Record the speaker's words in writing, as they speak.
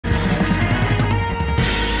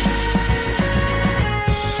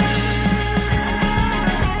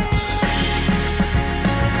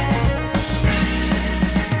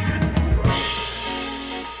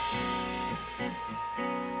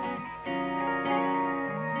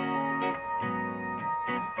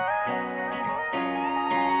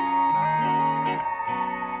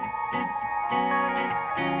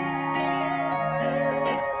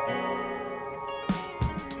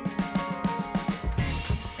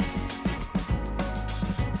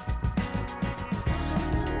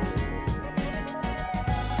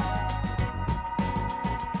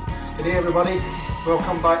G'day everybody,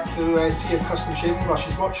 welcome back to TF Custom Shaving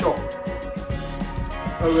Brushes Workshop.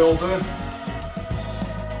 How are we all doing?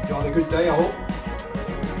 You had a good day, I hope.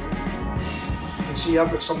 You can see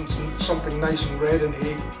I've got something nice and red in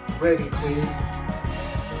here, red and clean.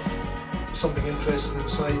 Something interesting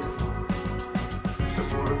inside.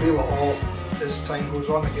 But we'll reveal it all as time goes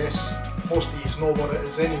on, I guess. Most of you know what it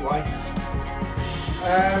is anyway.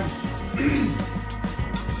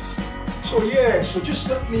 So just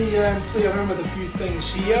let me play around with a few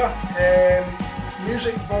things here.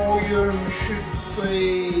 Music volume should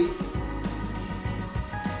be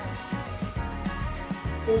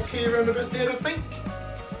okay around about there, I think.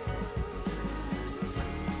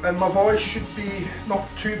 And my voice should be not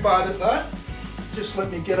too bad at that. Just let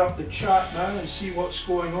me get up the chat now and see what's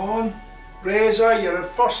going on. Reza, you're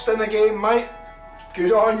first in again, mate.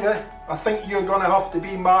 Good on you. I think you're going to have to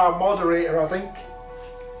be my moderator, I think.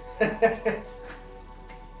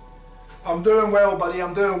 I'm doing well, buddy,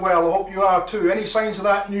 I'm doing well. I hope you are too. Any signs of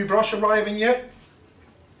that new brush arriving yet?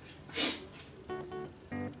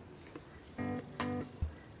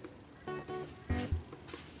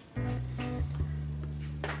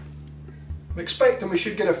 I'm expecting we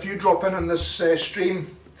should get a few drop in on this stream,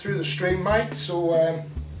 through the stream, mate, so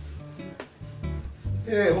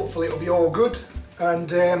yeah, hopefully it'll be all good.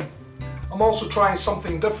 And I'm also trying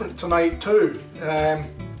something different tonight too.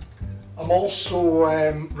 I'm also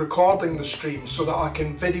recording the stream so that I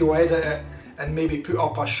can video edit it and maybe put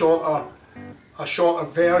up a shorter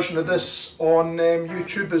version of this on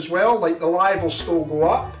YouTube as well. Like the live will still go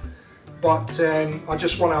up, but I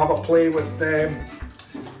just want to have a play with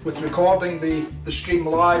recording the stream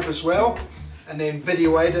live as well, and then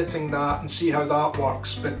video editing that and see how that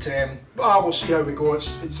works. But we'll see how we go.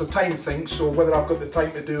 It's a time thing, so whether I've got the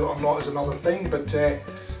time to do it or not is another thing. But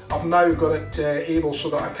I've now got it able so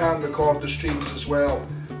that I can record the streams as well.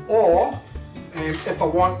 Or if I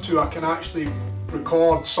want to, I can actually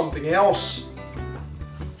record something else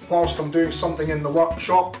whilst I'm doing something in the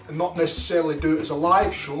workshop and not necessarily do it as a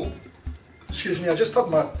live show. Excuse me, I just had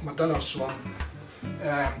my dinner, so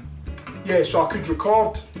yeah, so I could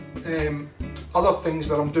record other things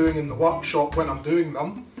that I'm doing in the workshop when I'm doing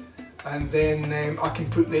them, and then I can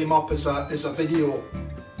put them up as a video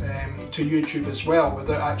to YouTube as well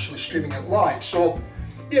without actually streaming it live. So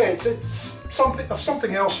yeah, it's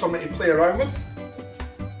something else for me to play around with.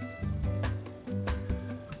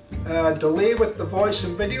 Delay with the voice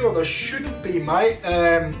and video, there shouldn't be, mate.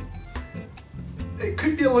 It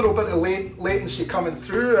could be a little bit of latency coming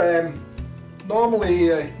through.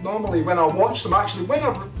 Normally when I watch them, actually when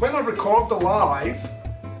I record the live,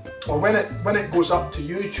 or when it goes up to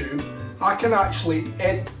YouTube, I can actually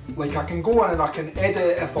I can go in and I can edit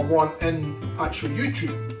it if I want in actual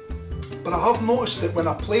YouTube. But I have noticed that when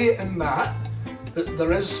I play it in that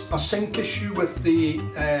there is a sync issue with the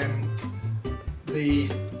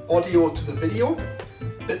audio to the video,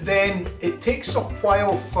 but then it takes a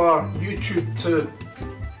while for YouTube to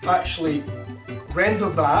actually render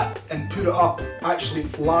that and put it up actually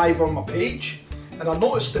live on my page. And I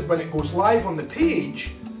noticed that when it goes live on the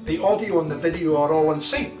page, the audio and the video are all in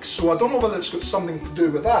sync. So I don't know whether it's got something to do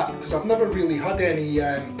with that, because I've never really had any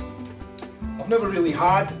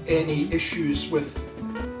issues with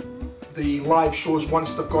the live shows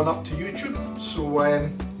once they've gone up to YouTube. So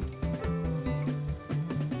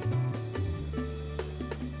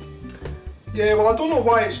yeah, well, I don't know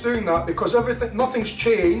why it's doing that, because nothing's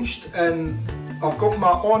changed, and I've got my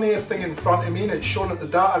on-air thing in front of me and it's showing that the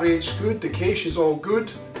data rate's good, the cache is all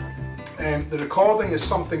good. The recording is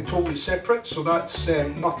something totally separate, so that's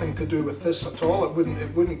nothing to do with this at all. It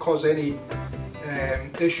wouldn't cause any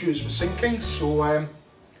issues with syncing. So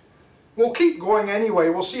we'll keep going anyway.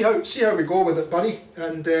 We'll see how we go with it, buddy,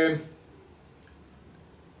 and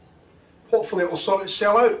hopefully it will sort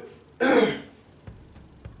itself out.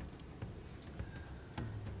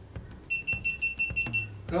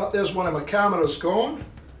 There's one of my cameras gone.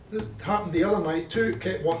 This happened the other night too. It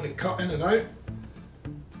kept wanting to cut in and out.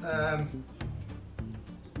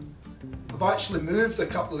 I've actually moved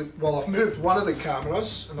I've moved one of the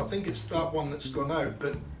cameras, and I think it's that one that's gone out,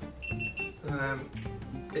 but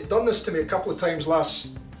it done this to me a couple of times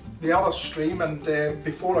the other stream, and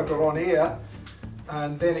before I got on air,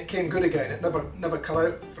 and then it came good again. It never cut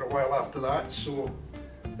out for a while after that. So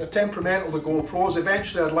they're temperamental, the GoPros.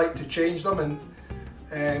 Eventually I'd like to change them,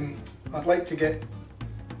 and I'd like to get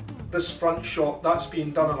this front shot that's being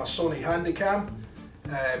done on a Sony Handycam,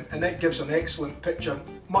 and it gives an excellent picture,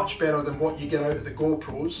 much better than what you get out of the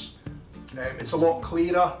GoPros. It's a lot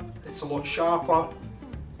clearer, it's a lot sharper.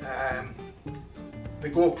 The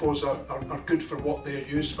GoPros are good for what they're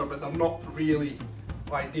used for, but they're not really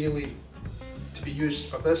ideally to be used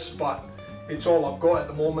for this, but it's all I've got at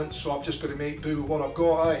the moment, so I've just got to make do with what I've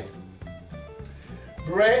got, aye.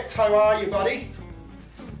 Brett, how are you, buddy?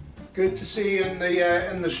 Good to see you in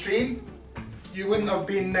the stream. You wouldn't have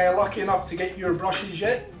been lucky enough to get your brushes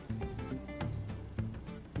yet?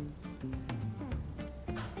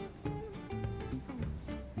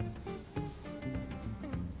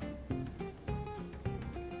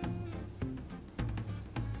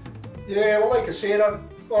 Yeah, well, like I said,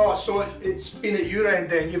 oh, so it's been at your end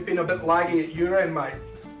then. You've been a bit laggy at your end, mate.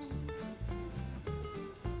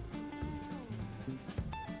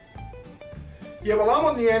 Yeah, well, I'm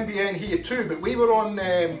on the NBN here too, but we were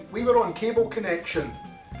on cable connection.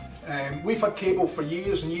 We've had cable for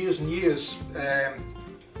years and years and years,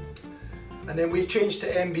 and then we changed to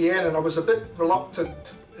NBN, and I was a bit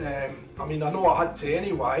reluctant. I mean, I know I had to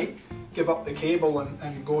anyway, give up the cable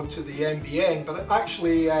and go to the NBN, but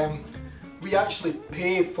actually, we actually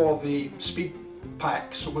pay for the speed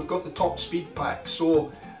pack, so we've got the top speed pack.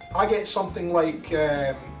 So I get something like,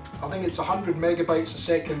 I think it's 100 megabytes a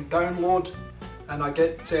second download, and I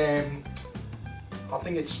get, I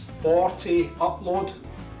think it's 40 upload,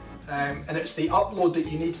 and it's the upload that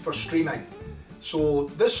you need for streaming. So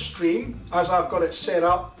this stream, as I've got it set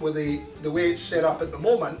up with the way it's set up at the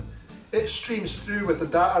moment, it streams through with the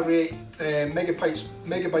data rate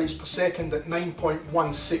megabytes per second at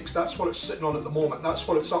 9.16. That's what it's sitting on at the moment. That's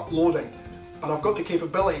what it's uploading. But I've got the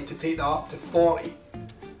capability to take that up to 40.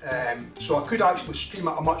 So I could actually stream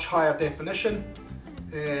at a much higher definition.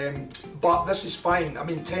 But this is fine. I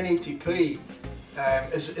mean, 1080p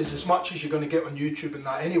is as much as you're going to get on YouTube and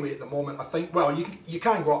that anyway at the moment. I think, well, you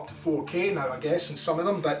can go up to 4K now, I guess, in some of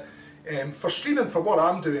them, but for streaming, for what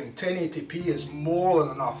I'm doing, 1080p is more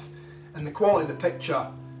than enough. And the quality of the picture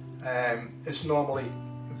is normally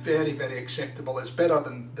very, very acceptable. It's better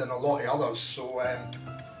than a lot of others. So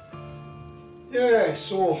yeah,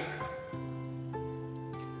 so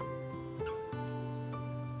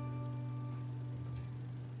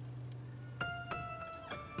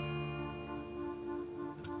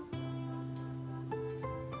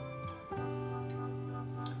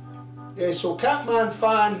yeah, so Catman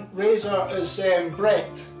fan Razor is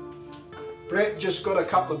Brett. Brett just got a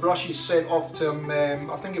couple of brushes sent off to him,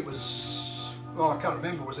 I think it was, well, I can't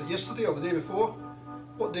remember, was it yesterday or the day before?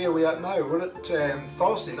 What day are we at now? We're at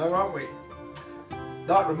Thursday now, aren't we?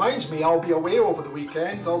 That reminds me, I'll be away over the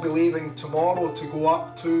weekend. I'll be leaving tomorrow to go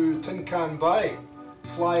up to Tin Can Bay,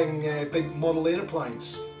 flying big model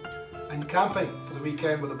aeroplanes and camping for the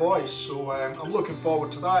weekend with the boys. So I'm looking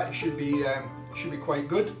forward to that. It should be quite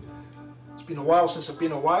good. It's been a while since I've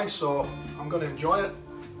been away, so I'm going to enjoy it.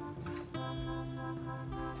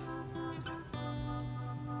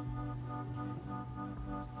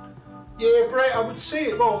 Yeah, Brett, I would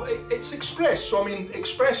say, well, it's Express, so I mean,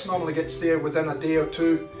 Express normally gets there within a day or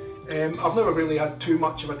two. I've never really had too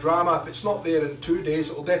much of a drama. If it's not there in 2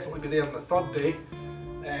 days, it'll definitely be there on the third day.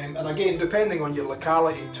 And again, depending on your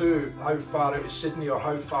locality too, how far out of Sydney or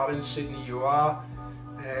how far in Sydney you are,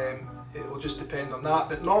 it'll just depend on that.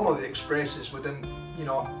 But normally the Express is within, you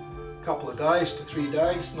know, a couple of days to 3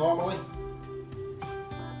 days normally.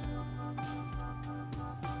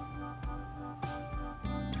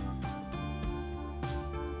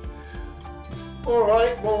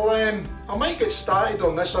 Alright, well, I might get started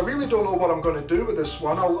on this. I really don't know what I'm going to do with this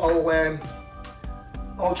one. I'll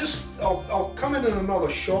come in another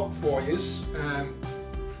shot for you. So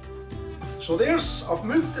I've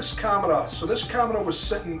moved this camera. So this camera was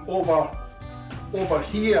sitting over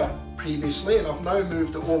here previously, and I've now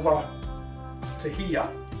moved it over to here,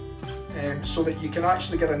 so that you can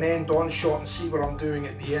actually get an end-on shot and see what I'm doing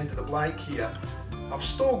at the end of the blank here. I've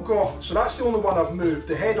still got, so that's the only one I've moved.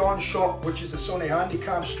 The head-on shot, which is the Sony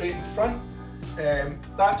Handycam straight in front,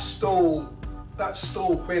 that's still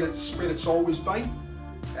where it's always been.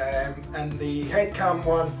 And the head cam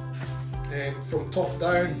one, from top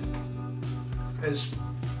down, is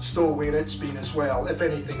still where it's been as well. If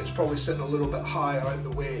anything, it's probably sitting a little bit higher out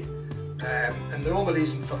the way. And the only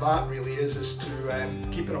reason for that really is to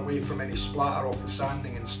keep it away from any splatter off the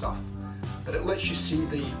sanding and stuff. But it lets you see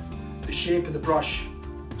the shape of the brush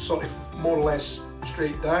sort of more or less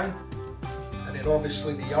straight down, and then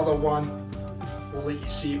obviously the other one will let you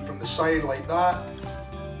see it from the side like that,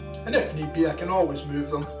 and if need be I can always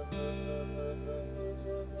move them.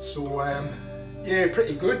 So yeah,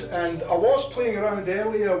 pretty good. And I was playing around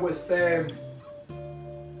earlier with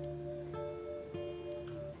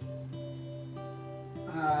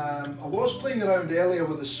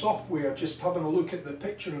the software, just having a look at the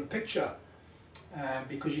picture-in-picture.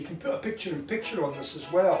 Because you can put a picture-in-picture on this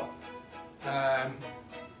as well.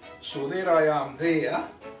 So there I am there,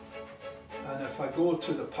 and if I go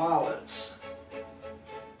to the palettes,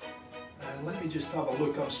 and let me just have a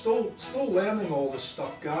look. I'm still learning all this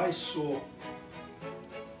stuff, guys. So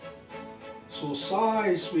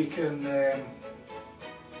size, we can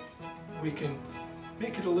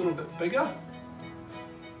make it a little bit bigger,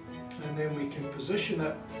 and then we can position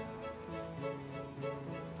it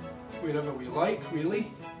wherever we like,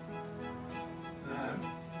 really.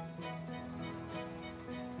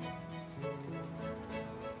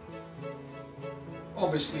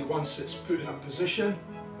 Obviously, once it's put in a position,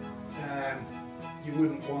 you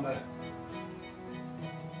wouldn't want to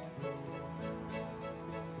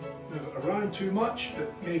move it around too much,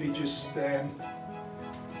 but maybe just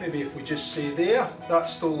maybe if we just say there, that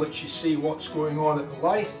still lets you see what's going on at the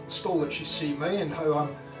lathe, still lets you see me and how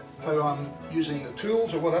I'm using the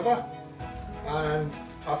tools or whatever. And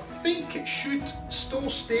I think it should still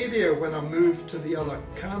stay there when I move to the other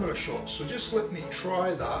camera shot, so just let me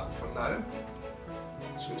try that for now.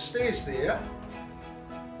 So it stays there,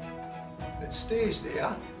 it stays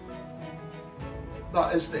there,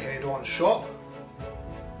 that is the head-on shot,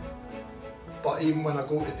 but even when I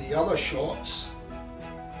go to the other shots,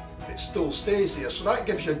 it still stays there, so that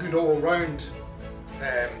gives you a good all-round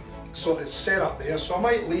sort of setup there. So I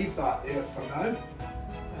might leave that there for now,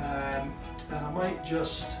 and I might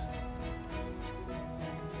just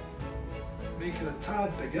make it a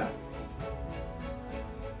tad bigger.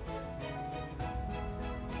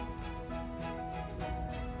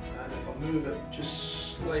 Move it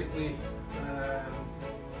just slightly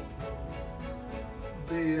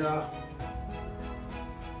there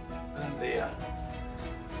and there,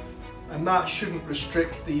 and that shouldn't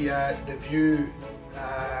restrict the view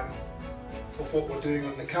of what we're doing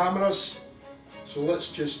on the cameras. So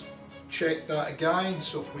let's just check that again.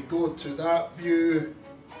 So if we go to that view,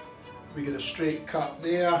 we get a straight cut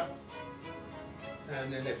there,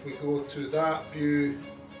 and then if we go to that view,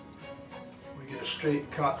 get a straight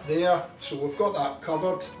cut there. So we've got that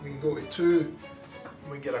covered. We can go to 2 and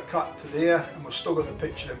we get a cut to there, and we've still got the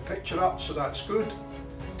picture in picture up, so that's good.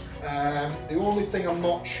 The only thing I'm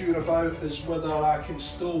not sure about is whether I can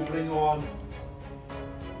still bring on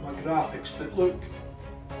my graphics, but look,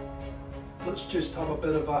 let's just have a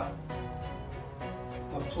bit of a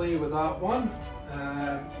play with that one.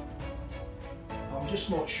 I'm just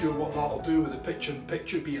not sure what that'll do with the picture in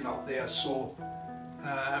picture being up there, so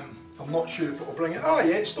I'm not sure if it will bring it. Ah,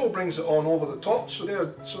 yeah, it still brings it on over the top. So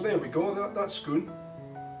there we go. That's good.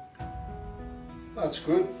 That's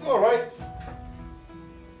good. All right.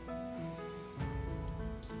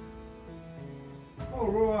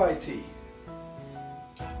 Alrighty.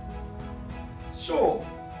 So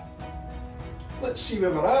let's see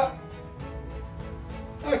where we're at.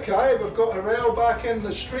 Okay, we've got Harel back in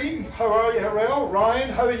the stream. How are you, Harel? Ryan,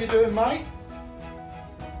 how are you doing, mate?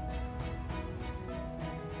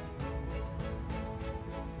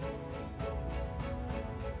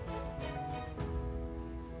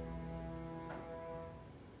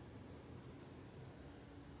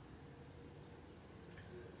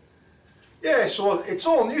 Yeah, so it's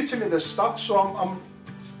all new to me, this stuff, so I'm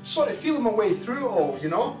sort of feeling my way through it all, you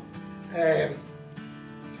know. Yeah,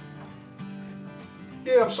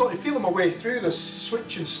 I'm sort of feeling my way through this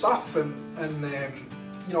switching stuff and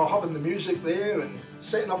you know, having the music there and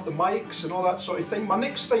setting up the mics and all that sort of thing. My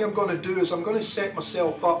next thing I'm going to do is I'm going to set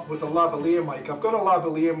myself up with a lavalier mic. I've got a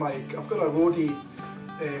lavalier mic, I've got a Rode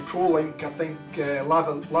ProLink, I think,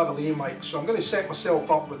 lavalier mic, so I'm going to set myself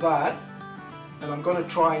up with that. And I'm going to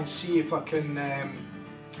try and see if I can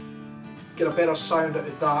get a better sound out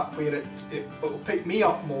of that, where it'll pick me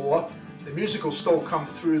up more. The music will still come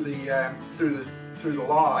through the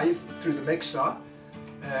live, through the mixer,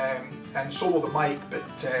 and so will the mic.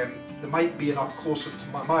 But the mic being up closer to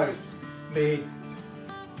my mouth may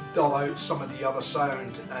dull out some of the other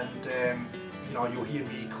sound, and you know, you'll hear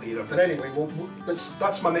me clearer. But anyway,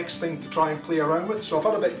 that's my next thing to try and play around with. So I've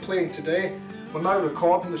had a bit of playing today. We're now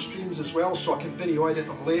recording the streams as well, so I can video edit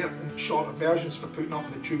them later in shorter versions for putting up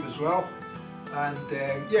on the tube as well. And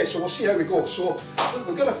yeah, so we'll see how we go. So look,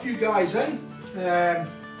 we've got a few guys in.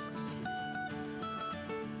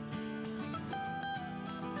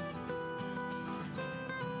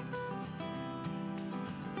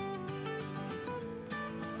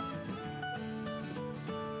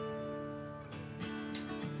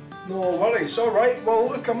 No worries. All right. Well,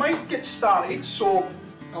 look, I might get started. So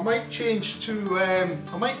I might change to,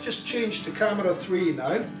 I might just change to camera 3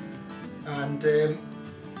 now, and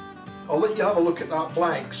I'll let you have a look at that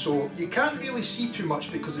blank. So you can't really see too much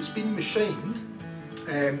because it's been machined,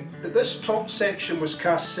 but this top section was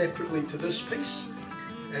cast separately to this piece,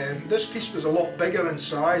 This piece was a lot bigger in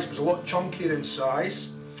size, it was a lot chunkier in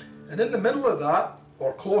size, and in the middle of that,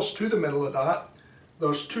 or close to the middle of that,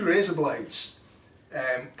 there's two razor blades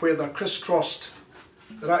where they're crisscrossed.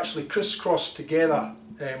 They're actually crisscrossed together,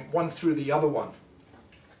 one through the other one.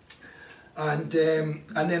 And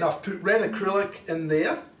then I've put red acrylic in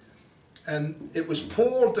there, and it was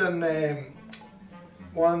poured in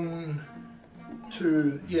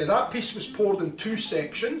that piece was poured in two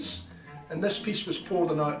sections, and this piece was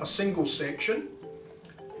poured in a single section.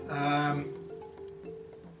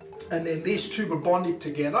 And then these two were bonded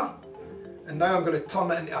together, and now I'm going to turn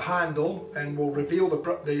it into a handle and we'll reveal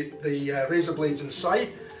the razor blades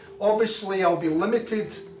inside. Obviously I'll be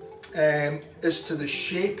limited as to the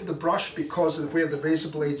shape of the brush because of where the razor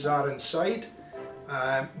blades are inside,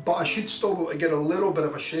 but I should still be able to get a little bit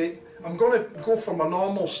of a shape. I'm going to go for my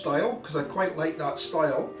normal style because I quite like that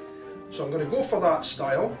style, so I'm going to go for that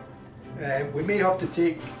style. We may have to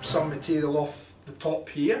take some material off the top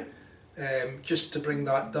here just to bring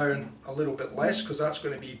that down a little bit less, because that's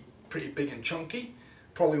going to be pretty big and chunky.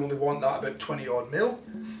 Probably only want that about 20 odd mil.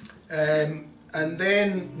 And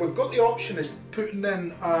then we've got the option of putting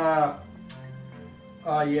in a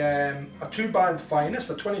 2-band finest,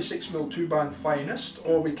 a 26mm 2-band finest,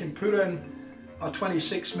 or we can put in a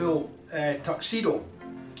 26mm tuxedo.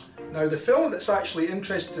 Now the fellow that's actually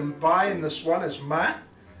interested in buying this one is Matt,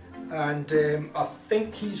 and I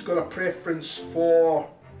think he's got a preference for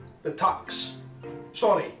the tux.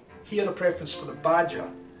 Sorry, he had a preference for the badger.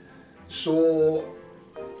 So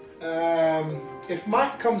if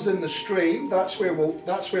Matt comes in the stream, that's where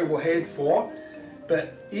we'll head for.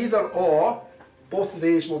 But either or, both of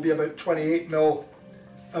these will be about 28mm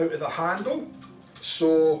out of the handle.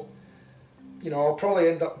 So, you know, I'll probably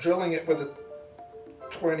end up drilling it with a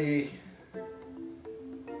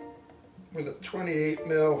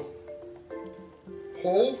 28mm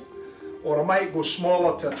hole, or I might go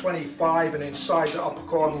smaller to a 25 and then size it up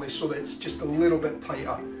accordingly so that it's just a little bit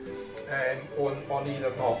tighter on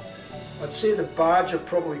either knot. I'd say the badger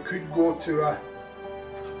probably could go to a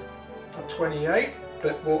 28,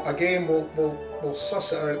 but we'll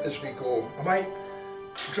suss it out as we go. I might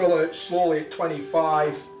drill out slowly at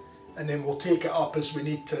 25 and then we'll take it up as we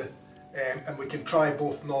need to, and we can try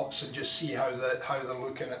both knots and just see how they're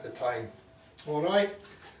looking at the time. Alright,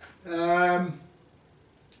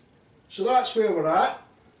 so that's where we're at.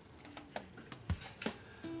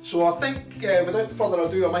 So I think without further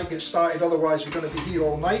ado I might get started, otherwise we're going to be here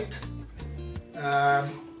all night.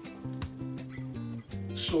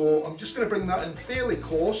 So I'm just going to bring that in fairly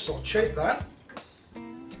close. I'll check that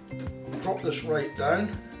and drop this right down.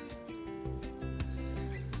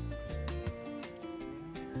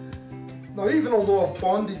 Now, even although I've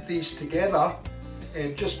bonded these together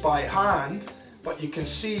just by hand, but you can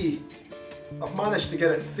see I've managed to get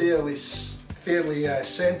it fairly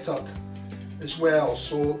centred as well.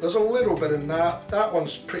 So there's a little bit in that. That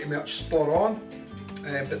one's pretty much spot on,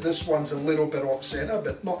 but this one's a little bit off centre,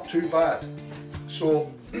 but not too bad.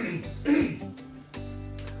 So,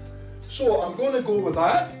 so I'm going to go with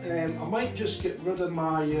that. I might just get rid of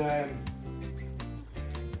my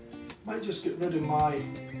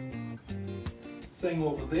thing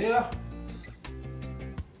over there,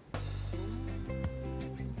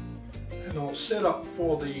 and I'll set up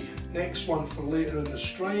for the next one for later in the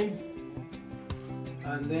stream,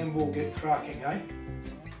 and then we'll get cracking, eh?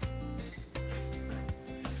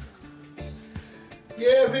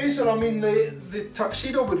 Yeah, razor, I mean the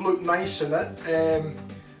tuxedo would look nice in it.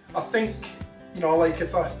 I think, you know, like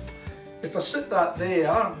if I sit that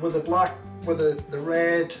there with the black, with the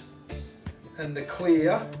red and the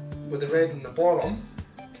clear, with the red in the bottom,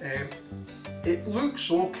 it looks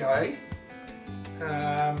okay.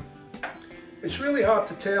 It's really hard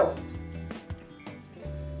to tell,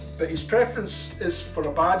 but his preference is for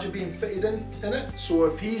a badger being fitted in it. So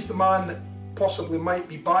if he's the man that possibly might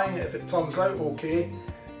be buying it, if it turns out okay,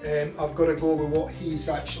 I've got to go with what he's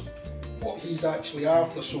actually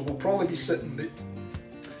after. So we'll probably be setting the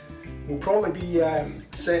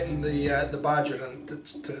badger in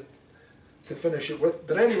to finish it with.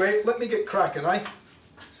 But anyway, let me get cracking, eh?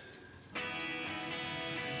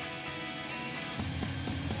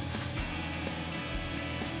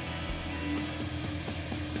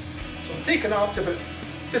 So I'm taking it up to about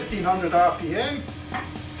 1500 RPM.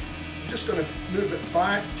 I'm just going to move it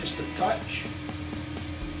back just a touch.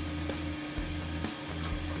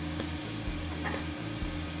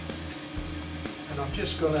 And I'm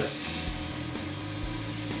just going to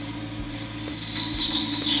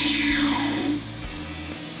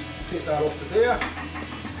take that off of there.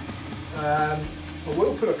 I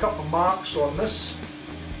will put a couple of marks on this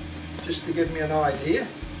just to give me an idea.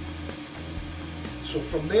 So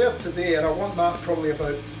from there to there, I want that probably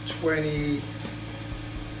about 20.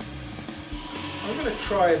 I'm going to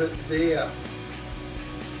try it at there.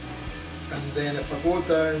 And then if I go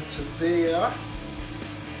down to there,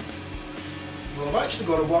 well, I've actually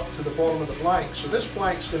got to work to the bottom of the blank. So this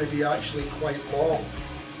blank's going to be actually quite long.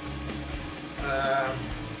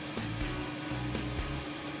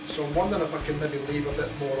 So I'm wondering if I can maybe leave a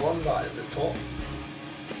bit more on that at the top.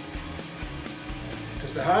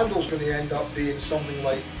 Because the handle's going to end up being something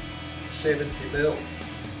like 70mm,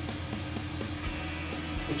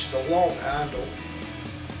 which is a long handle.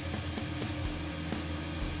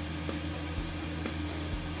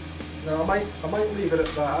 Now I might leave it at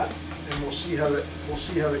that, and we'll see how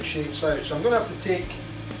it shapes out. So I'm going to have to take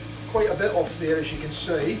quite a bit off there, as you can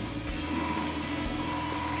see.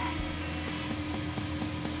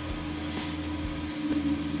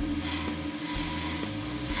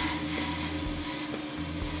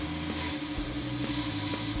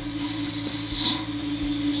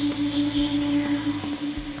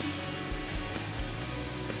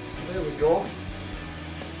 So there we go.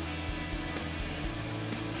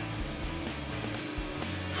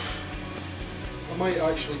 I might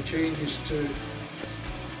actually change this to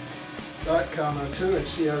that camera too and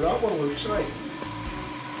see how that one looks like.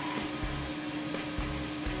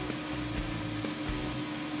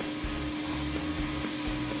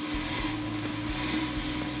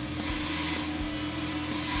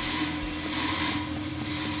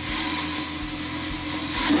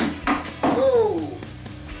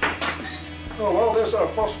 Oh well, there's our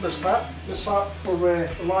first mishap for the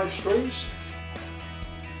live streams.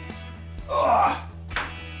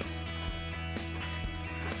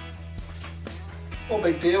 No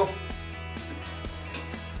big deal.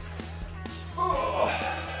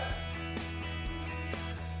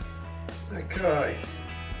 Okay.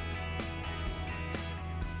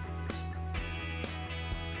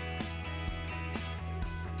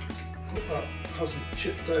 Hope that hasn't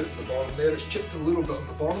chipped out at the bottom there. It's chipped a little bit on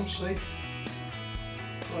the bottom, see?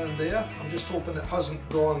 Around there. I'm just hoping it hasn't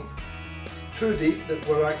gone too deep, that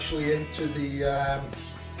we're actually into the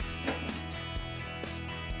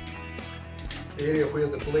area where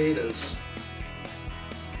the blade is.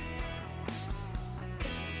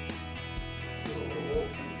 So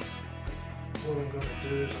what I'm going to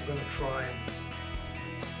do is I'm going to try and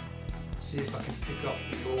see if I can pick up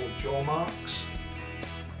the old jaw marks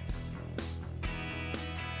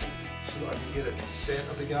so that I can get it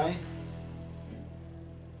centered again.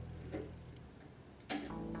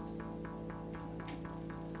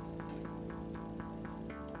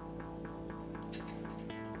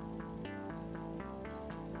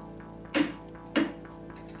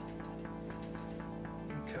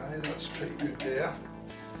 That's pretty good there.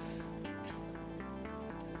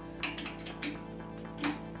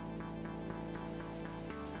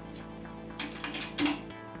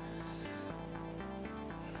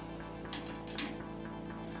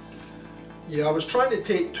 Yeah, I was trying to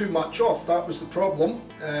take too much off, that was the problem.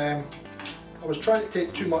 I was trying to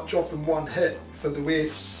take too much off in one hit for the way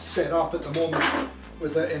it's set up at the moment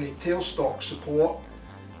without any tailstock support.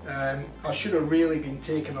 I should have really been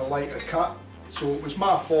taking a lighter cut. So it was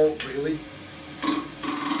my fault, really.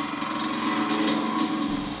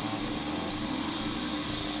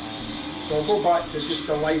 So I'll go back to just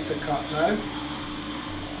a lighter cut now.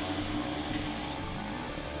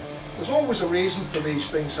 There's always a reason for these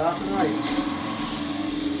things happening, right?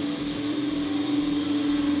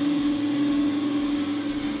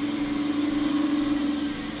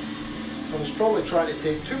 I was probably trying to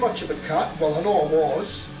take too much of a cut. Well, I know I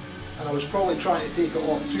was. And I was probably trying to take it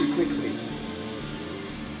off too quickly.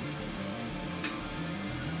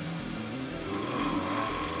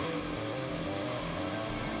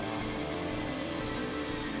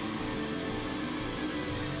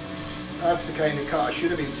 That's the kind of cut I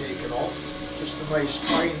should have been taking off. Just a nice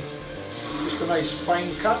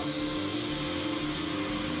fine cut.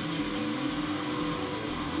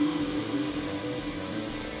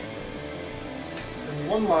 And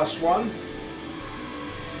one last one.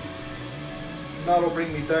 And that'll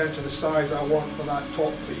bring me down to the size I want for that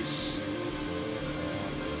top piece.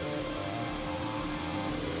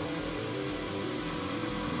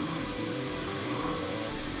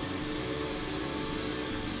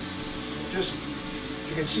 Just,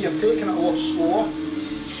 you can see I'm taking it a lot slower,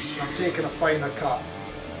 and I'm taking a finer cut.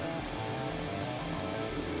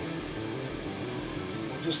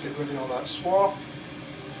 We'll just get rid of all that swath.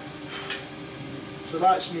 So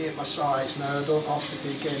that's me at my size now, I don't have to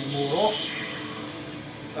take any more off.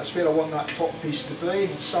 That's where I want that top piece to be,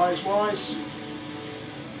 size wise.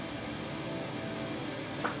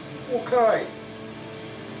 Okay.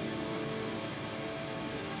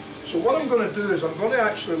 So what I'm going to do is I'm going to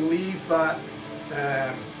actually leave that,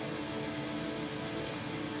 I'm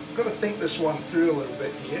going to think this one through a little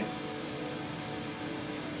bit here.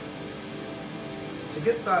 To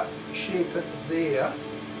get that shape into there,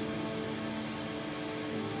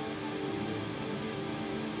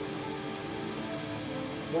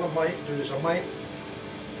 what I might do is I'm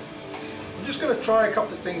just going to try a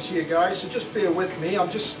couple of things here, guys, so just bear with me. I'll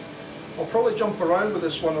probably jump around with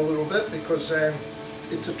this one a little bit because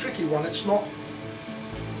it's a tricky one. It's not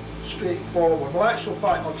straightforward. Well, actual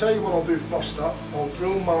fact, I'll tell you what I'll do first up. I'll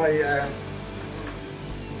drill my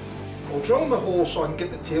hole so I can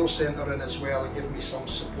get the tail centre in as well and give me some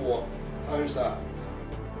support. How's that?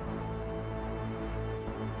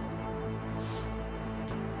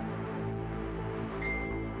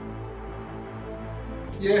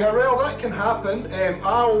 Yeah, Harrell, that can happen. I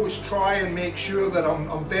always try and make sure that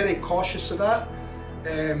I'm very cautious of that.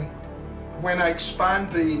 When I expand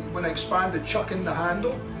the chuck in the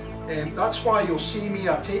handle, that's why you'll see me,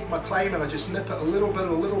 I take my time and I just nip it a little bit,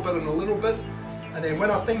 a little bit and a little bit, and then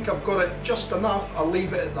when I think I've got it just enough, I'll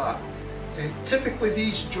leave it at that. Typically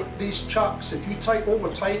these chucks, if you over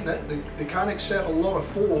tighten it, they can exert a lot of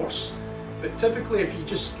force, but typically if you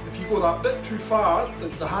go that bit too far,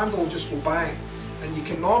 the handle will just go bang, and you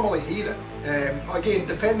can normally hear it. Again,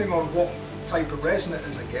 depending on what type of resin it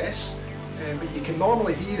is, I guess. But you can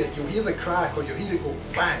normally hear it. You'll hear the crack, or you'll hear it go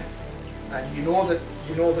bang, and you know that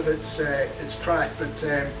it's cracked. But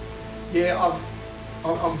yeah,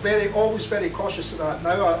 I'm always very cautious of that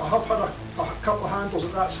now. I have had a couple of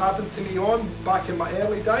handles that's happened to me on back in my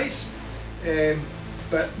early days,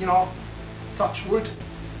 but you know, touch wood,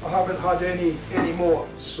 I haven't had any more.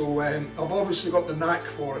 So I've obviously got the knack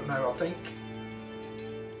for it now, I think.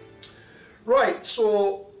 Right,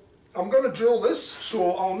 so I'm going to drill this,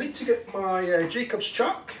 so I'll need to get my Jacob's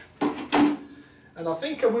chuck, and I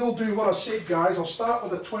think I will do what I said, guys. I'll start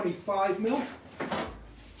with a 25mm.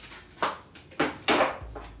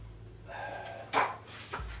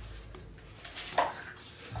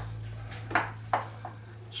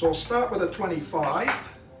 So I'll start with a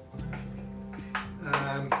 25.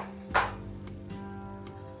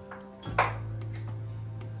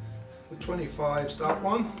 So 25's that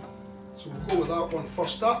one. So we'll go with that one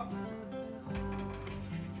first up.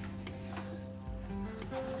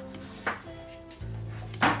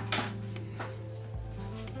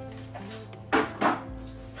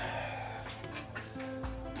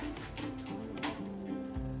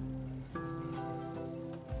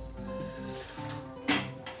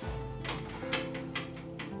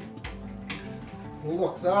 We'll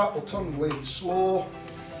lock that, we'll turn the blade slow, we'll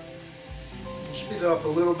speed it up a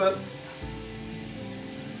little bit.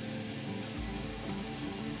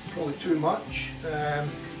 Probably too much. I'm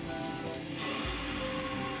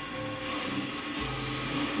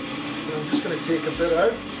just going to take a bit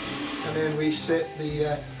out and then reset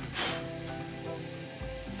the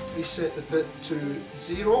bit to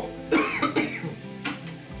 0.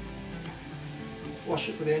 Flush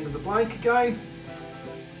it with the end of the blank again,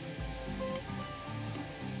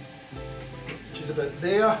 which is a bit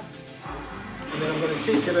there, and then I'm going to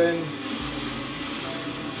take it in.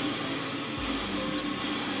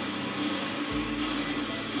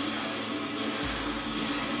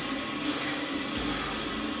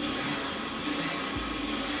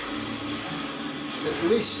 At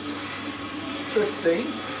least 15.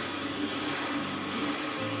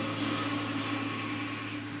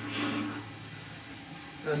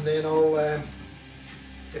 And then I'll,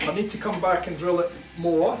 if I need to come back and drill it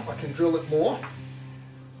more, I can drill it more.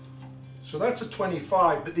 So that's a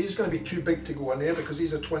 25, but these are going to be too big to go in there because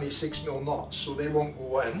these are 26mm nuts, so they won't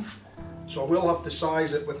go in. So I will have to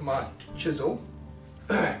size it with my chisel.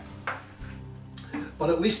 But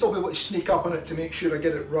at least I'll be able to sneak up on it to make sure I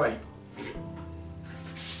get it right.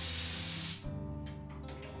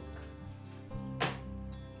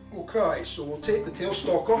 Okay, so we'll take the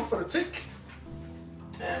tailstock off for a tick,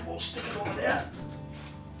 and we'll stick it over there,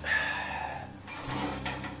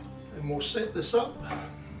 and we'll set this up.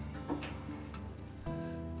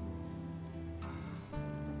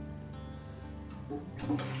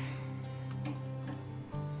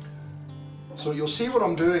 So you'll see what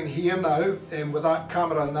I'm doing here now, with that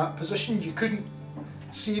camera in that position. You couldn't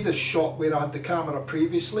see this shot where I had the camera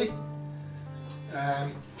previously,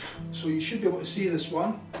 so you should be able to see this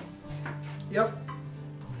one. Yep.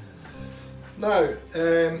 Now,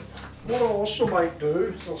 what I also might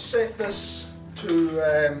do is I'll set this to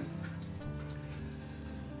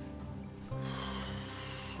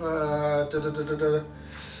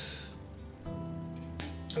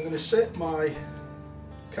I'm going to set my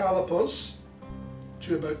calipers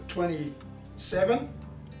to about 27,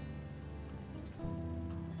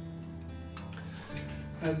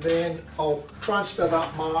 and then I'll transfer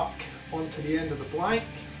that mark onto the end of the blank,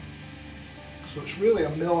 so it's really a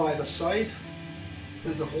mil either side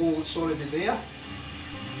of the hole that's already there.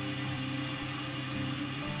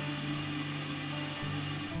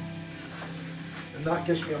 And that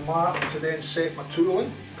gives me a mark to then set my tool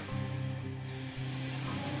in.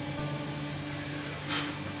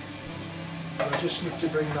 I just need to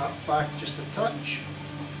bring that back just a touch.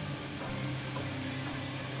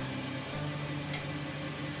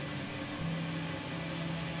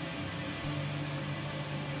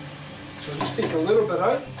 So I'll just take a little bit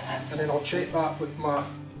out and then I'll check that with my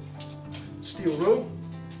steel rule.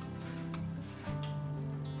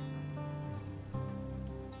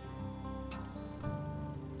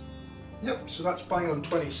 Yep, so that's bang on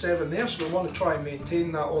 27 there, so we want to try and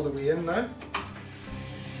maintain that all the way in now.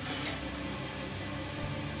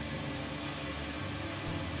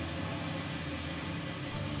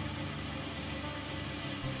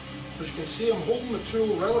 As you can see, I'm holding the tool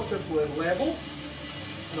relatively level,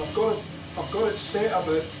 and I've got it set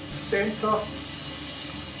about centre of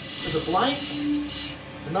the blank,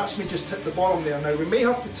 and that's me just hit the bottom there. Now we may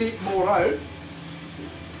have to take more out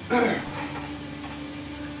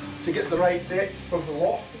to get the right depth for the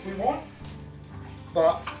loft that we want,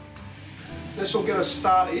 but this will get us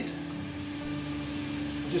started.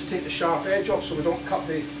 Just take the sharp edge off so we don't cut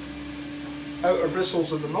the outer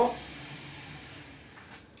bristles of the knot.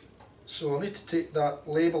 So I need to take that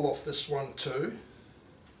label off this one too,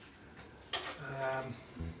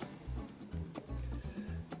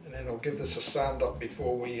 and then I'll give this a sand up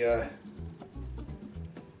before we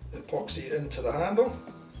epoxy it into the handle.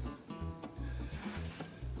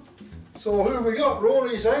 So who have we got?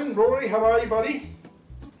 Rory's in. Rory, how are you, buddy?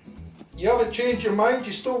 You haven't changed your mind?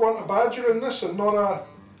 You still want a badger in this and not a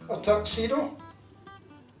tuxedo?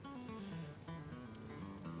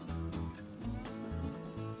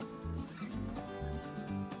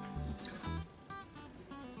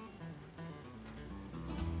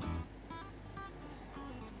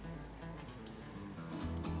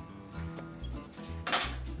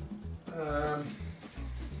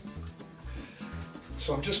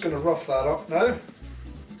 So I'm just going to rough that up now,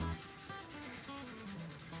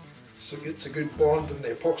 so it gets a good bond in the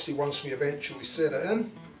epoxy once we eventually set it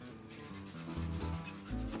in.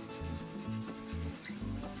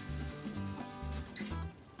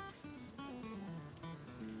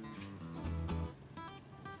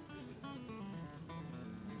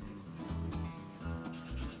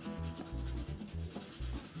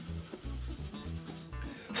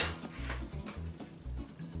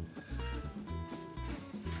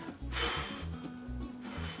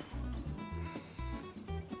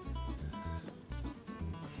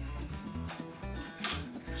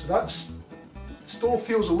 So that still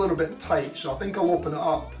feels a little bit tight, so I think I'll open it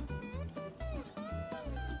up,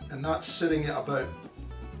 and that's sitting at about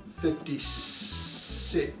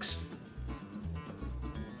 56,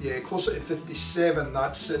 yeah, closer to 57,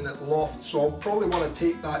 that's sitting at loft, so I'll probably want to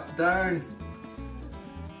take that down.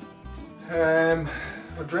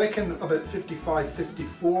 I'd reckon about 55,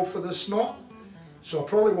 54 for this knot, so I'll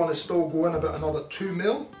probably want to still go in about another 2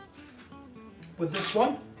 mil with this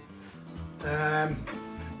one.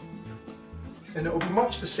 And it will be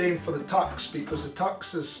much the same for the tux, because the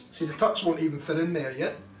tux is, see, the tux won't even fit in there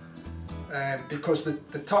yet, because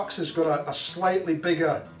the tux has got a slightly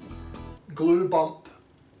bigger glue bump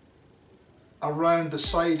around the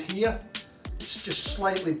side here. It's just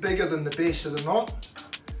slightly bigger than the base of the knot,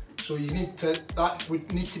 so you need to, that would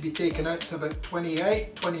need to be taken out to about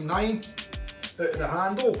 28, 29 out of the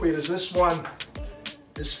handle, whereas this one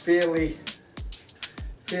is fairly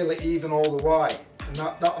even all the way. And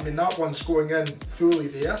I mean, that one's going in fully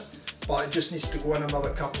there, but it just needs to go in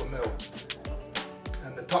another couple of mil.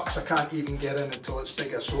 And the tux I can't even get in until it's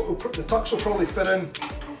bigger, so the tux will probably fit in,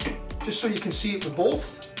 just so you can see it with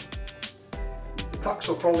both. The tux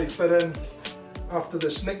will probably fit in after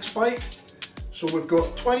this next bite. So we've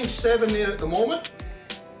got 27 there at the moment.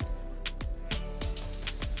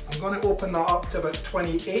 I'm going to open that up to about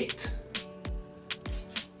 28.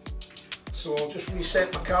 So I'll just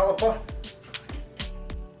reset my caliper.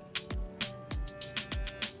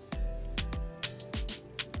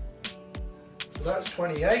 So that's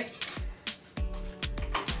 28.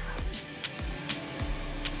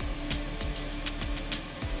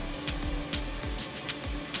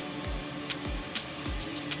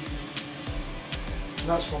 And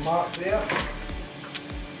that's my mark there.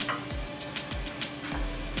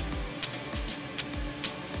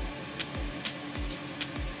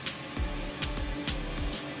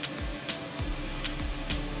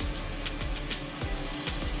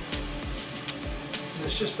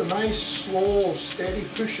 it's just a nice, slow, steady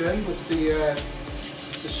push in with the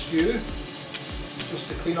skew,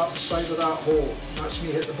 just to clean up the side of that hole. That's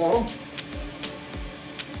me hit the bottom.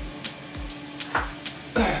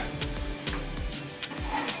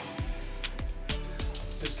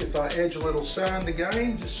 Just give that edge a little sand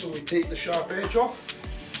again, just so we take the sharp edge off.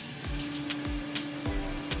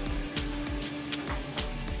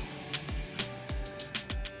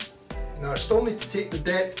 Now I still need to take the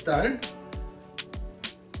depth down.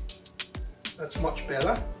 That's much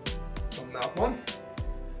better on that one.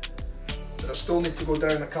 But I still need to go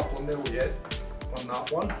down a couple of mil yet on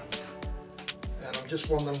that one. And I'm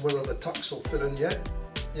just wondering whether the tux will fit in yet.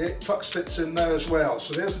 Yeah, tux fits in now as well.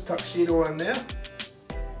 So there's the tuxedo in there.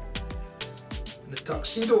 And the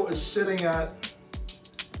tuxedo is sitting at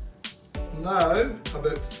now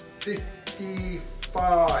about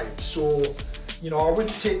 55. So, you know, I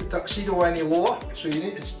wouldn't take the tuxedo any lower. So you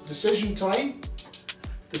need, it's decision time.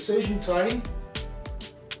 Decision time.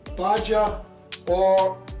 Badger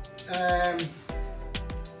or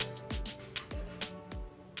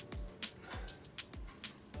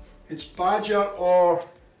it's badger or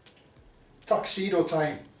tuxedo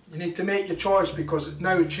time. You need to make your choice because it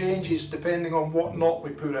now changes depending on what knot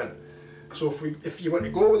we put in. So if you want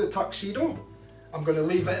to go with the tuxedo, I'm going to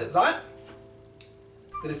leave it at that.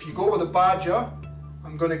 But if you go with the badger,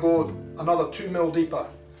 I'm going to go another 2 mil deeper.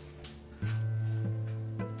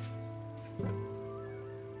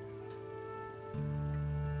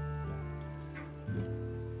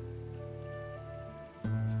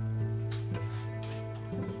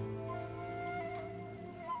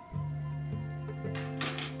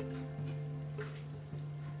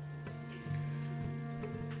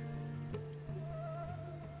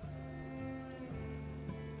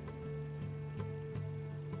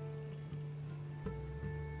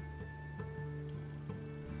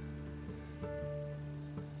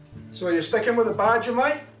 So you're sticking with the badger,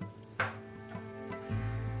 mate?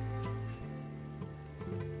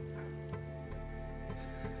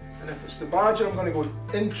 And if it's the badger, I'm going to go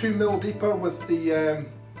in 2 mil deeper with the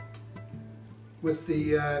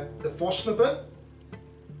Forstner bit,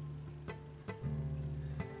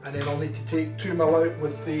 and then I'll need to take 2 mil out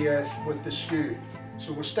with the skew.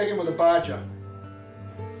 So we're sticking with the badger.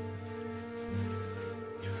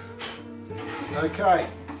 Okay,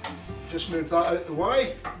 just move that out the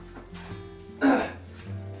way.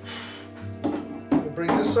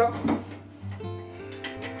 Bring this up.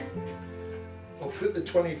 I'll put the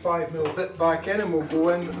 25 mil bit back in and we'll go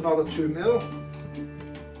in another 2 mil.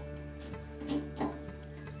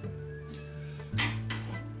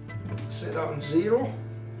 Set that on 0.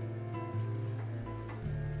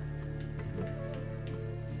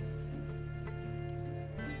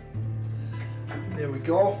 There we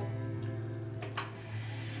go.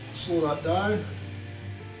 Slow that down.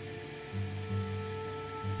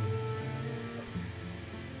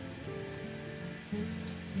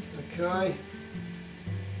 Okay,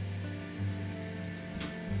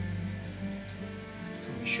 so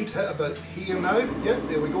we should hit about here now. Yep,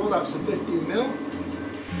 there we go, that's the 15 mil.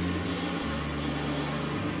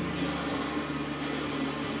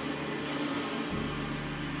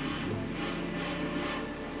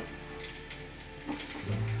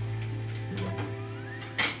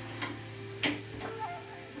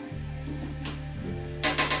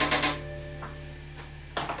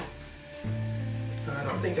 And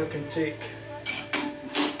I think I can take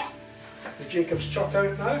the Jacob's chuck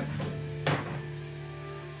out now.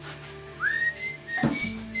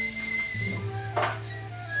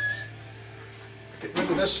 Get rid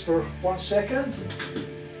of this for 1 second.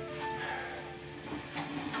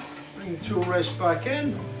 Bring the tool rest back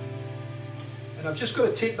in. And I've just got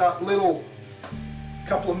to take that little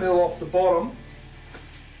couple of mil off the bottom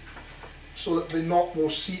so that the knot will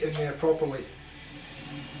seat in there properly.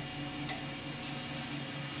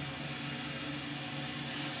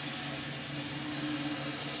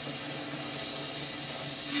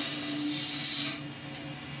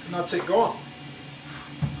 And that's it gone.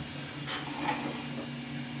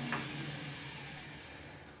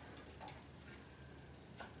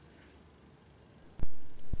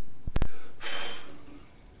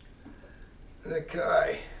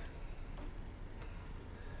 Okay,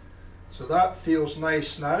 so that feels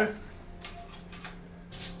nice now.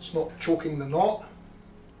 It's not choking the knot,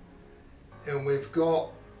 and we've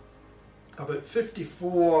got about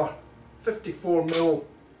 54 mil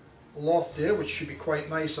loft there, which should be quite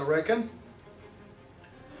nice, I reckon,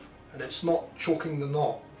 and it's not choking the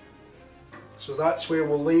knot. So that's where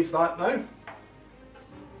we'll leave that now.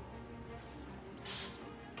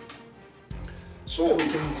 So we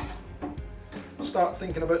can start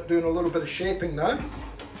thinking about doing a little bit of shaping now. And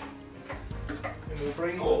we'll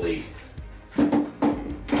bring all the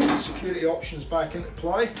security options back into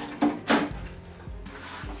play.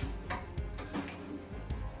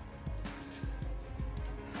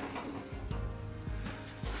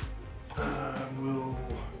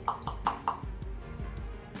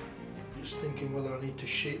 Thinking whether I need to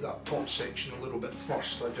shape that top section a little bit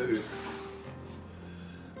first. I do.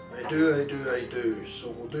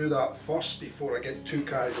 So we'll do that first before I get too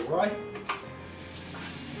carried away.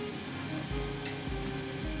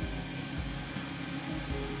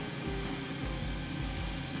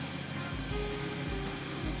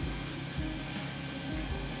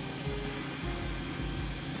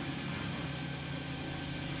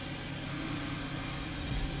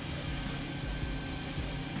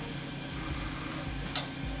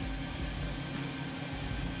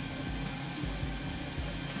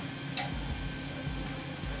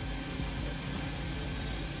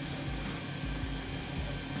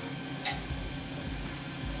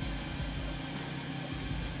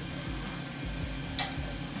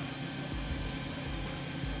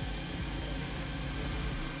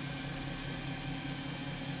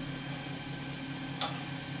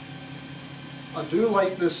 I do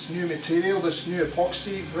like this new material, this new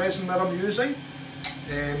epoxy resin that I'm using.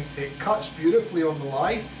 It cuts beautifully on the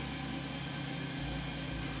lathe.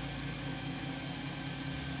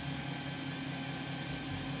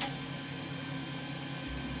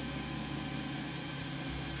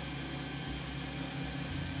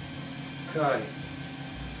 Okay,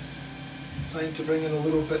 time to bring in a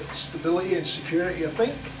little bit of stability and security, I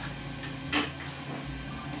think.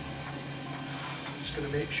 Just going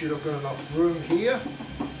to make sure I've got enough room here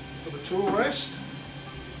for the tool rest.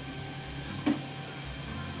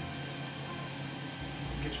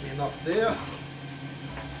 Gives me enough there.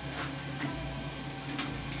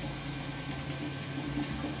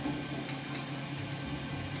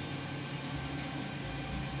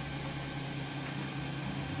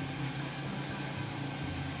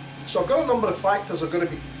 So I've got a number of factors I've got to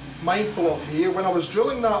be mindful of here. When I was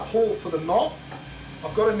drilling that hole for the knot,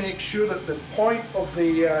 I've got to make sure that the point of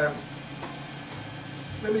the,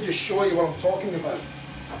 let me just show you what I'm talking about.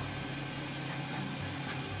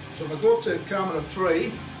 So if I go to camera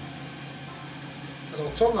 3, and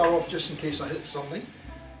I'll turn that off just in case I hit something,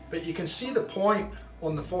 but you can see the point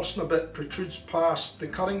on the fastener bit protrudes past the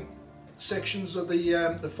cutting sections of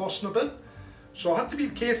the fastener bit. So I had to be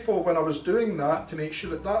careful when I was doing that to make sure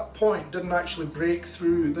that that point didn't actually break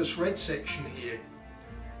through this red section here.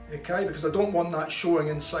 Okay, because I don't want that showing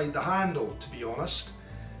inside the handle, to be honest.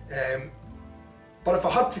 But if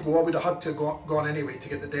I had to go, I would have had to gone anyway to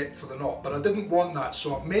get the depth of the knot, but I didn't want that,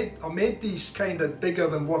 so I made these kind of bigger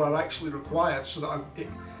than what are actually required so that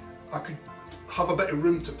I could have a bit of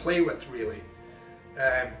room to play with, really.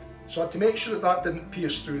 So I had to make sure that that didn't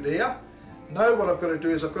pierce through there. Now what I've got to do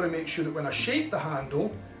is I've got to make sure that when I shape the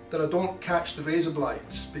handle that I don't catch the razor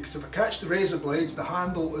blades, because if I catch the razor blades the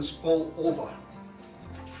handle is all over.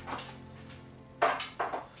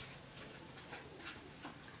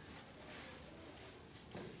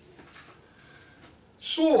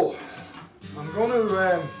 So I'm going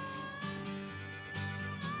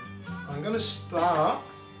to start.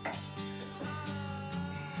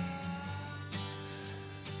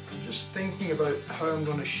 I'm just thinking about how I'm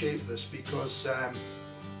going to shape this because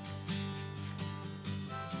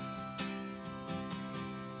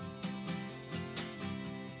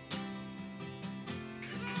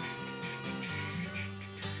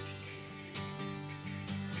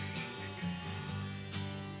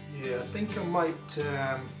yeah, I think I might.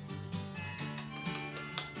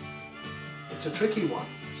 It's a tricky one.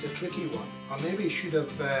 It's a tricky one. I maybe should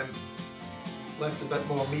have left a bit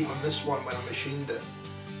more meat on this one when I machined it,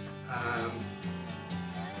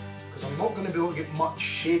 because I'm not going to be able to get much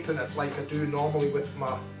shape in it like I do normally with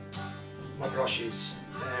my brushes.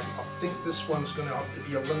 I think this one's going to have to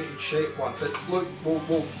be a limited shape one. But look,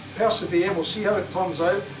 we'll persevere. We'll see how it turns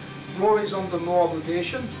out. Rory's under no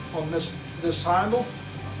obligation on this handle.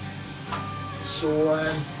 So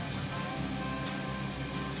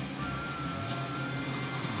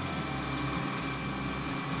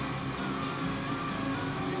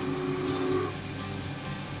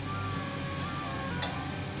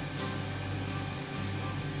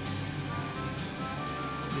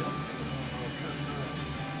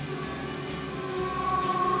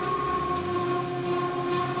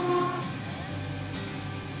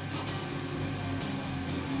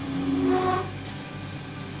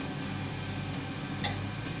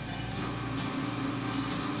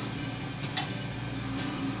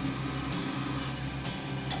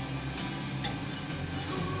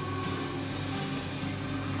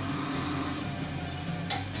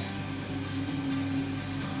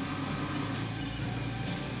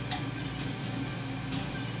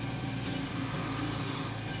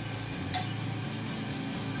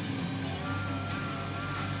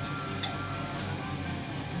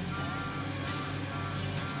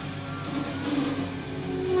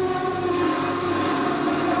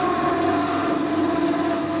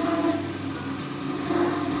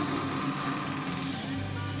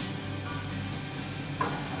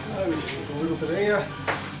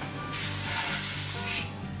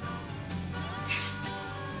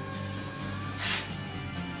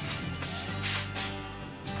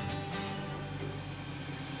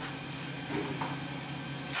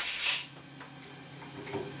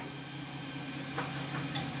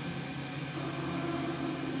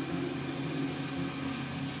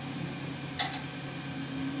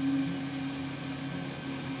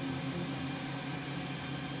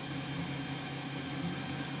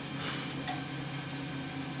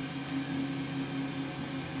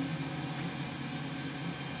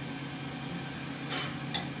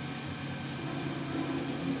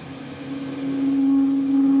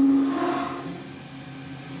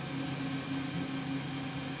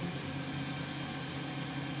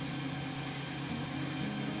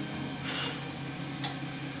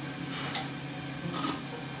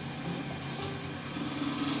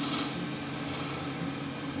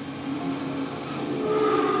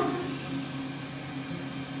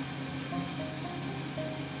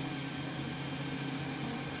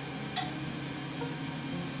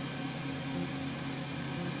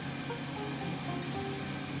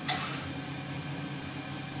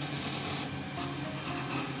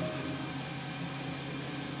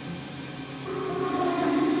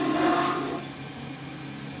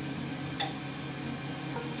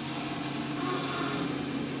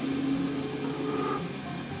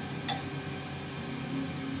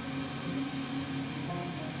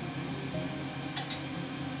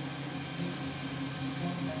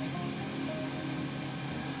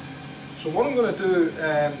So what I'm going to do,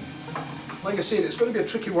 like I said, it's going to be a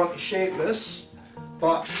tricky one to shape this,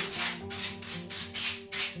 but as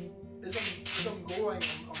I'm going,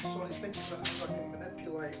 I'm sort of thinking about how I can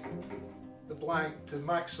manipulate the blank to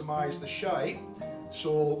maximise the shape.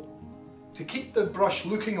 So to keep the brush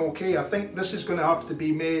looking okay, I think this is going to have to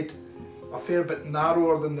be made a fair bit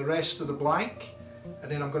narrower than the rest of the blank,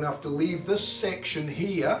 and then I'm going to have to leave this section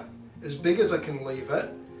here as big as I can leave it,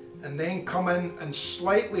 and then come in and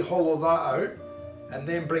slightly hollow that out, and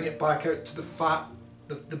then bring it back out to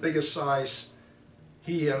the bigger size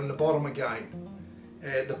here in the bottom again.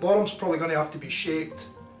 The bottom's probably going to have to be shaped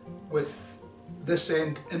with this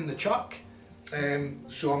end in the chuck,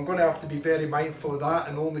 so I'm going to have to be very mindful of that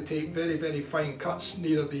and only take very, very fine cuts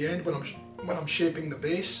near the end when I'm shaping the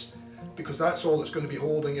base, because that's all that's going to be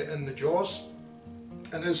holding it in the jaws.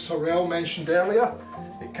 And as Harrell mentioned earlier,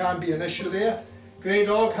 it can be an issue there. Grey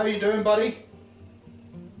Dog, how you doing, buddy?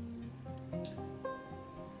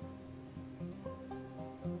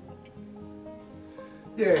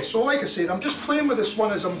 Yeah, so like I said, I'm just playing with this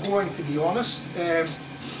one as I'm going, to be honest. And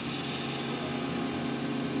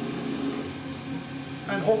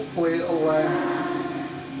hopefully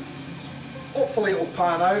it'll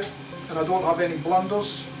pan out and I don't have any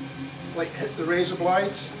blunders like hit the razor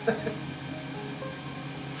blades.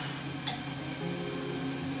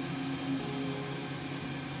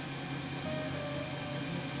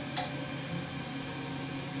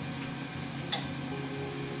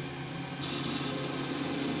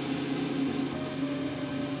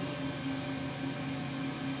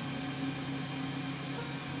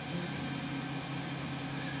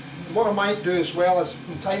 What I might do as well is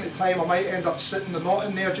from time to time I might end up sitting the knot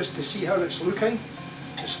in there just to see how it's looking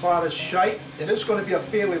as far as shape. It is going to be a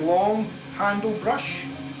fairly long handle brush,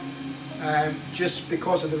 just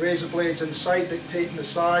because of the razor blades inside dictating the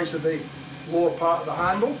size of the lower part of the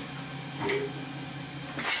handle.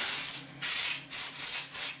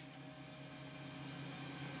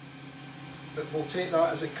 But we'll take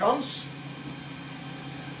that as it comes.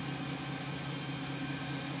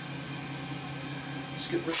 Let's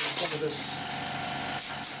get rid of some of this.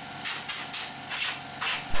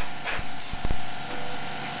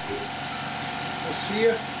 This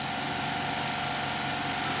here.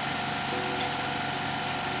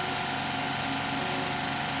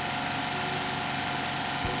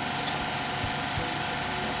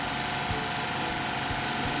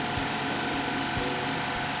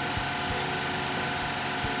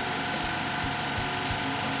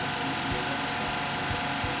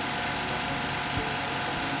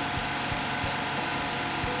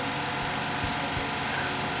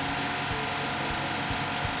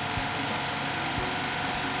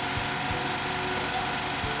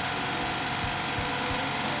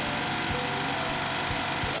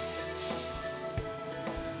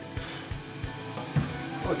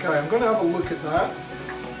 Okay, I'm going to have a look at that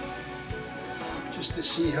just to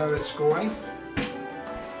see how it's going.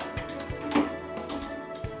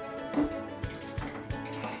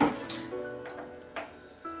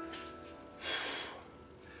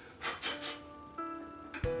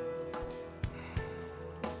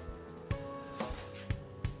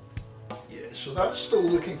 Yeah, so that's still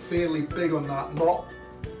looking fairly big on that knot,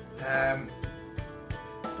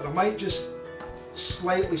 but I might just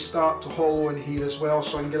slightly start to hollow in here as well,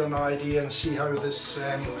 so I can get an idea and see how this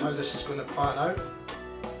is going to pan out.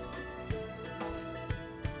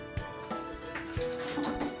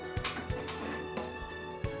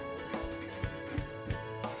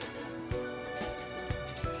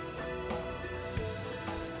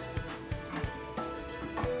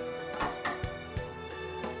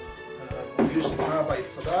 I'll use the carbide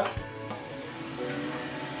for that.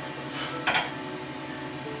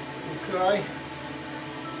 Okay.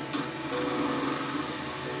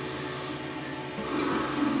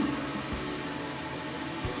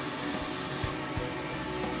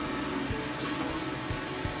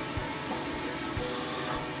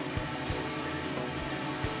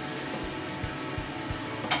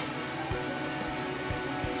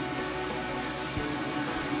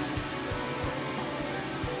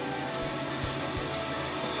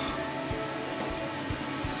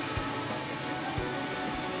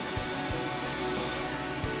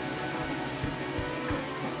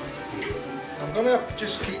 I'm going to have to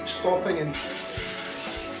just keep stopping and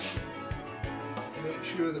make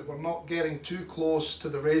sure that we're not getting too close to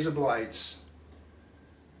the razor blades,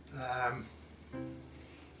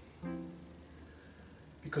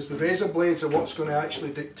 because the razor blades are what's going to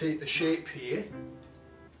actually dictate the shape here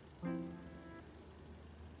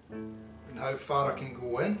and how far I can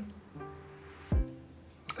go in.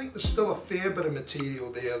 I think there's still a fair bit of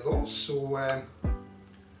material there though, so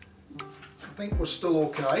think we're still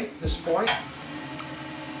okay at this point. Might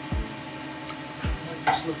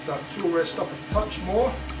just lift that tool rest up a touch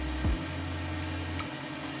more.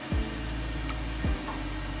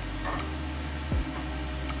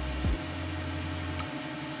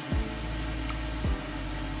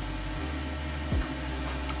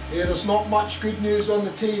 Yeah, there's not much good news on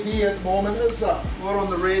the TV at the moment, is there? Or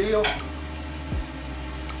on the radio.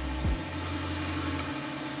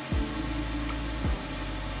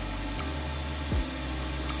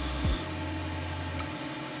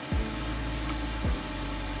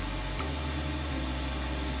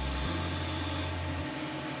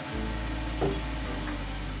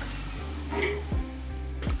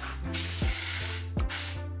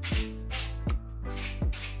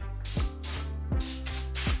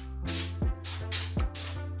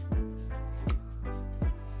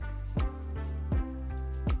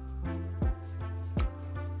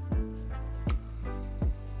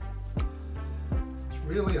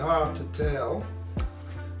 Really hard to tell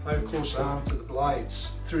how close I am to the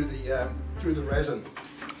glides through the resin.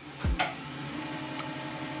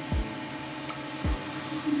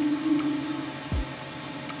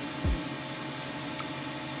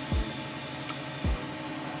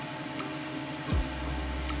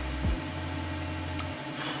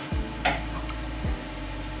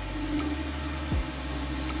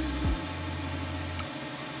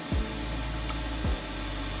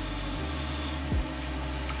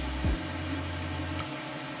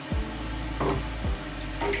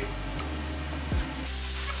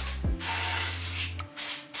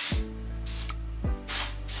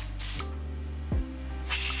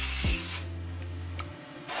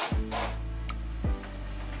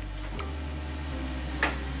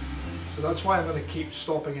 So that's why I'm going to keep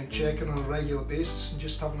stopping and checking on a regular basis and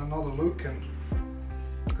just having another look, and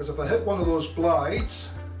because if I hit one of those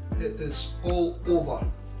glides, it is all over.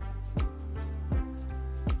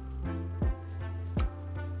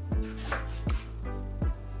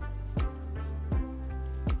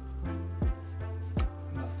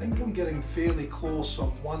 And I think I'm getting fairly close on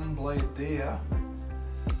one blade there.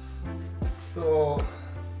 So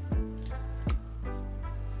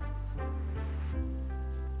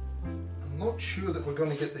not sure that we're going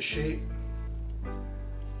to get the shape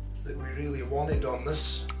that we really wanted on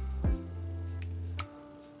this,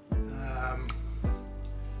 but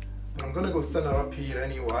I'm going to go thinner up here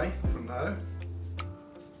anyway for now.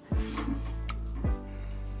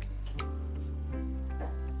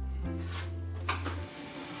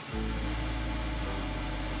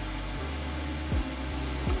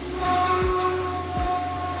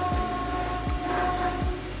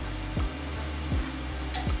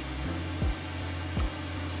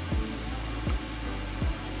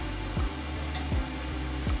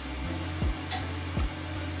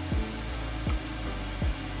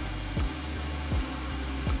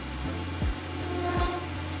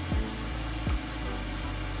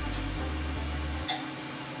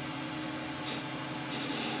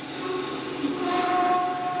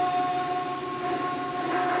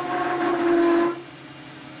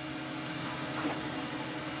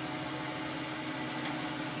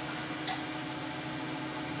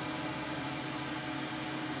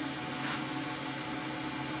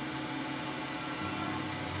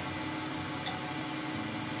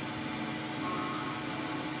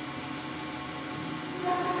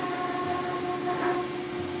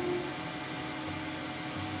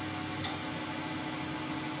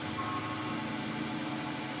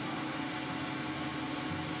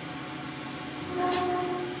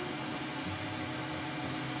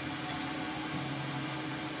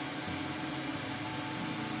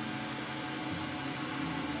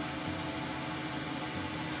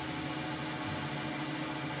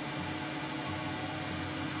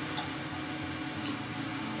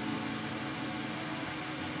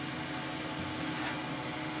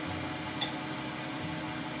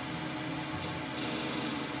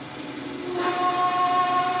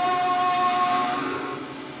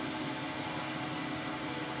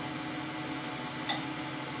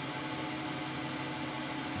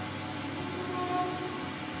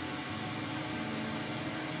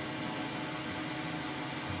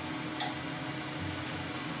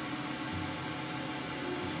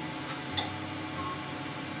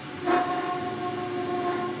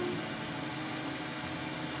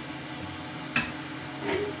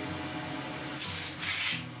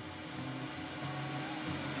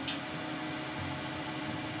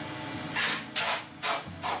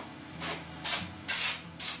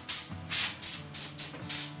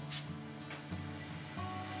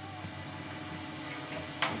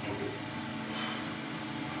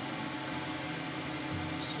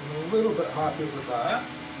 A little bit happy with that.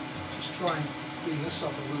 Just try and clean this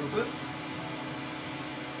up a little bit.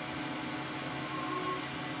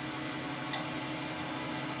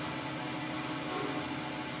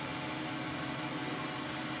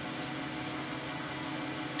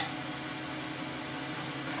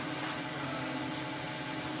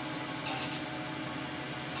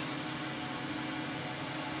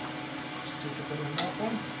 Just take a bit on that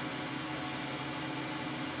one.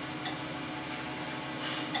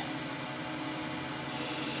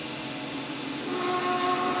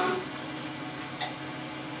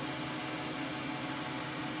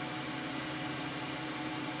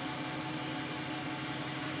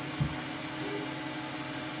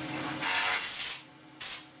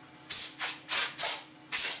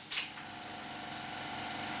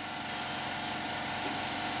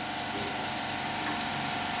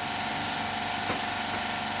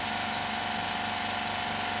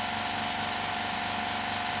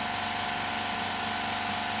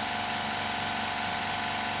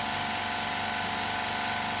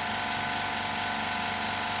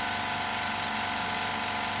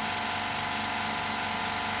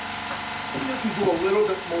 You can go a little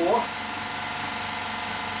bit more.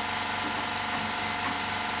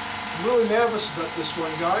 I'm really nervous about this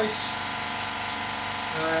one, guys.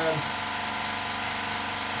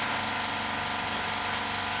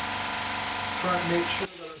 Try and make sure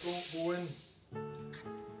that I don't go in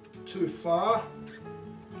too far.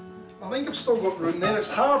 I think I've still got room there.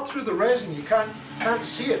 It's hard through the resin. You can't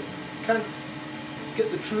see it. Can't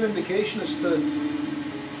get the true indication as to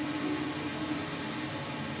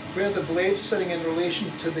where the blade's sitting in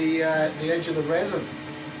relation to the edge of the resin.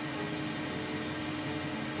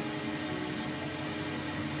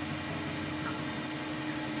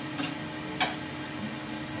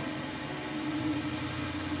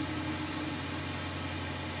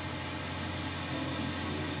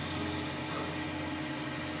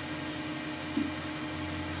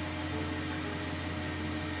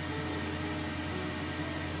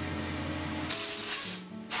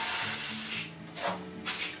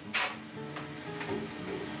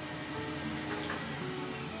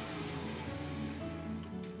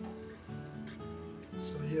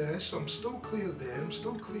 Yes, I'm still clear there, I'm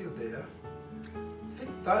still clear there. I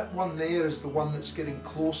think that one there is the one that's getting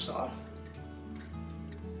closer.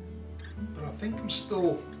 But I think I'm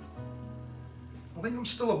still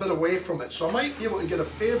a bit away from it, so I might be able to get a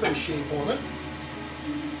fair bit of shape on it.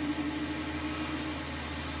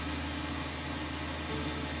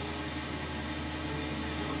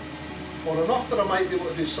 Or enough that I might be able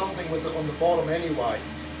to do something with it on the bottom anyway.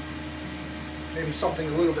 Maybe something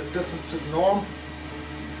a little bit different to the norm.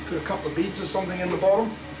 Put a couple of beads or something in the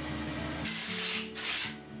bottom.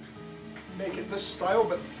 Make it this style,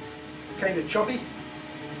 but kind of chubby.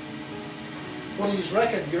 What do you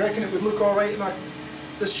reckon? You reckon it would look alright in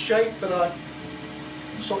this shape, but a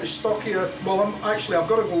sort of stockier? Well, I've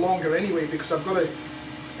got to go longer anyway, because I've got to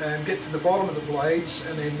get to the bottom of the blades,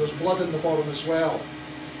 and then there's blood in the bottom as well.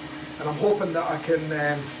 And I'm hoping that I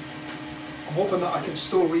can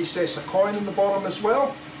still recess a coin in the bottom as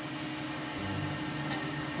well.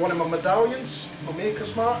 One of my medallions, my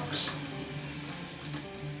maker's marks.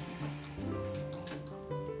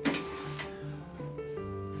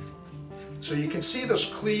 So you can see there's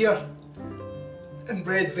clear and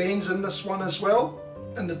red veins in this one as well,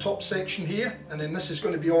 in the top section here, and then this is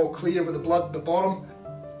going to be all clear with the blood at the bottom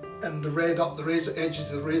and the red up the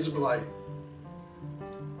edges of the razor blade.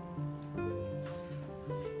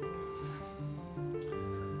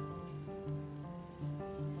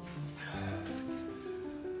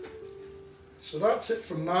 So that's it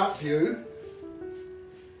from that view,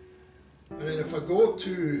 and then if I go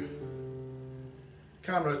to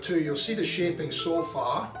camera 2, you'll see the shaping so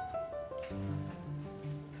far.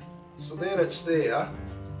 So there it's there,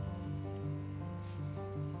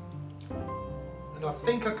 and I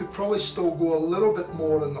think I could probably still go a little bit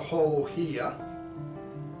more in the hollow here,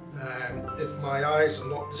 if my eyes are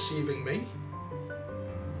not deceiving me.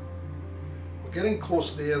 We're getting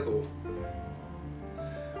close there though.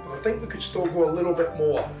 I think we could still go a little bit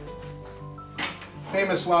more.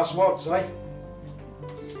 Famous last words, eh?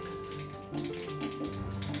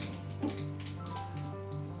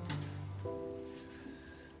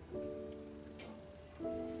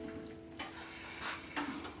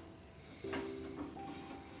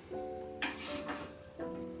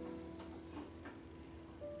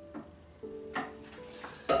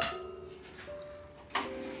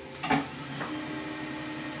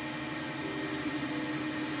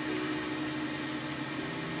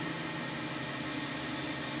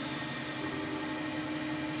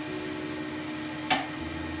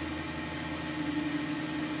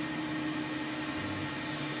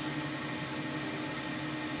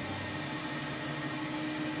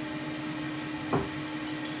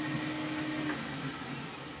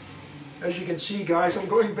 As you can see guys, I'm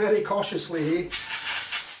going very cautiously here.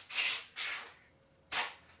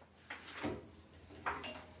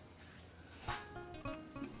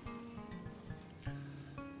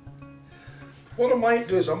 What I might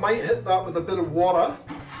do is I might hit that with a bit of water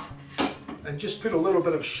and just put a little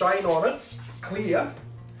bit of shine on it, clear,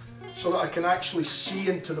 so that I can actually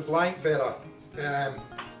see into the blank better.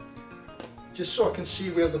 Just so I can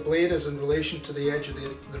see where the blade is in relation to the edge of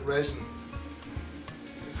the resin.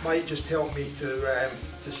 It might just help me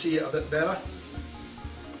to see it a bit better.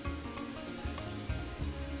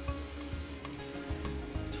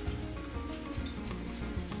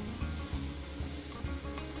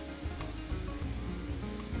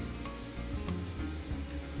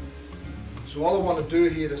 So all I want to do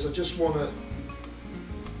here is I just want to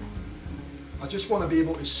be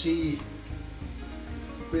able to see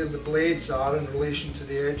where the blades are in relation to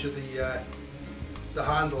the edge of the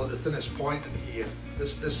handle at the thinnest point in here,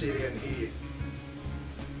 this area in here.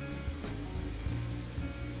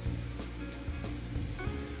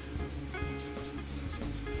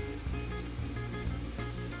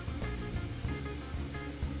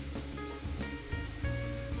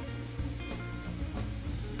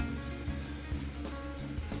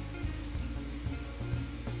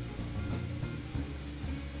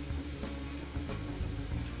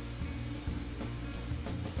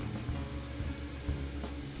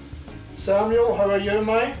 Samuel, how are you,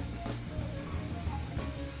 mate?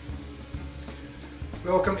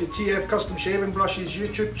 Welcome to TF Custom Shaving Brushes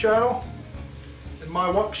YouTube channel in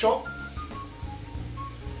my workshop.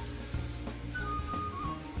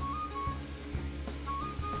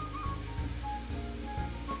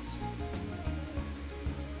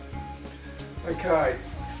 Okay,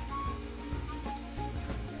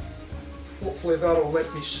 hopefully that'll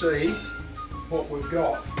let me see what we've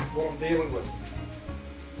got, what I'm dealing with.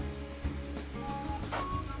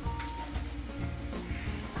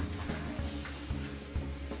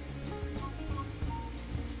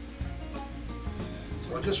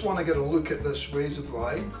 I just want to get a look at this razor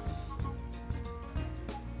blade.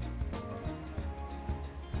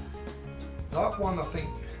 That one, I think,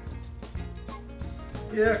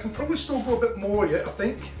 yeah, I can probably still go a bit more yet, I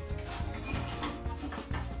think.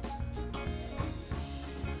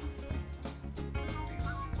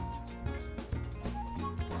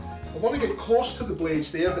 I want to get close to the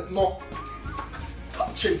blades there, but not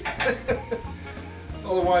touching.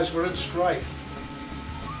 Otherwise we're in strife.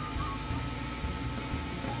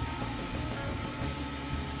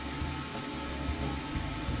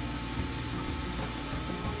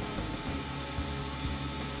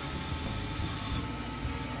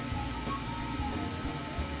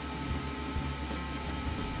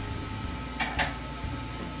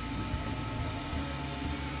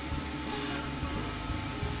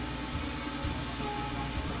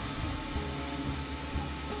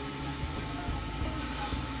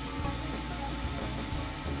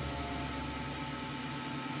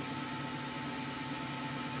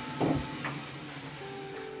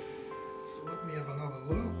 Let me have another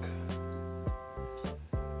look.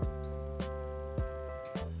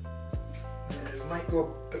 Yeah, it might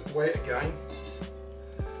go a bit wet again,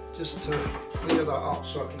 just to clear that up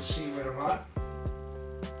so I can see where I'm at.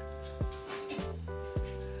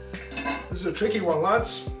 This is a tricky one,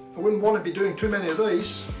 lads. I wouldn't want to be doing too many of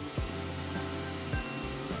these.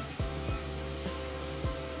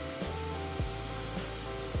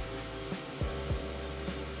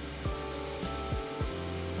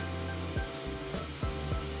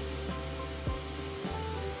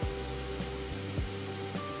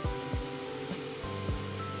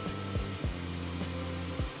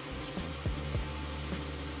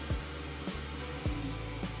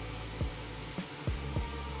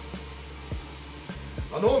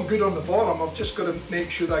 I know I'm good on the bottom, I've just got to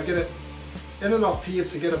make sure that I get it in enough here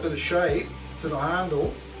to get a bit of shape to the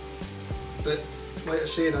handle, but like I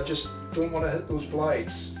said, I just don't want to hit those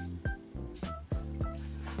blades.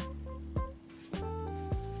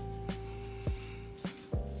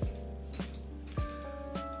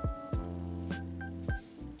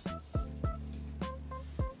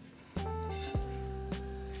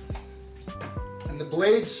 And the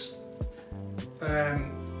blades,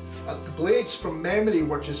 the blades from memory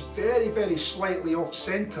were just very, very slightly off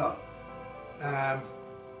centre. Yeah,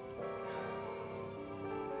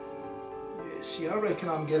 see, I reckon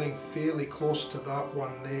I'm getting fairly close to that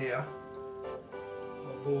one there,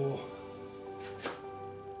 although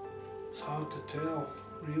it's hard to tell,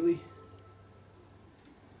 really.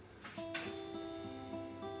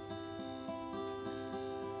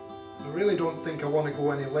 I really don't think I want to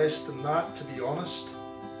go any less than that, to be honest.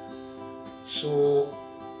 So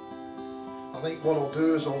I think what I'll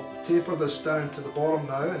do is I'll taper this down to the bottom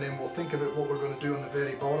now, and then we'll think about what we're going to do on the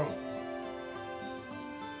very bottom.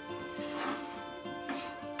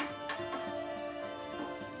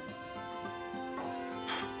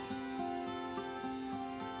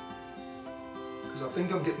 Because I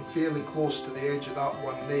think I'm getting fairly close to the edge of that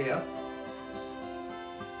one there.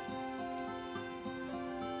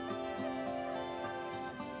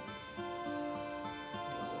 So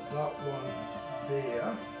that one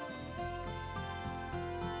there.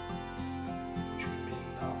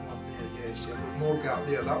 See, I've got more gap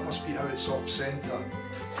there, that must be how it's off centre.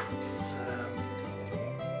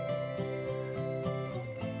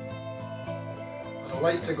 And I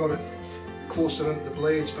like to got it closer into the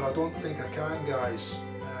blades, but I don't think I can, guys.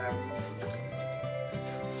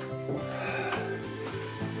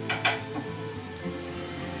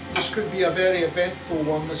 This could be a very eventful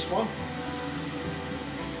one, this one.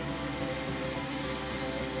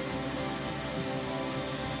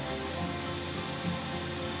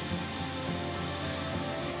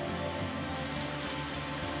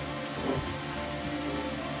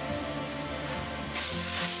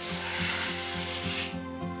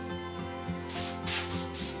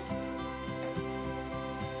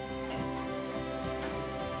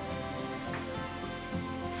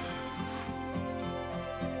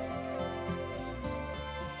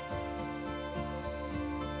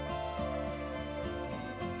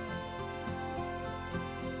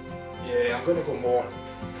 Yeah, I'm going to go more.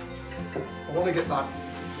 I want to get that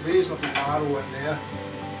reasonably narrow in there.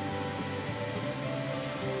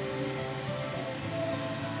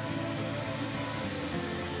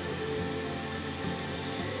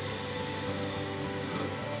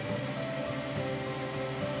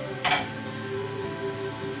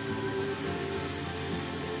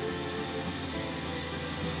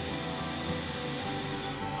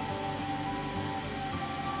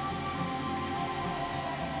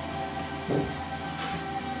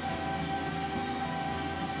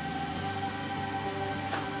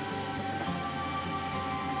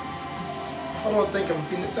 I don't think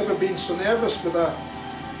I've ever been so nervous with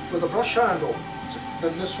a brush handle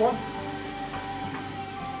than this one.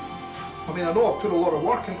 I mean, I know I've put a lot of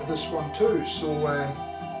work into this one too, so I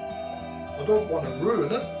don't want to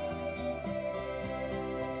ruin it.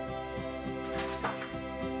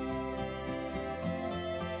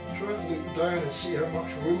 I'm trying to look down and see how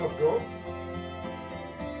much room I've got. I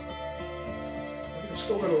think I've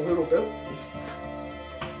still got a little bit.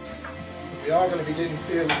 We are going to be getting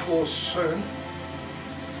fairly close soon.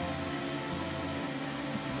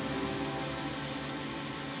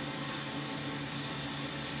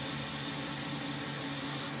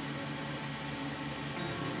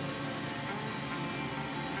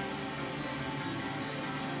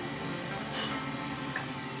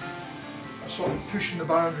 I'm sort of pushing the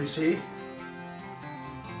boundaries here.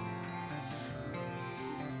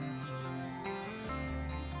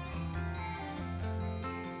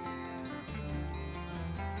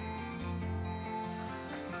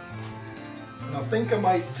 And I think I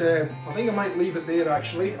might leave it there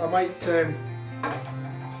actually. I might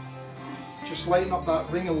just lighten up that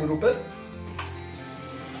ring a little bit.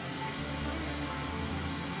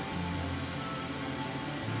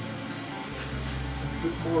 And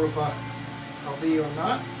put more of a V on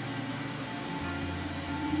that.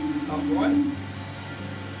 That way.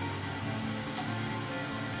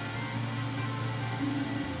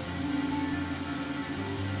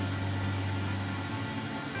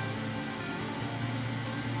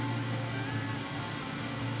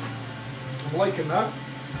 I'm liking that.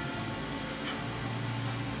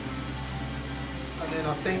 And then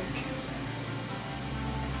I think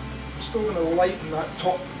I'm still going to lighten that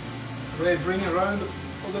top red ring around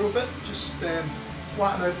a little bit, just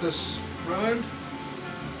flatten out this round.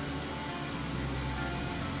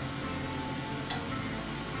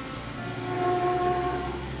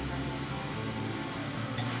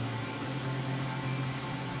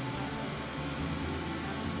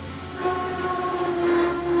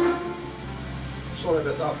 Sorry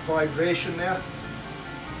about that vibration there.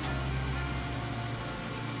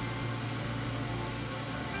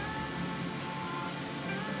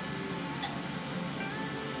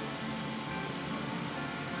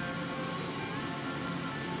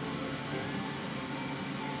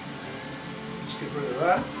 Just get rid of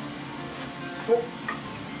that. Oh.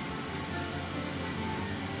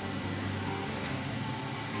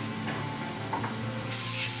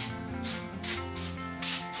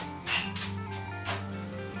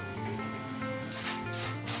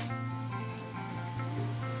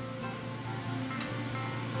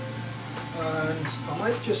 And I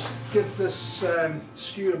might just give this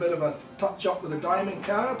skew a bit of a touch up with a diamond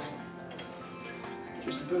card.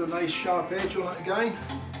 just to put a nice sharp edge on it again.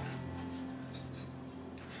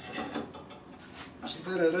 So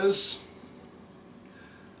there it is.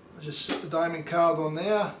 I just sit the diamond card on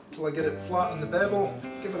there until I get it flat on the bevel,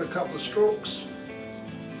 give it a couple of strokes.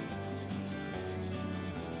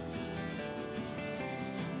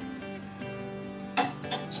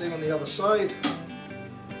 Same on the other side.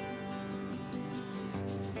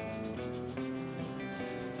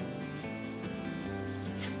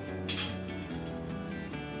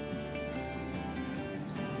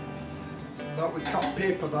 And that would cut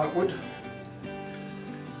paper, that would.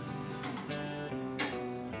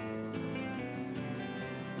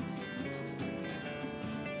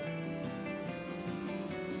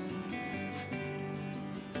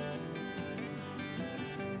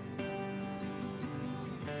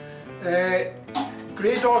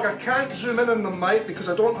 Grey Dog, I can't zoom in on them, mate, because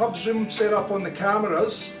I don't have zoom set up on the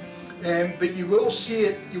cameras, but you will see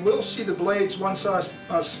it. You will see the blades once I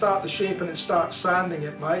start the shaping and start sanding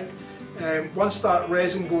it, mate. Once that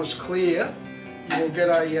resin goes clear, you will get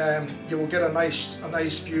a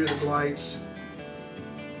nice view of the blades.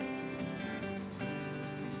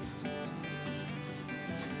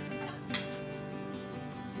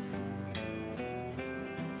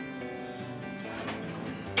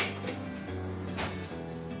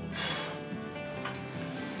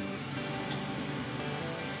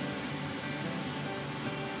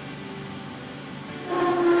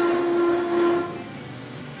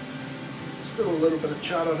 Still a little bit of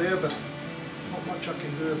chatter there, but not much I can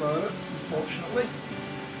do about it, unfortunately.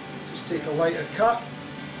 Just take a lighter cut.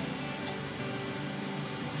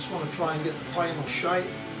 Just want to try and get the final shape.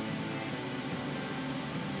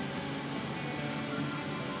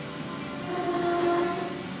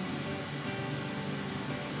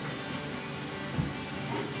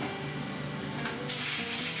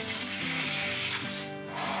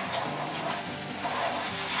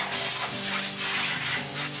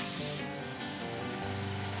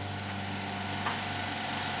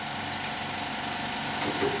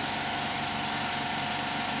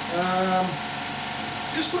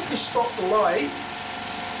 Just let me stop the light.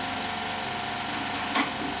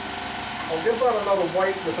 I'll give that another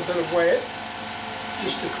wipe with a bit of wet,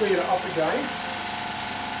 just to clear it up again.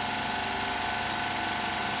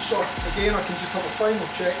 So again, I can just have a final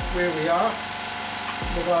check where we are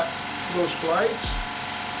with those blades.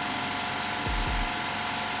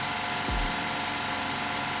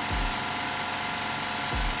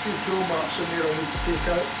 A few tool marks in there I need to take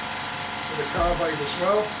out with the carbide as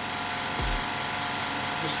well,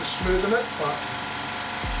 just to smoothen it, but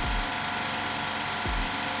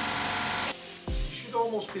you should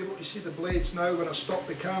almost be able to see the blades now when I stop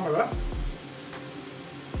the camera.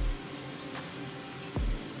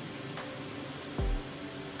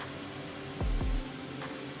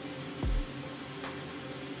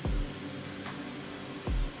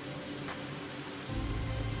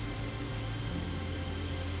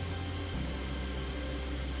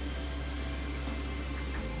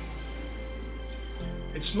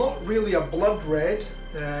 It's not really a blood red,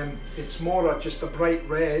 it's more just a bright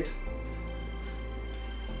red.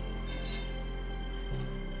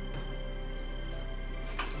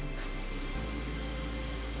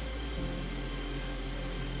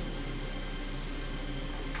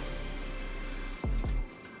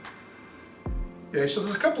 Yeah, so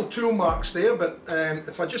there's a couple of tool marks there, but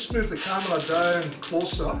if I just move the camera down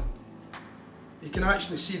closer, you can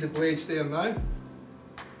actually see the blades there now.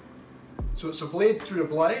 So it's a blade through a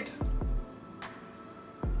blade.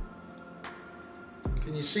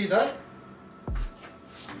 Can you see that?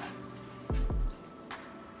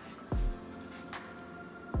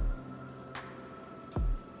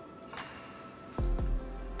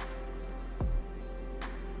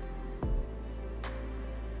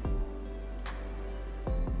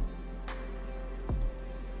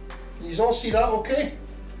 Can you all see that okay?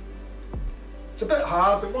 It's a bit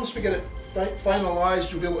hard, but once we get it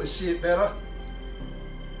finalised, you'll be able to see it better.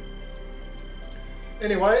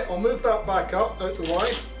 Anyway, I'll move that back up out the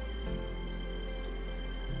way,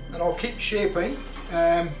 and I'll keep shaping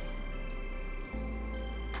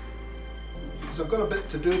because I've got a bit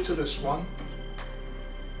to do to this one.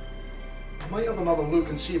 I might have another look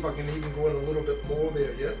and see if I can even go in a little bit more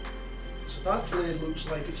there yet. So that blade looks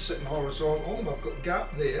like it's sitting horizontal, and I've got a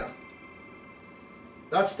gap there.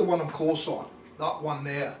 That's the one I'm close on, that one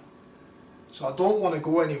there. So I don't want to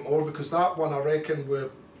go anymore, because that one I reckon we're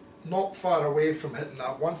not far away from hitting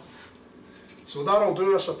that one. So that'll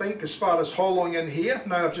do us, I think, as far as hollowing in here.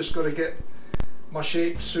 Now I've just got to get my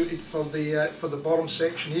shape suited for the bottom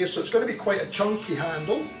section here. So it's going to be quite a chunky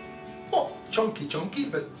handle. Not chunky,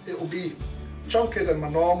 but it'll be chunkier than my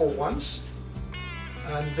normal ones.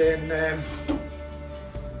 and then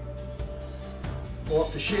we'll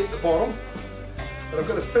have to shape the bottom. But I've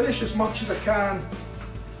got to finish as much as I can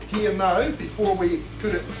here now before we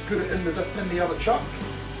put it in the other chuck.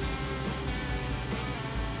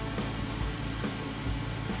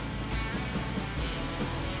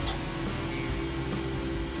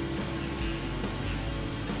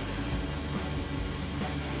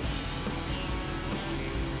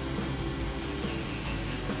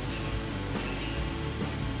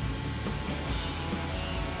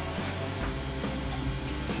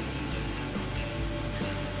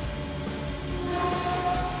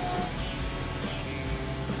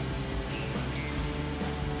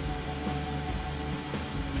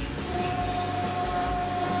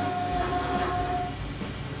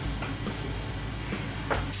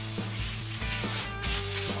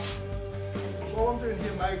 All I'm doing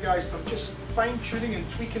here now, guys, I'm just fine-tuning and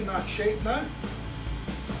tweaking that shape now.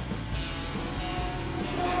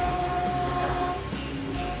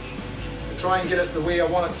 To try and get it the way I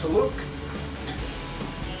want it to look.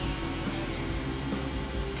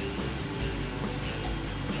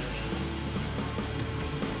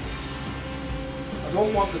 I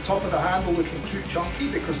don't want the top of the handle looking too chunky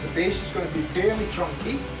because the base is going to be fairly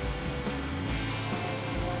chunky.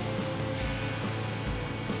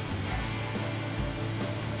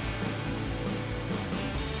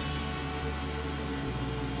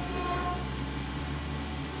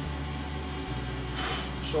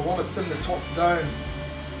 So I want to thin the top down a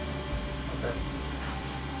bit.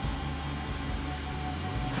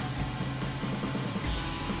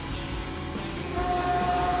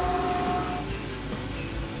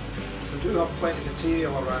 So I do have plenty of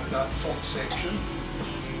material around that top section.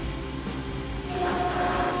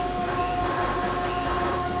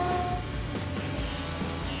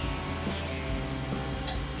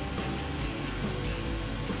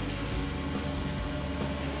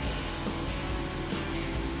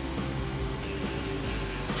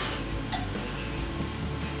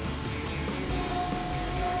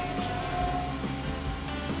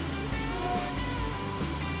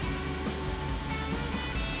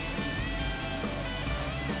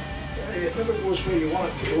 It never goes where you want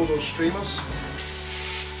it to go, those streamers.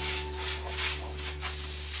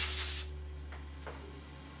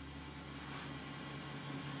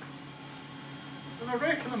 And I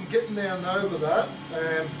reckon I'm getting there now with that.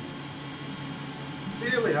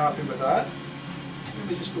 Fairly happy with that.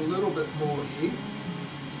 Maybe just a little bit more here.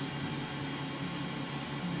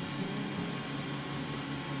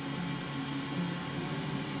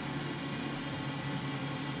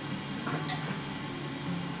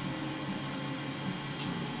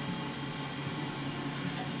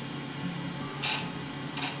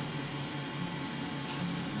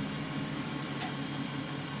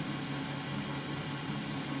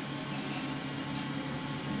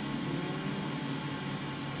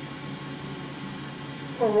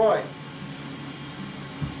 Alright,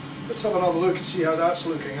 let's have another look and see how that's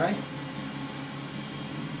looking, eh?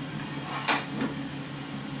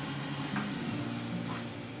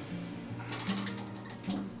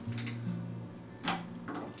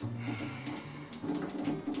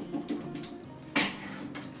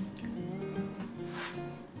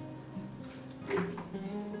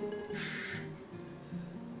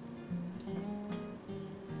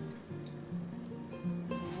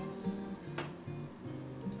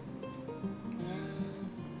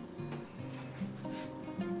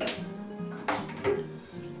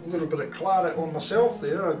 A little bit of claret on myself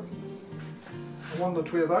there. I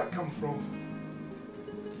wondered where that come from.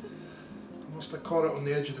 I must have caught it on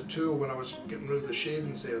the edge of the tool when I was getting rid of the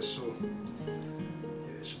shavings there, so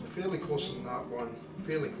yes, we're fairly close on that one,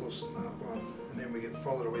 fairly close on that one, and then we get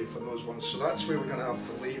further away for those ones, so that's where we're going to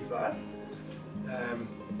have to leave that.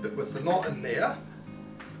 But with the knot in there,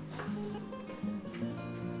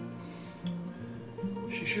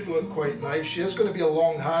 she should look quite nice. She is going to be a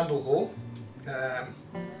long handle though.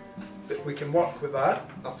 But we can work with that,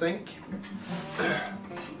 I think.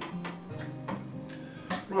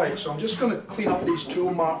 Right, so I'm just going to clean up these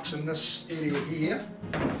tool marks in this area here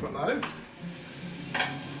for now.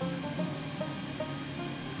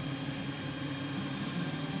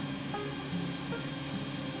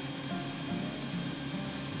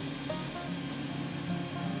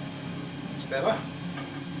 It's better.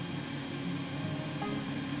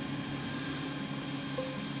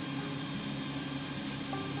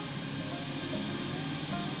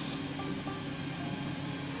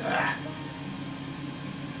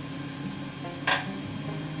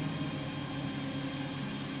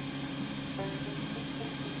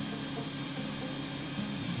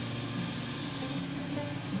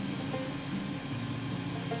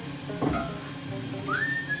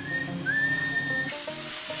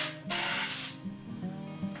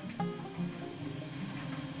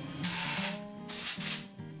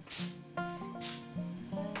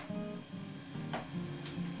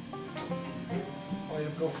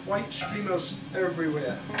 got white streamers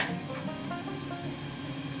everywhere.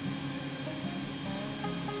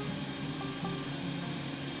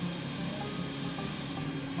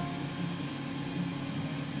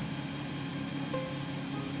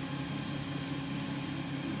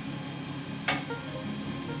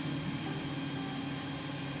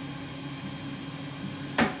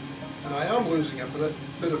 And I am losing a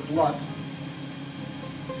bit of blood.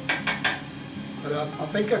 But I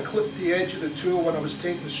think I clipped the edge of the tool when I was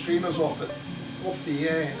taking the streamers off the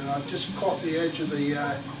end, and I just caught the edge of the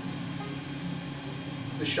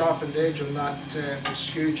sharpened edge on that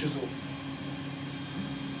skew chisel.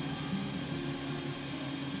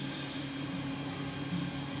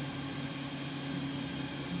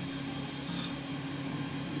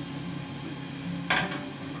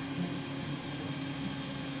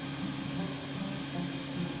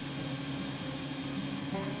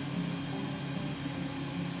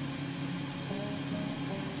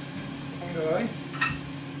 Okay.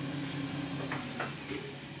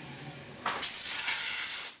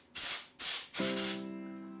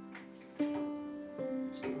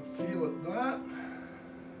 Just have a feel at that.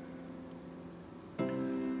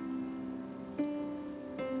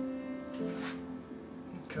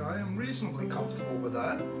 Okay, I'm reasonably comfortable with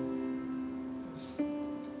that.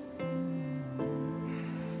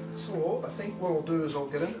 So I think what I'll do is I'll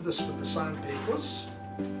get into this with the sandpapers.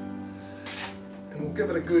 And we'll give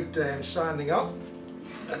it a good sanding up,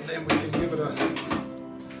 and then we can give it a...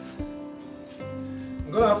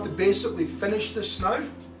 I'm going to have to basically finish this now,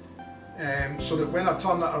 so that when I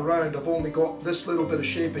turn that around I've only got this little bit of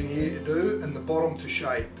shaping here to do and the bottom to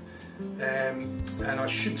shape. And I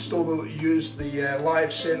should still be able to use the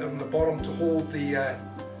live centre on the bottom to hold the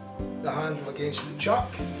handle against the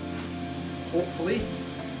chuck, hopefully.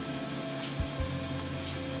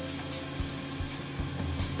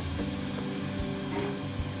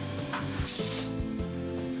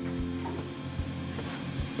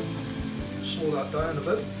 Slow that down a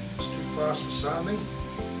bit, it's too fast for sanding.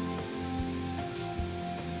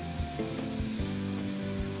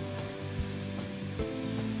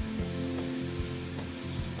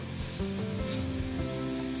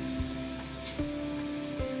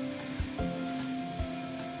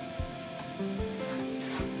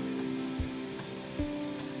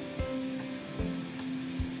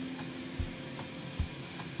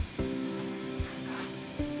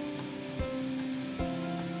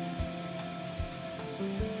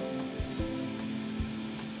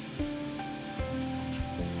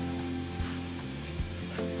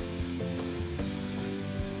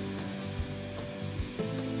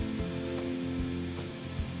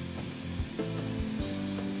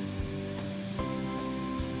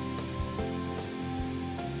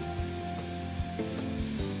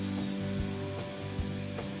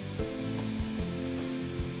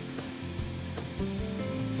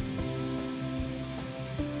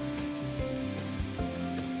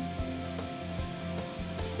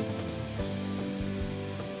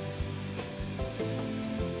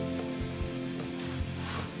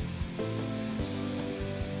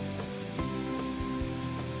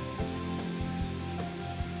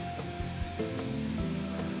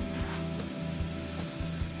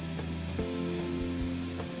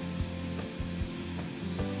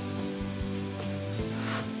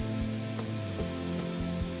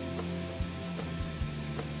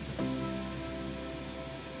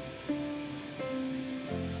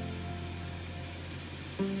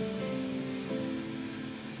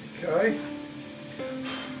 Okay,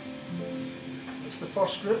 that's the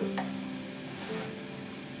first grip.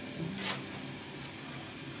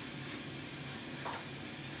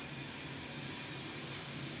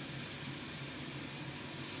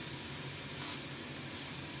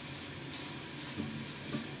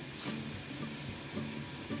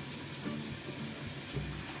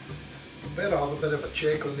 Better have a bit of a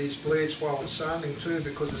check on these blades while it's sanding too,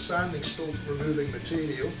 because the sanding's still removing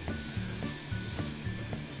material.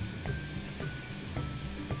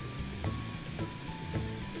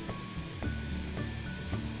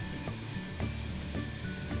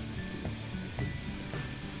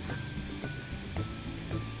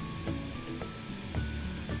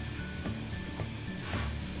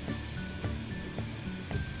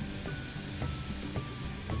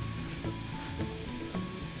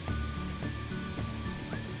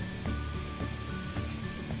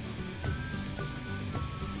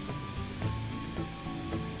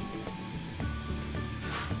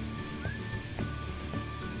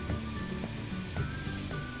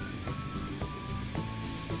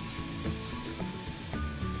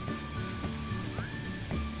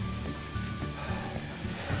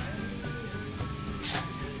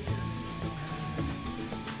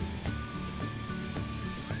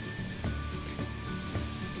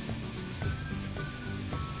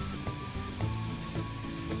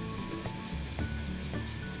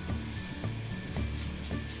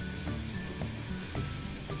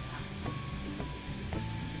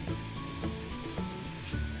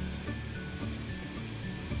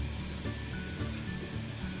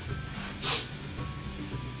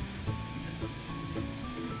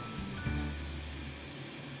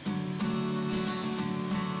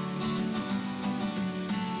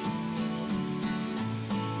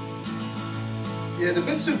 Yeah, the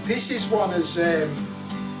bits and pieces one is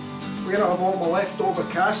where I have all my leftover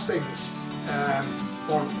castings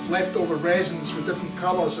or leftover resins with different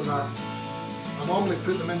colours, and I normally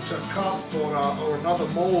put them into a cup or another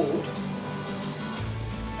mould,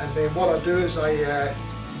 and then what I do is I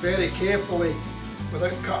very carefully,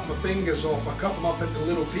 without cutting my fingers off, I cut them up into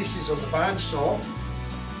little pieces on the bandsaw,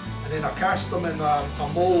 and then I cast them in a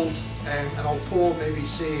mould, and I'll pour maybe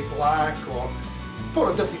say black or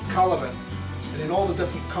pour a different colour in. And then all the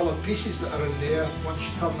different coloured pieces that are in there, once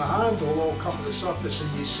you turn the handle, all come to the surface and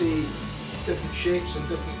you see different shapes and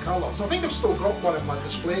different colours. I think I've still got one in my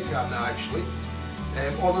display cabinet actually,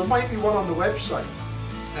 or there might be one on the website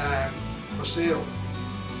for sale.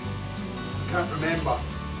 I can't remember.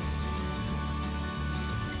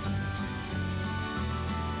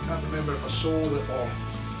 Can't remember if I sold it or...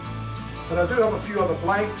 But I do have a few other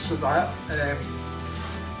blanks of that that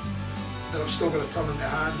I've still got to turn into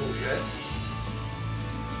handles yet.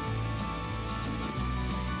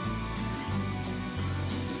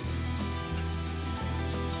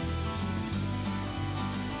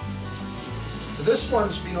 This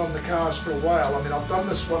one's been on the cars for a while. I mean, I've done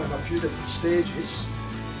this one in a few different stages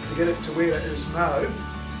to get it to where it is now.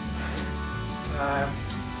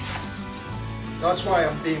 That's why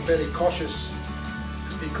I'm being very cautious,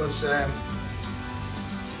 because if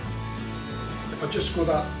I just go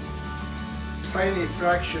that tiny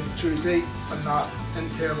fraction too deep in that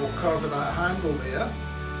internal curve of that handle there,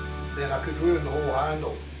 then I could ruin the whole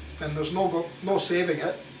handle. And there's no saving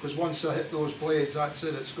it, because once I hit those blades, that's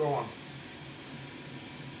it, it's gone.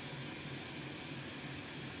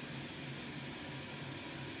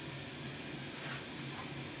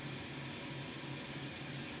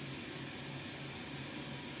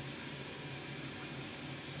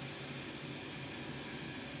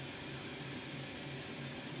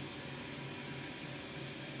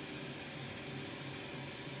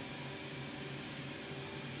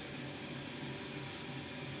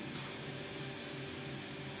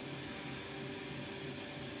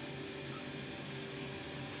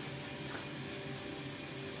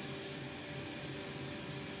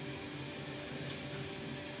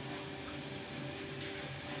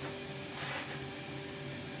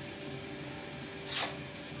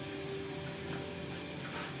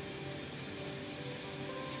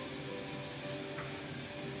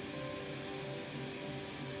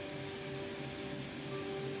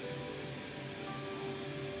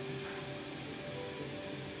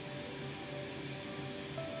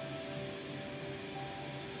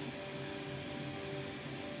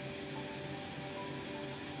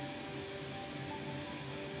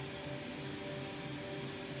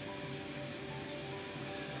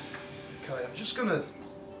 Okay, I'm just going to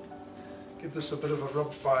give this a bit of a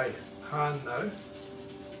rub by hand now.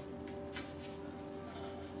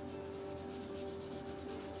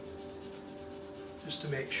 Just to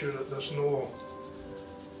make sure that there's no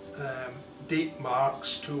deep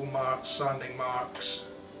marks, tool marks, sanding marks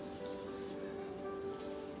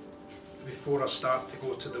before I start to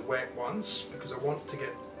go to the wet ones, because I want to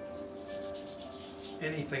get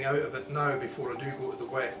anything out of it now before I do go to the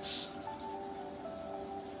wets.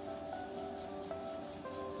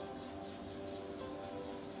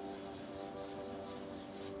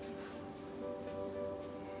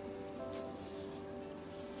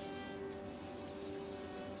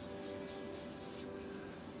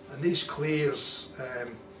 And these clears,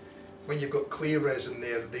 when you've got clear resin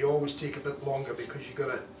there, they always take a bit longer because you've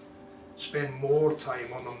got to spend more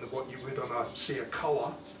time on them than what you would on a, say, a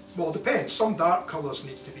colour. Well, it depends. Some dark colours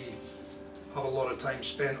need to have a lot of time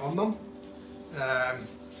spent on them.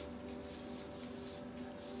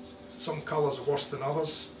 Some colours are worse than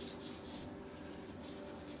others.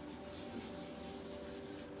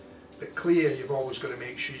 But clear, you've always got to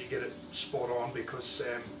make sure you get it spot on, because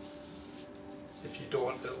if you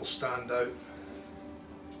don't, it'll stand out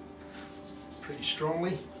pretty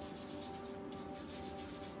strongly.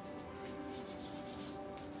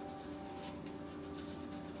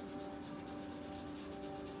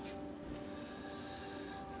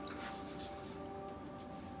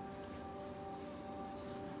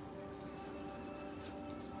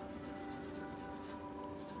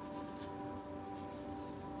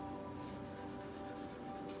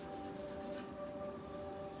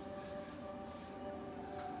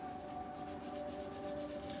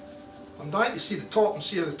 I'm dying to see the top and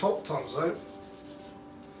see how the top turns out.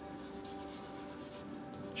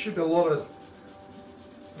 Should be a lot of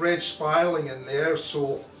red spiraling in there,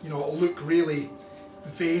 so you know it'll look really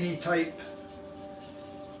veiny type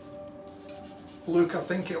look, I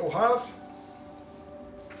think it'll have.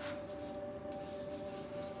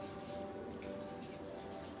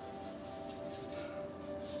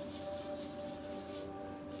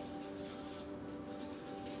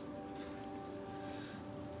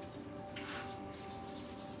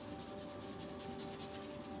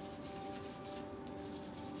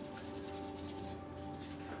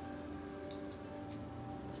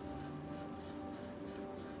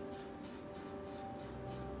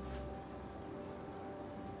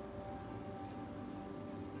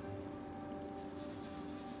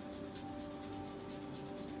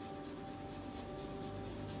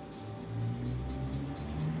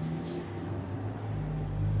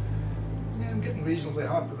 I'm getting reasonably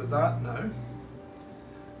happy with that now.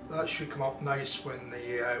 That should come up nice when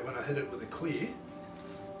I hit it with the clay.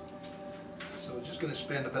 So I'm just going to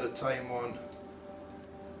spend a bit of time on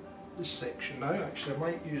this section now. Actually, I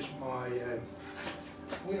might use my,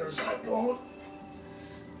 where is that gone?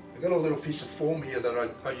 I got a little piece of foam here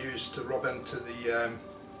that I use to rub into the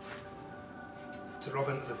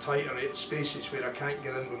tighter spaces where I can't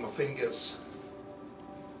get in with my fingers.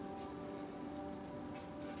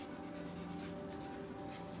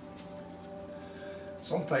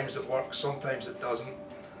 Sometimes it works, sometimes it doesn't.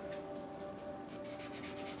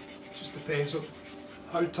 Just depends on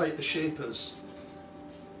how tight the shape is.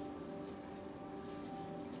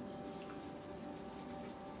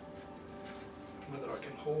 Whether I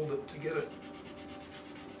can hold it to get it.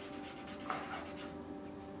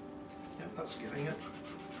 Yep, that's getting it.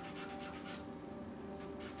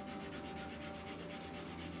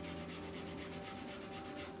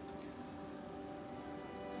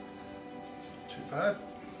 It's not too bad.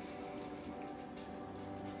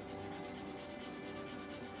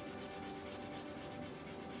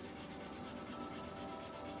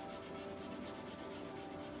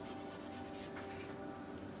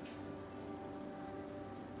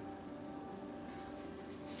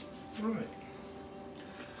 Right.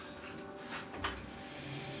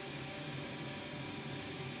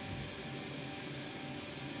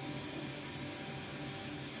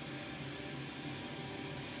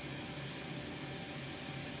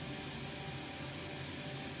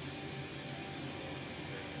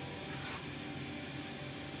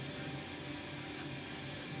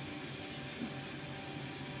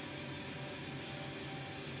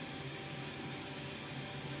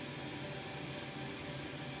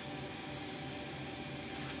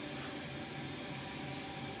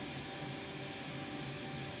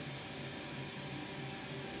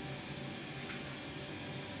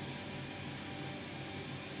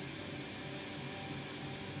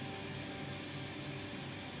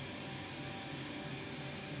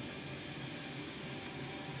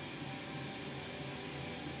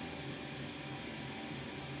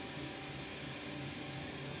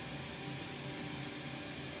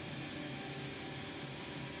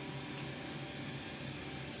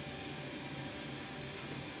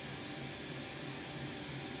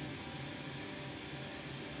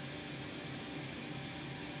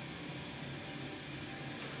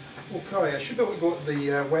 Okay, I should be able to go to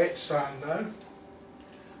the wet sand now,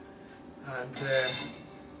 and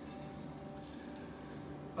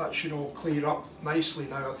that should all clear up nicely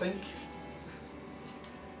now, I think.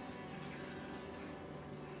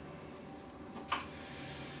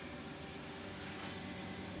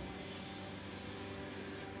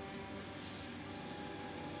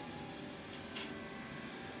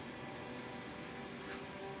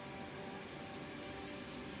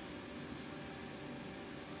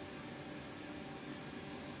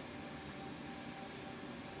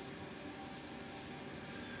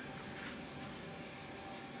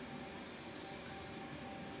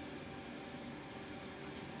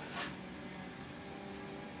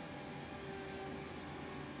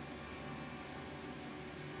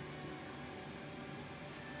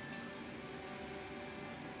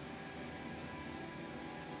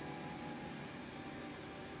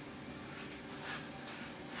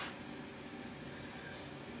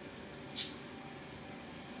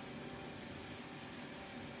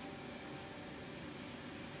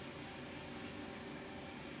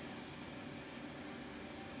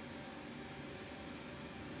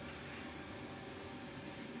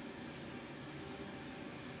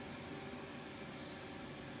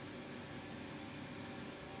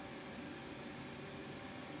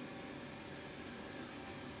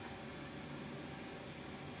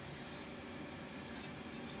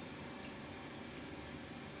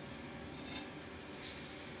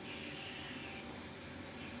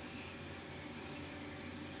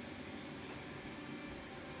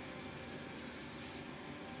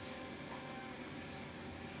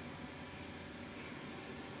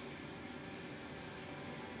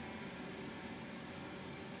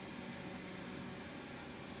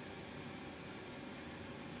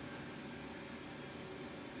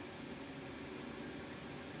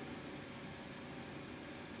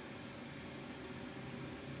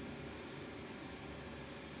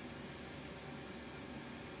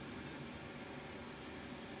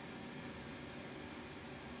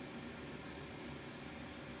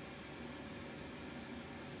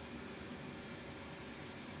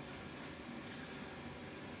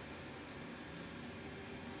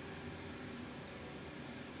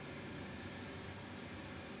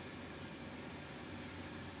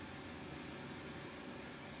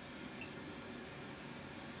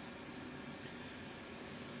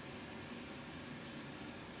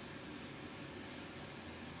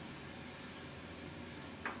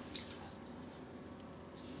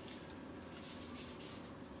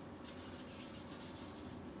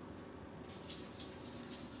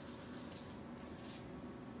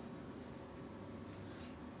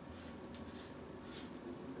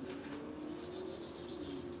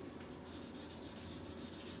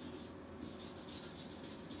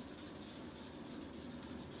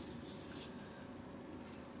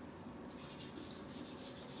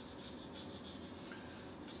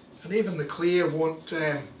 and even the clear won't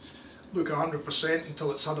look 100% until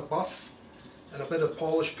it's had a buff and a bit of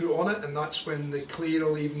polish put on it, and that's when the clear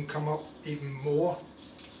will even come up even more.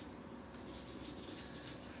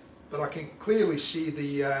 But I can clearly see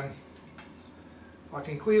the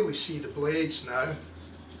blades now.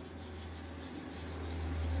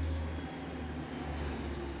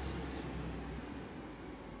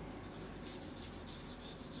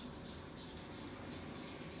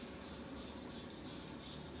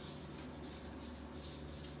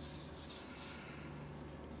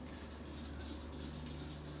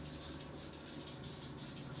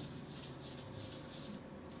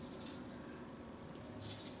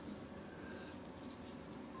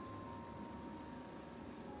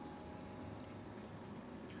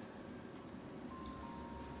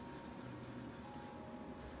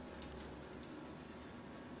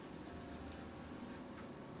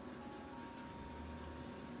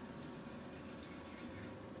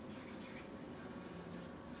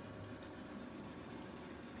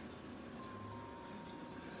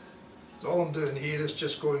 So all I'm doing here is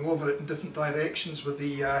just going over it in different directions with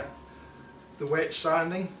the wet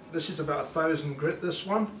sanding. This is about 1000 grit, this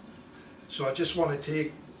one. So I just want to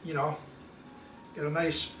take, you know, get a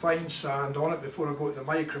nice fine sand on it before I go to the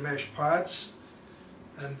micro mesh pads,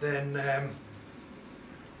 and then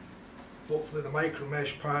hopefully the micro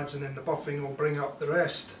mesh pads and then the buffing will bring up the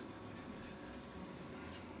rest.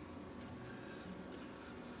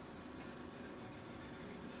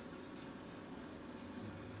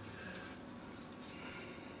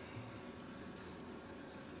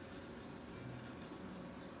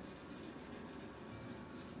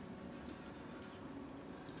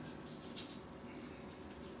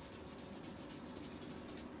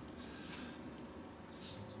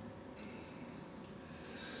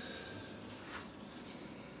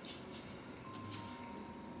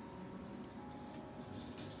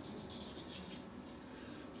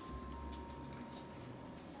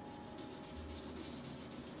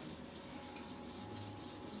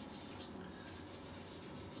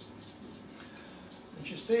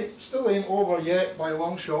 Still ain't over yet by a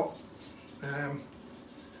long shot.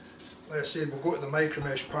 Like I said, we'll go to the micro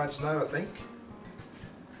mesh pads now, I think,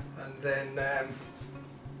 and then I'm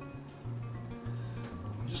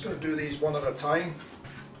just going to do these one at a time.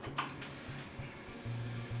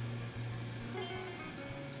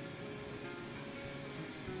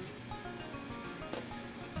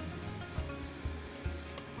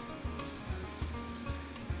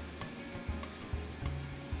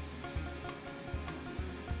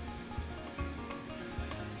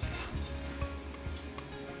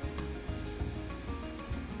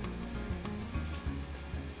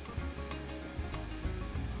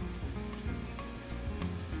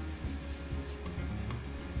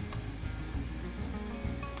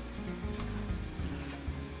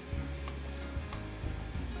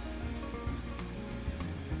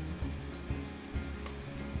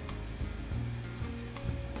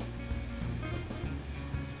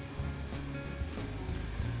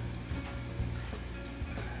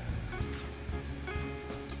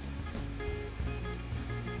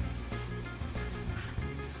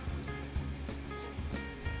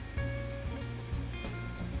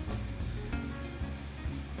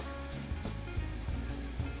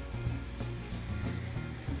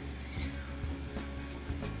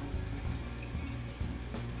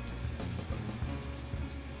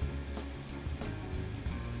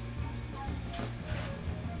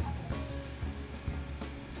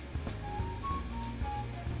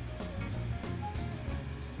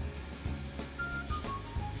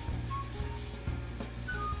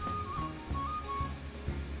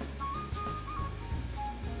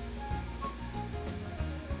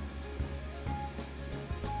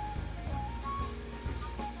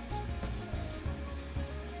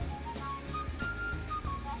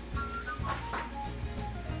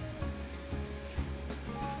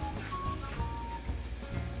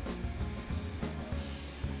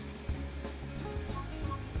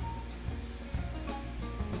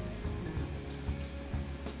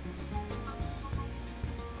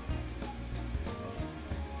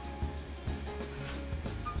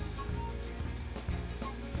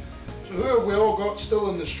 So who have we all got still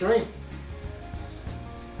in the stream?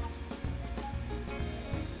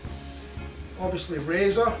 Obviously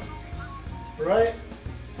Razor, right?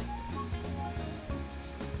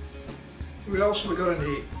 Who else have we got in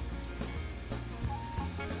here?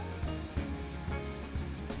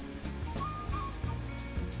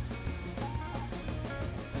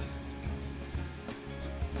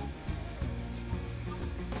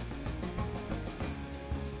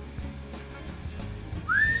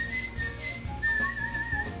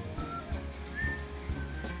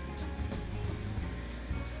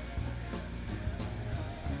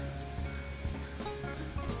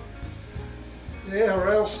 Yeah,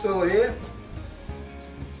 rail's still here.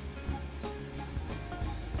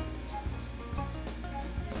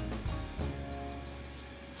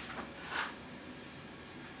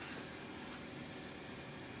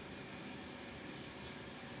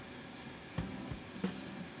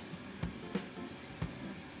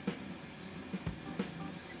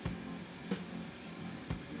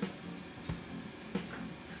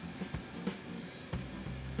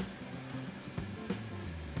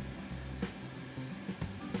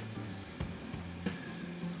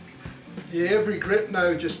 Yeah, every grip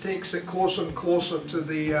now just takes it closer and closer to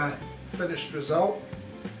the finished result.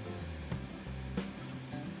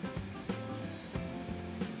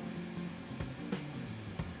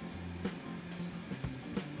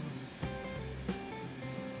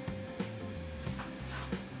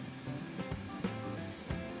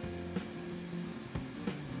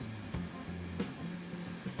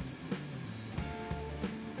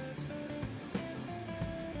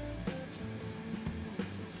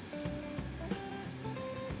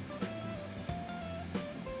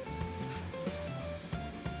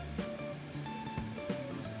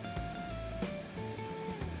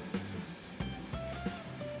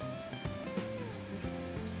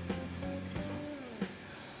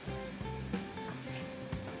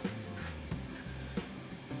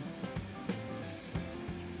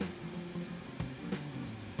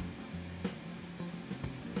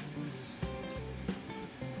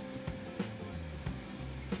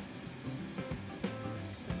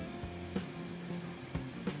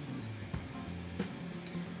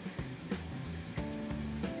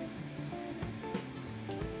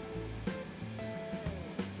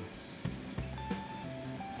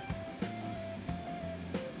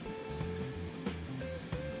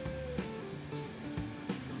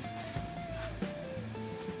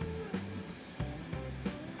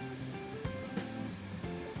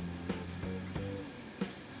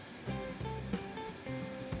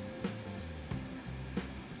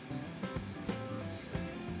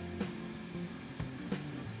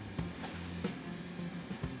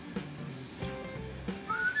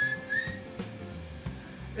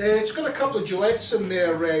 It's got a couple of Gillettes in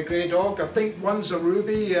there, Grey Dog. I think one's a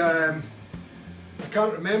ruby. I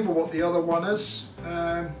can't remember what the other one is.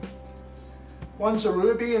 One's a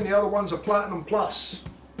ruby and the other one's a platinum plus.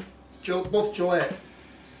 Both Gillette.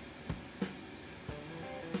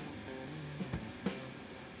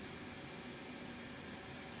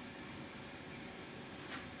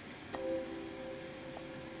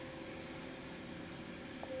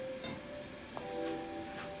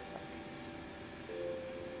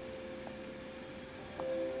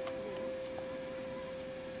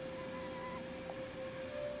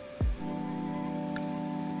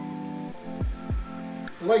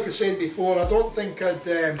 Like I said before, I don't think I'd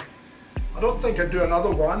do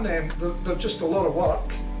another one. They're just a lot of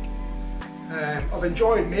work. I've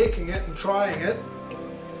enjoyed making it and trying it,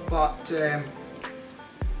 but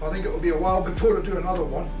I think it will be a while before I do another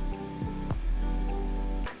one.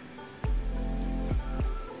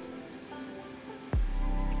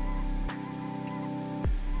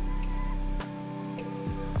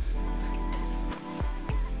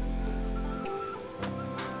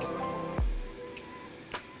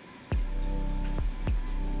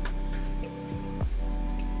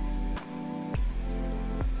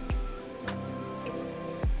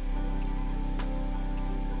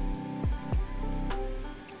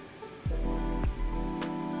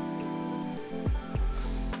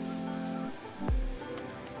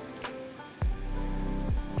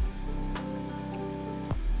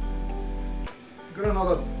 Got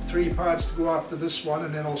another 3 pads to go after this one,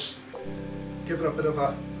 and then I'll give it a bit of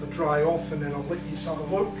a dry off, and then I'll let you have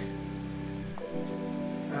a look,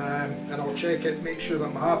 and I'll check it, make sure that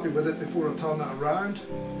I'm happy with it before I turn it around.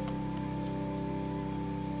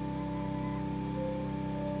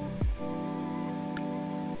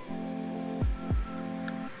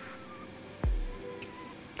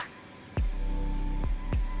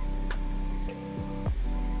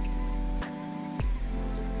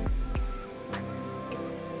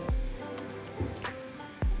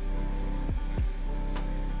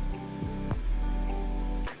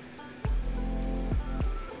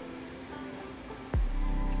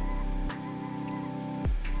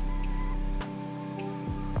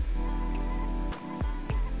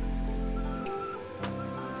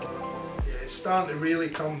 It's starting to really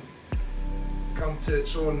come to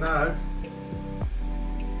its own now.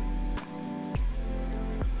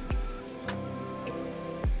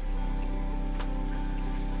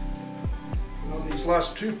 On these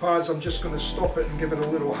last 2 pads I'm just going to stop it and give it a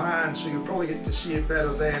little hand, so you'll probably get to see it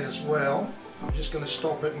better then as well. I'm just going to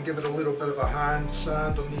stop it and give it a little bit of a hand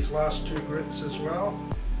sand on these last two grits as well.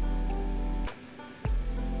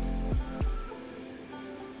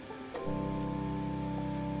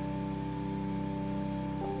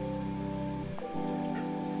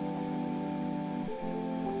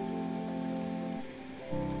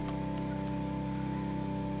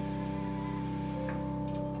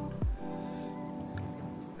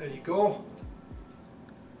 There you go.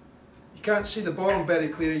 You can't see the bottom very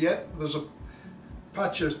clear yet. There's a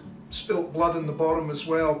patch of spilt blood in the bottom as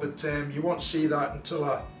well, but you won't see that until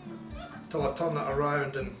I turn it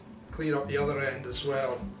around and clear up the other end as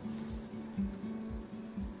well.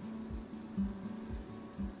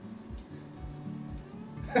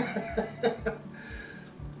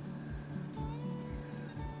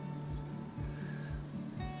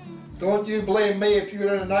 Don't you blame me if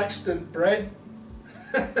you're in an accident, Brett.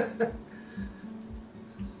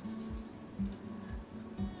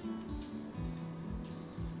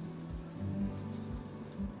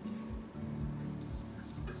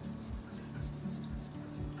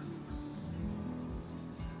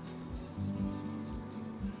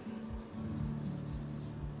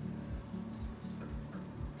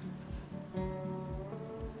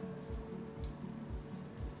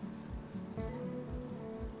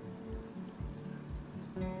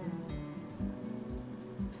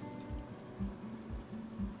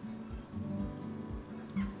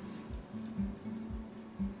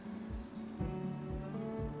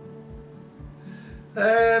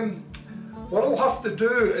 What I'll have to do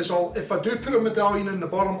is, if I do put a medallion in the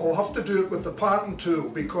bottom, I'll have to do it with the pattern tool,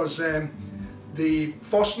 because the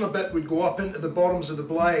fastener bit would go up into the bottoms of the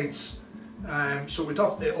blades, so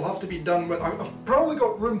it'll have to be done with. I've probably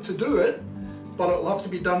got room to do it, but it'll have to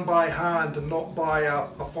be done by hand and not by a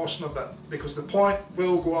fastener bit, because the point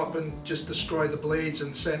will go up and just destroy the blades in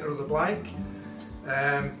the centre of the blank.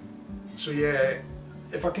 So yeah,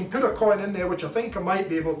 if I can put a coin in there, which I think I might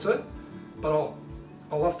be able to, but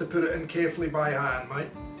I'll have to put it in carefully by hand, mate.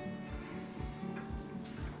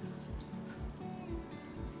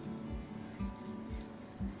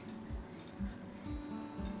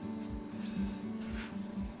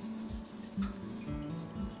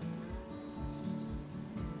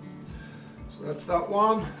 So that's that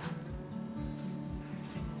one.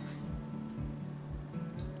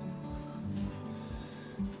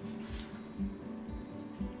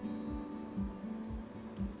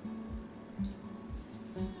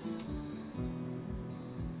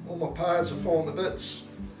 All my pads are falling to bits.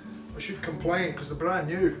 I should complain because they're brand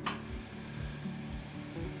new.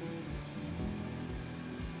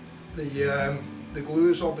 The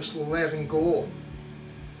glue's obviously letting go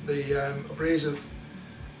the abrasive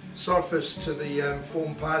surface to the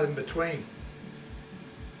foam pad in between.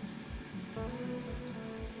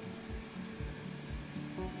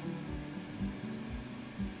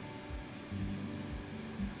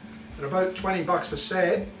 They're about $20 a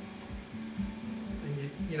set.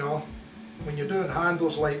 You know, when you're doing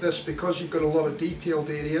handles like this, because you've got a lot of detailed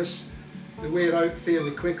areas, they wear out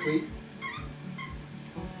fairly quickly.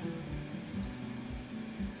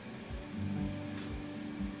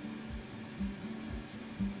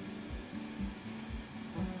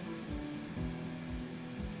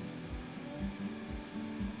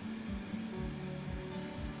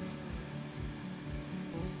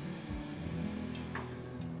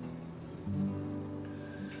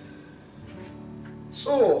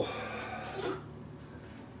 So,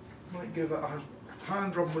 might give it a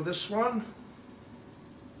hand rub with this one.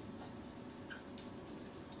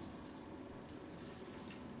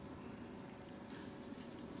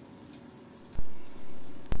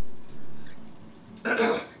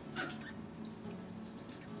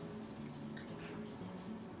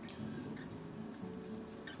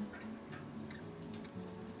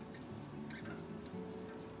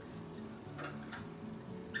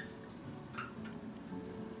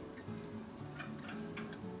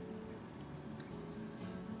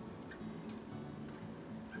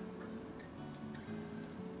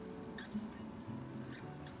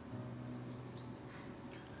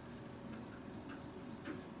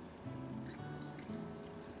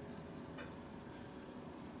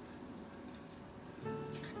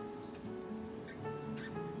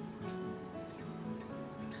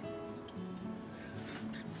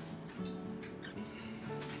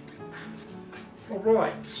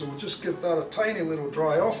 Alright, so we'll just give that a tiny little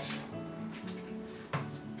dry off.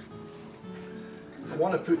 I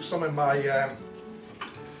want to put some of my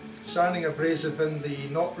sanding abrasive in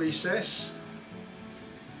the knot recess,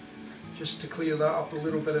 just to clear that up a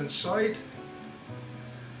little bit inside.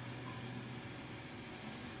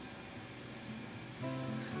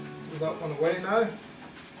 Throw that one away now.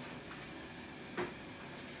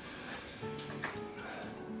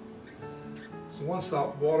 So once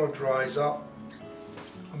that water dries up,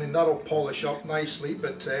 I mean that'll polish up nicely,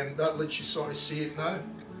 but that lets you sort of see it now.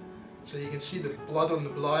 So you can see the blood on the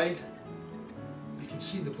blade, you can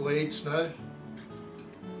see the blades now.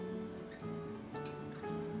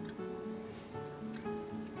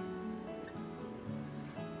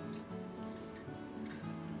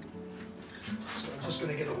 So I'm just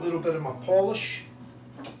going to get a little bit of my polish.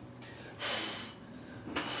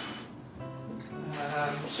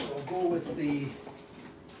 So I'll go with the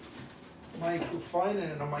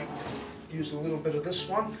microfine, and I might use a little bit of this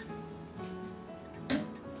one.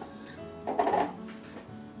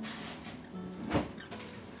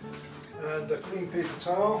 And a clean paper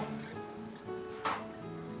towel.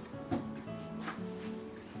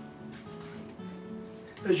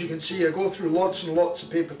 As you can see, I go through lots and lots of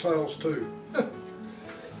paper towels too.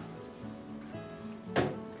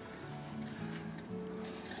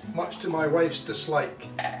 Much to my wife's dislike.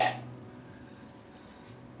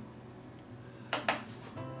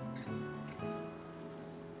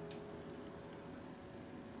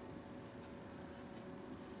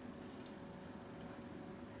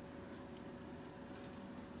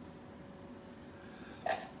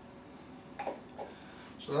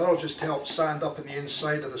 So that'll just help sand up in the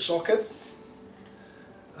inside of the socket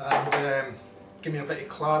and give me a bit of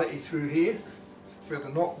clarity through here where the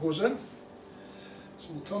knot goes in. So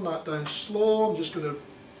we'll turn that down slow. I'm just going to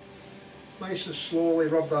nice and slowly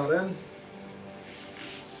rub that in.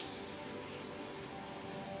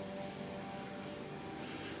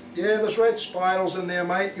 Yeah, there's red spirals in there,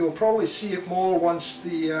 mate. You'll probably see it more once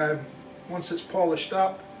it's polished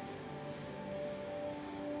up.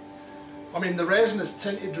 I mean, the resin is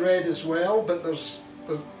tinted red as well, but there's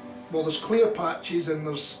clear patches, and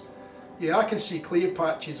yeah, I can see clear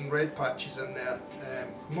patches and red patches in there.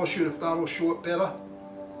 I'm not sure if that'll show it better.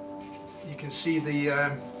 You can see the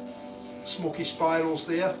smoky spirals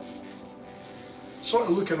there. Sort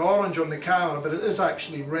of looking orange on the camera, but it is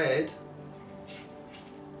actually red.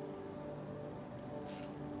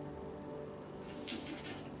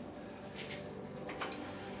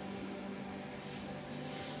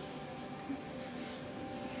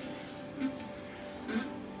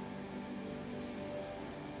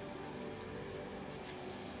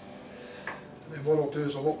 And what I'll do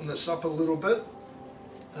is I'll open this up a little bit,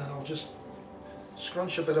 and I'll just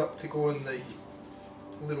scrunch a bit up to go in the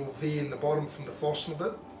little V in the bottom from the Fossil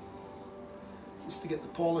bit, just to get the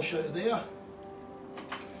polish out of there.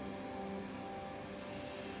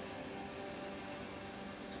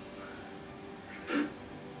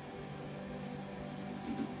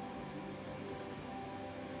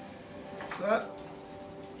 That's that.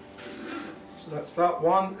 So that's that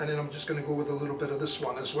one, and then I'm just going to go with a little bit of this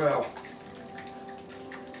one as well.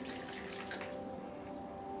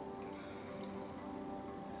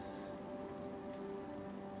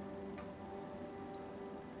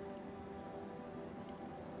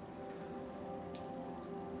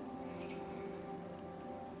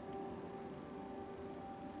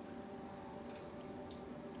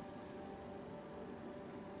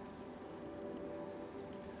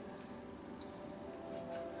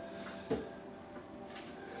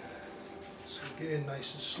 Again,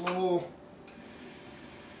 nice and slow.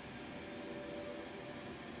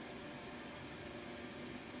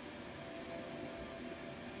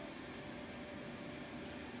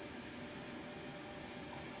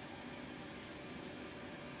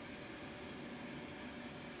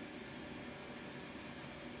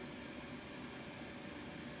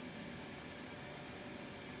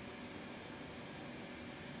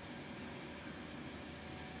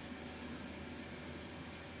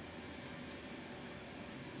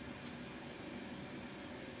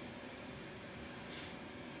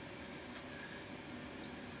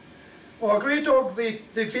 Well, a grey dog, they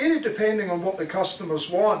vary depending on what the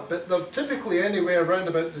customers want, but they're typically anywhere around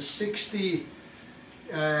about the 60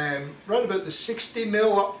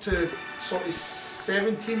 mil up to sort of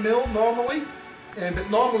 70 mil normally,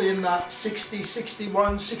 but normally in that 60,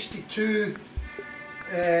 61, 62,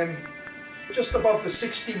 just above the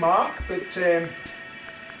 60 mark. But I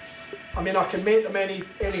mean, I can make them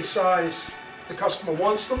any size the customer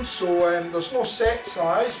wants them, so there's no set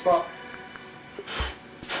size, but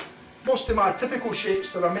most of my typical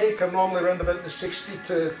shapes that I make are normally around about the 60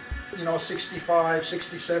 to 65,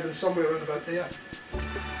 67, somewhere around about there.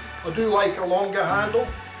 I do like a longer handle.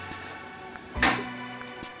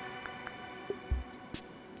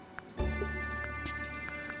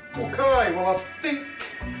 Okay, well I think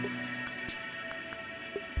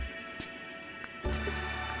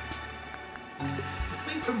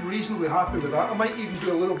I'm reasonably happy with that. I might even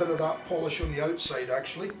do a little bit of that polish on the outside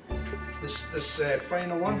actually, this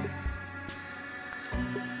final one.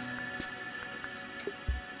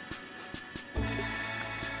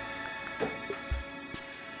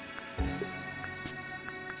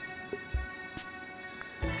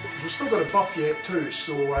 still got to buff yet too,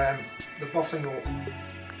 so the buffing will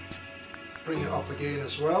bring it up again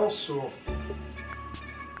as well. So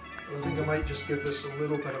I think I might just give this a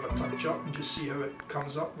little bit of a touch up and just see how it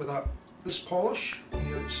comes up with this polish on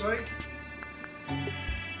the outside.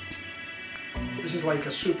 This is like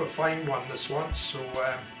a super fine one, this one, so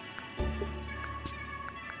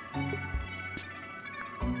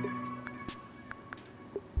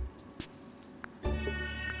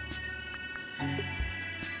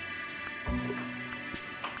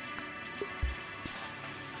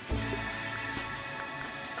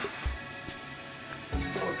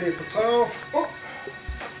paper towel. Oh!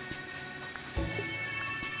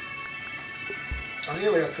 I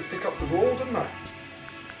nearly had to pick up the roll, didn't I?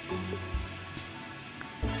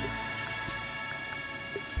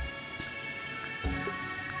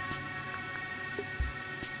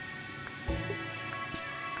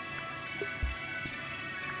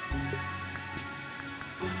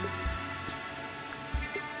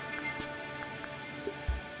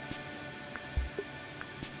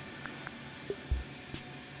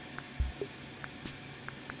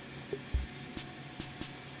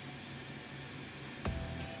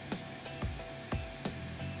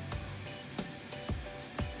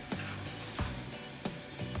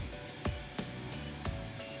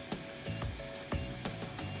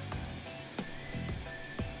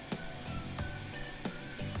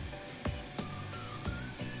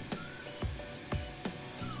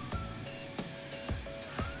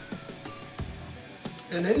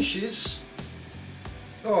 In inches?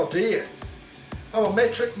 Oh dear, I'm a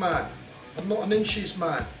metric man, I'm not an inches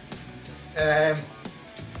man.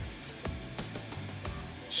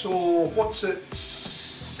 So what's it,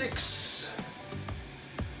 6,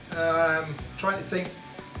 trying to think,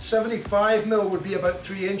 75mm would be about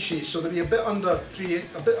 3 inches, so there'd be a bit under 3,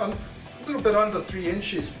 a little bit under 3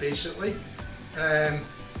 inches basically,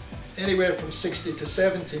 anywhere from 60 to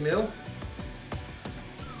 70mm.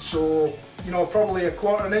 So, you know, probably a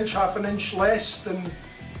quarter an inch, half an inch less than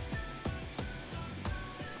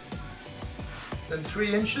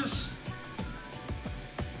 3 inches.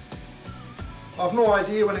 I've no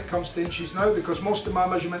idea when it comes to inches now because most of my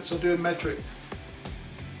measurements are doing metric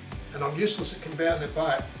and I'm useless at converting it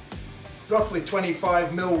back. Roughly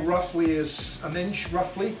 25mm roughly is an inch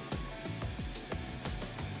roughly.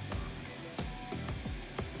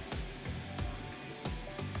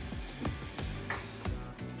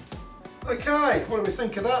 Okay, what do we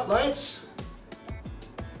think of that, lads?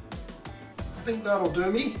 I think that'll do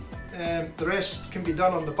me. The rest can be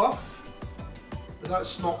done on the buff, but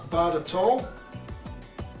that's not bad at all.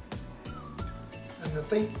 And I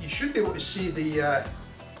think you should be able to see the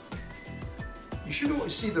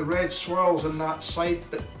red swirls on that side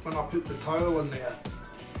bit when I put the towel in there.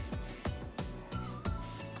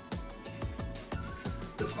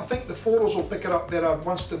 I think the photos will pick it up better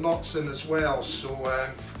once the knot's in as well. So.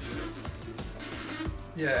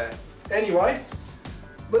 Yeah, anyway,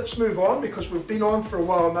 let's move on because we've been on for a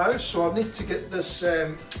while now, so I need to get this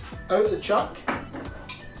out of the chuck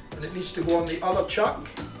and it needs to go on the other chuck.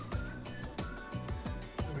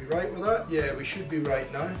 Are we right with that? Yeah, we should be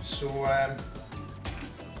right now. So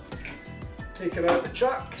take it out of the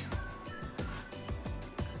chuck.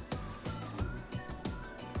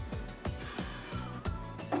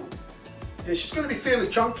 Yeah, she's going to be fairly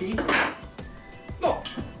chunky. Not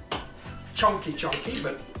chunky,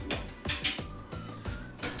 but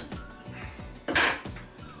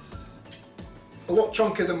a lot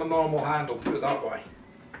chunkier than my normal handle, put it that way.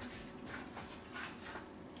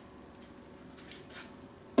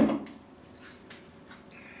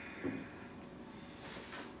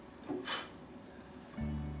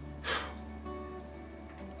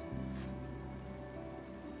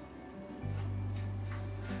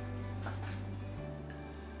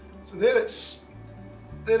 So there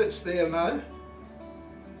it's there now.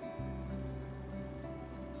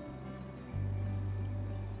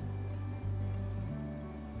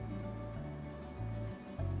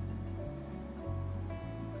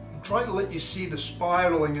 I'm trying to let you see the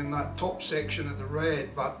spiraling in that top section of the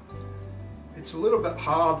red, but it's a little bit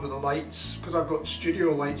hard with the lights because I've got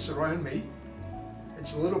studio lights around me.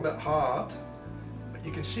 It's a little bit hard, but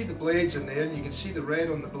you can see the blades in there and you can see the red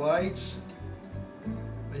on the blades.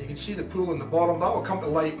 And you can see the pool in the bottom. That will come to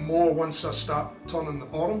light more once I start turning the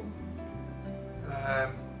bottom.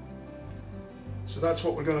 So that's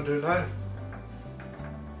what we're going to do now.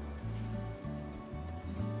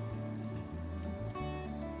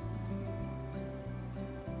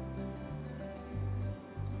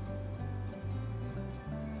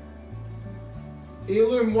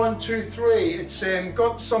 Heirloom 123. It's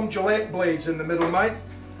got some Gillette blades in the middle, mate.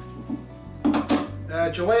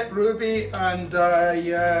 Gillette Ruby and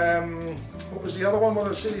what was the other one? What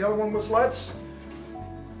did I say the other one was, lads?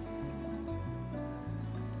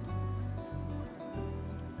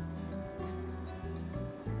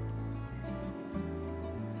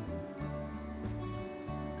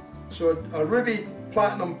 So a Ruby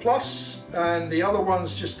Platinum Plus, and the other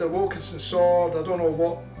one's just a Wilkinson sword. I don't know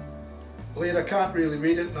what blade, I can't really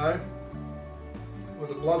read it now with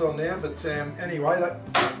the blood on there, but anyway,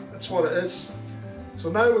 that's what it is. So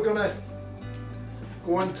now we're going to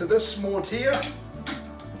go into this mode here.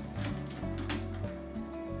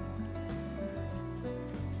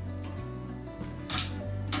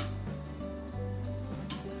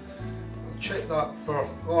 I'll check that for,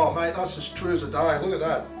 oh mate, that's as true as a die, look at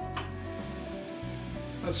that.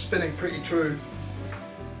 That's spinning pretty true,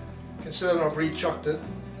 considering I've rechucked it.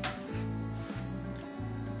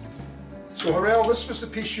 So Harel, this was the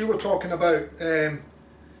piece you were talking about,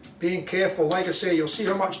 being careful. Like I say, you'll see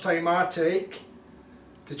how much time I take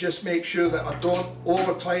to just make sure that I don't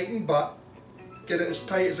over tighten, but get it as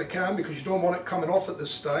tight as I can, because you don't want it coming off at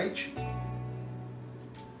this stage.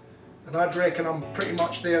 And I'd reckon I'm pretty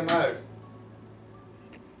much there now.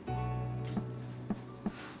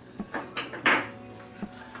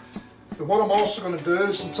 But what I'm also going to do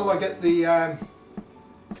is, until I get the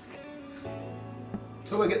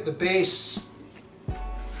base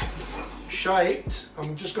shaped,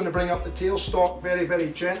 I'm just going to bring up the tailstock very,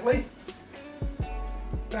 very gently.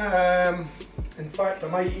 In fact, I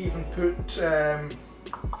might even put, I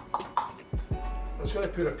was going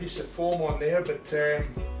to put a piece of foam on there, but I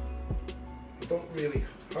don't really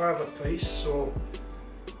have a piece, so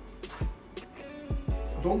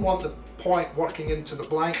I don't want the point working into the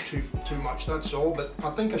blank too much, that's all, but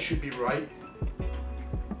I think I should be right.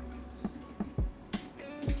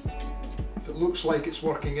 If it looks like it's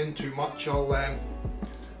working in too much, I'll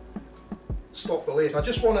stop the lathe. I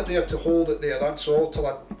just want it there to hold it there, that's all, till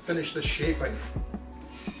I finish this shaping.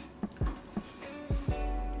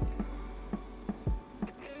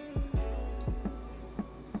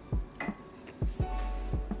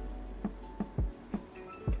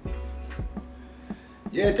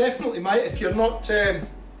 Yeah, definitely, mate. If you're not,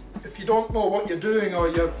 if you don't know what you're doing, or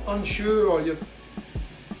you're unsure, or you're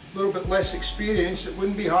a little bit less experienced, it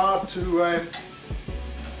wouldn't be hard to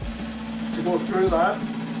go through that.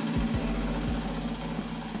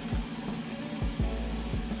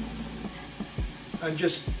 And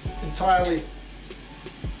just entirely,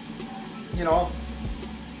 you know,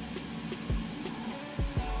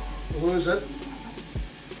 lose it.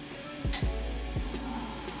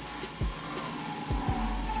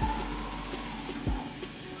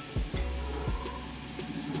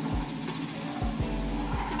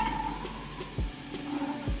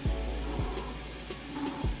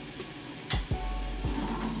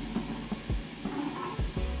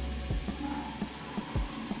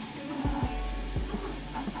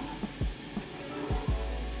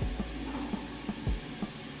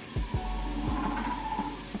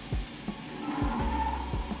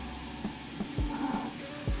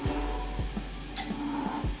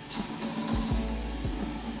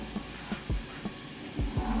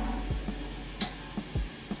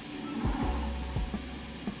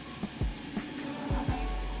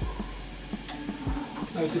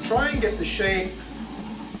 Now, to try and get the shape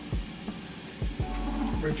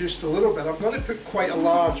reduced a little bit, I'm going to put quite a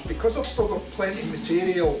large, because I've still got plenty of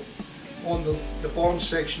material on the bottom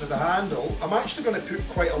section of the handle, I'm actually going to put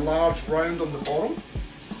quite a large round on the bottom,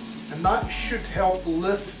 and that should help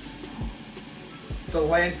lift the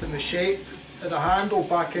length and the shape of the handle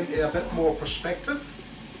back into a bit more perspective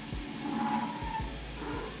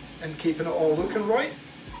and keeping it all looking right.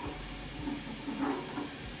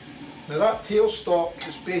 Now that tailstock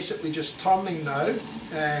is basically just turning now,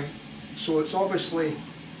 so it's obviously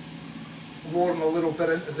lowering a little bit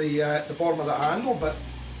into the bottom of the handle, but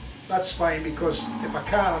that's fine, because if I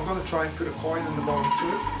can, I'm going to try and put a coin in the bottom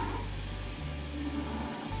too,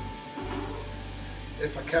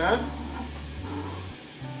 if I can.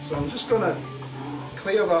 So I'm just going to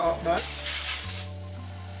clear that up now.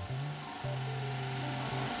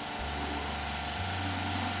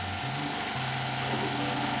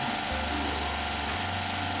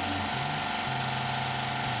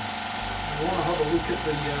 I want to have a look at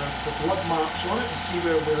the blood marks on it and see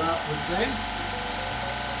where we're at with them.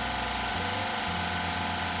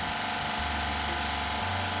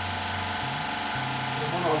 I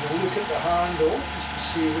want to have a look at the handle just to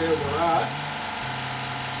see where we're at.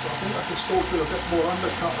 So I think I can still put a bit more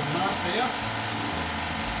undercut on that there.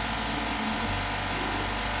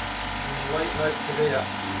 And lighten out to there.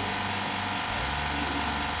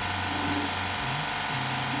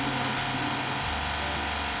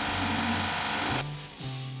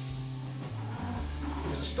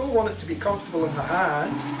 still want it to be comfortable in the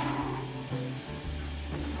hand.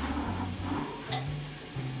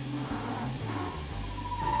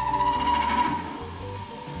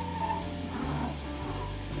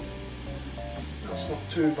 That's not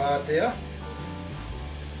too bad there.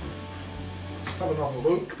 Just have another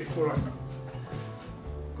look before I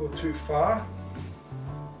go too far.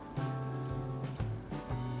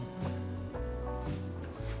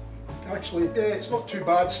 Actually, yeah, it's not too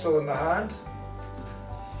bad still in the hand.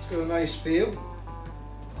 It's got a nice feel.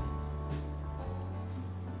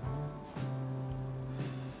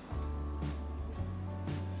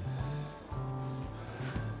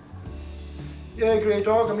 Yeah, Grey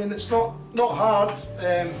Dog, I mean, it's not hard.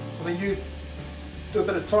 I mean, you do a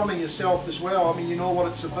bit of turning yourself as well. I mean, you know what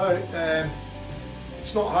it's about.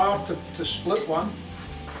 It's not hard to split one.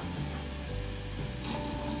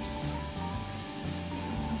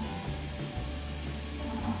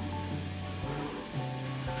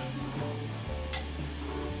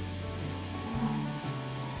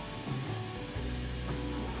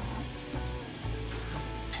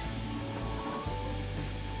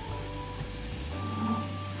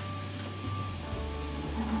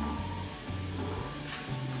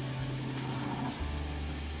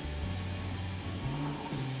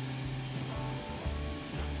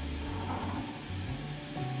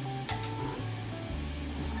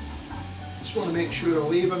 Just want to make sure I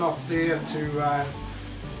leave enough there to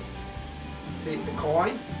take the coin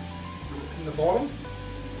in the bottom.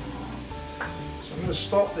 So I'm going to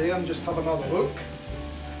stop there and just have another look.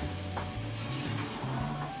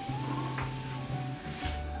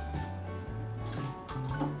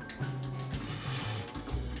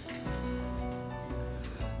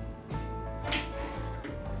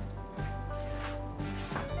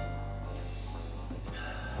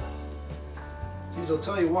 I'll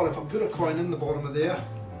tell you what, if I put a coin in the bottom of there,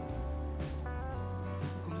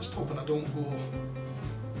 I'm just hoping I don't go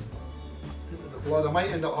into the blood. I might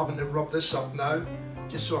end up having to rub this up now,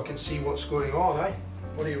 just so I can see what's going on, eh?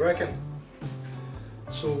 What do you reckon?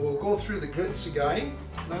 So we'll go through the grits again.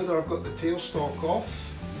 Now that I've got the tailstock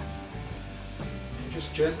off,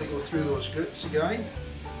 just gently go through those grits again,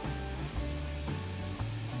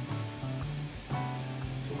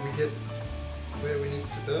 until we get where we need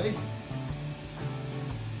to be.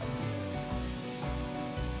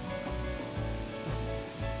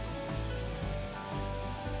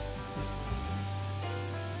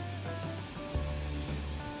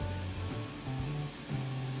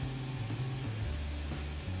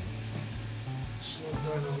 Slow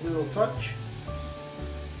down a little touch.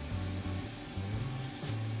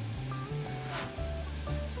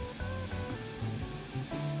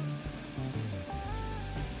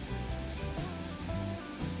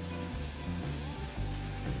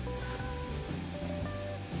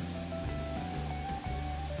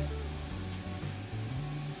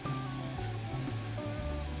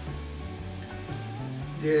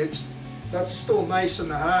 Yeah, that's still nice in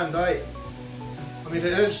the hand, eh? I mean,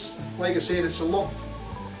 it is, like I said, it's a lot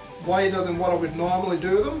wider than what I would normally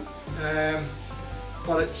do them,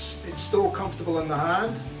 but it's still comfortable in the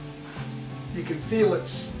hand. You can feel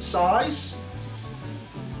its size,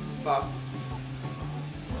 but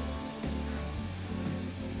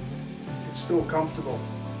it's still comfortable.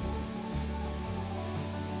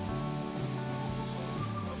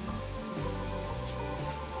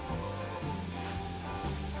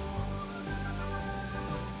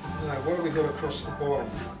 What have we got across the bottom?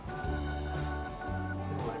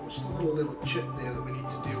 Right, we've still got a little chip there that we need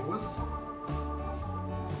to deal with.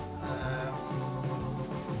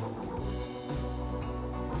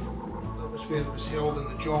 That was where it was held in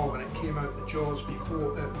the jaw when it came out the jaws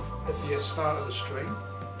before at the start of the string.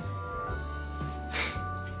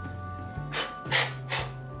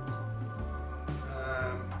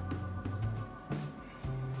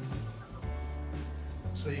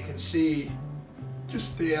 So you can see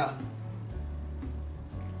just there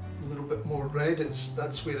a little bit more red.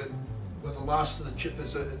 That's where the last of the chip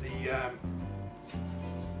is out of the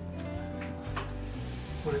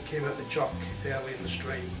when it came out the chuck early in the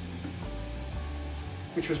string,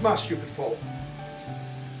 which was my stupid fault.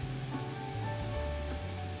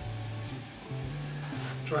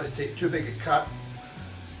 Trying to take too big a cut.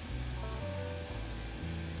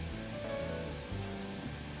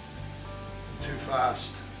 Too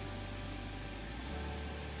fast.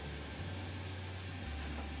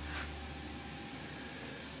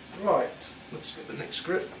 Right, let's get the next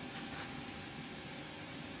grit.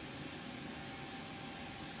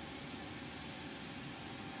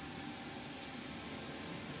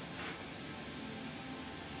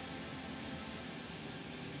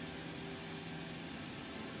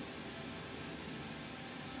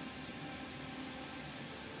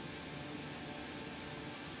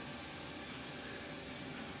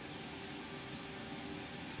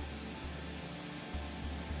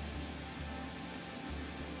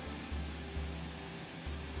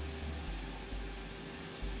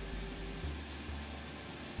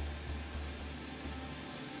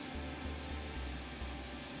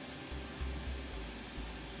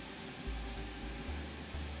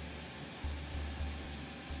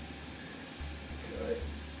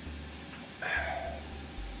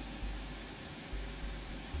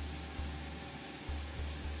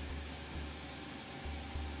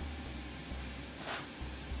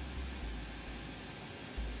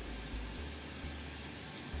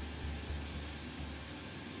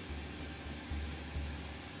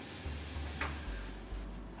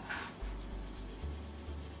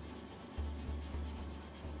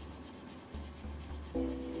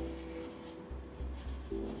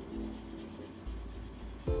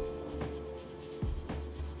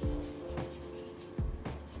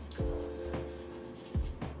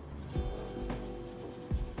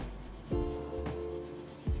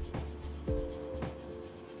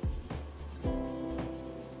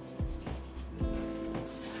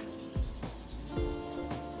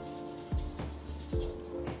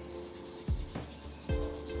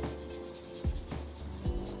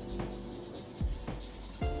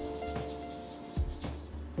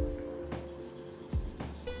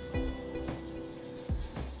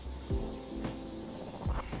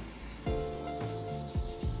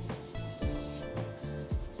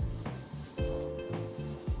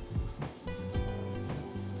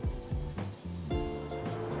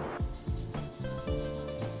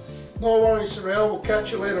 No worries, Sorrel, we'll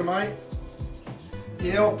catch you later, mate.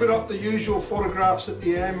 Yeah, I'll put up the usual photographs at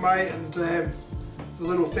the end, mate, and the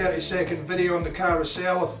little 30-second video on the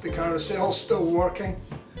carousel, if the carousel's still working.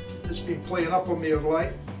 It's been playing up on me of late.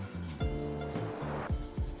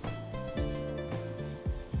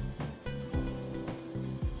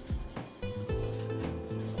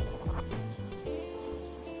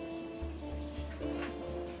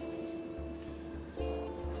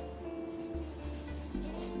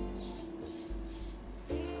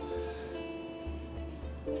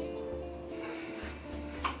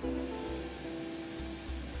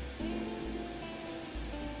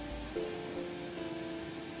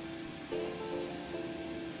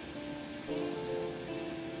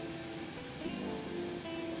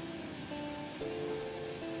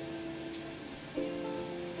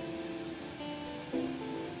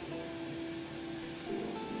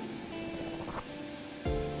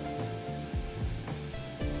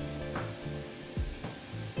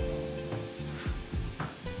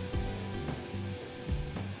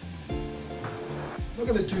 I'm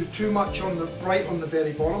not going to do too much on the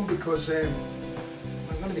very bottom, because I'm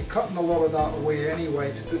going to be cutting a lot of that away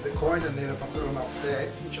anyway to put the coin in there if I've got enough deck,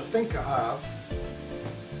 which I think I have.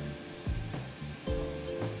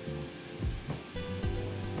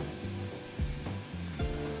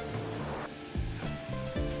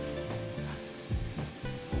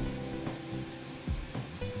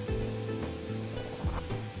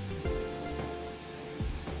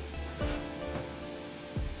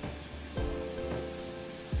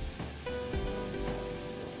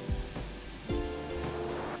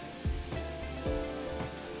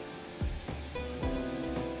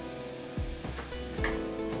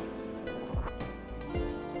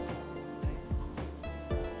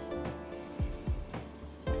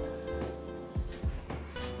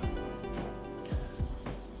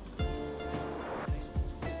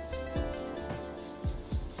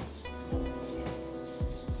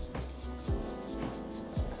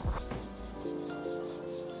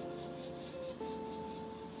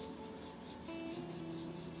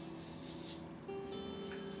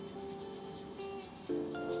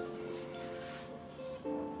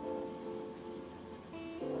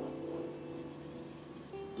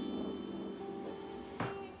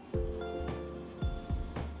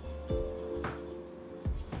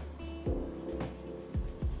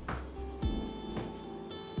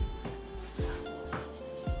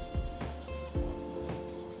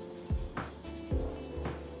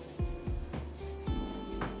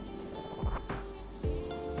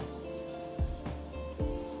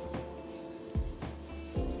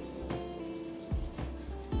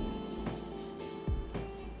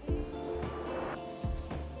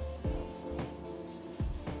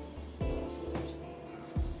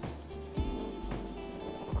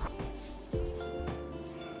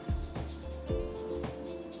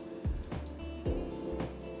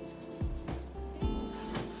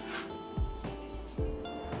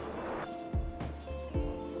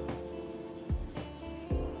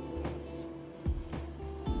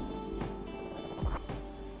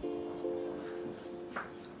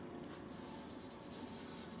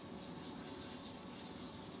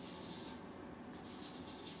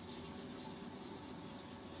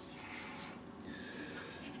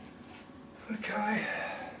 Okay.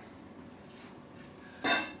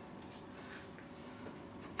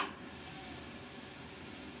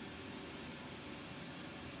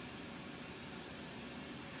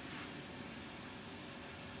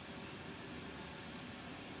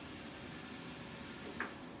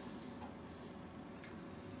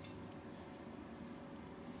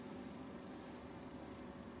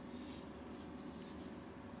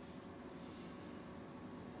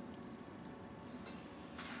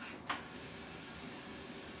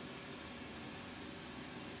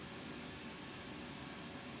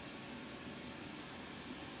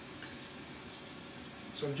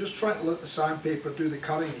 So I'm just trying to let the sandpaper do the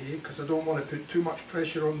cutting here, because I don't want to put too much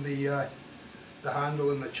pressure on the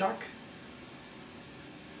handle and the chuck.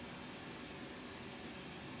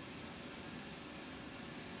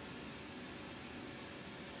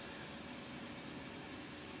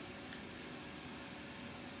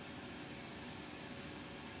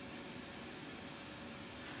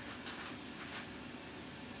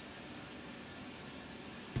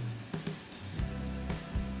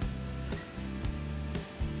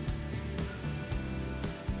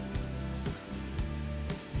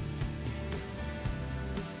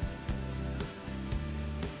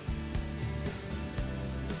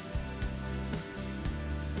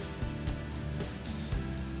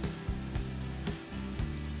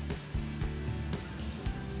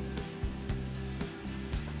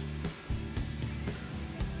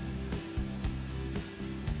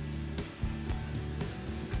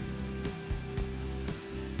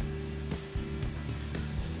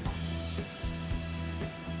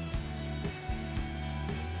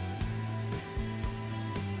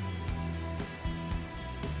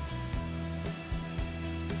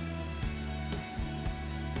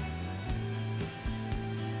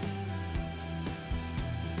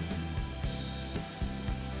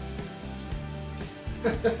 So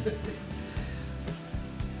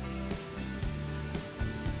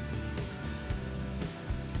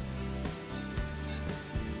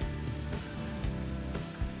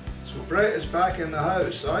Brett is back in the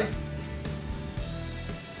house, eh?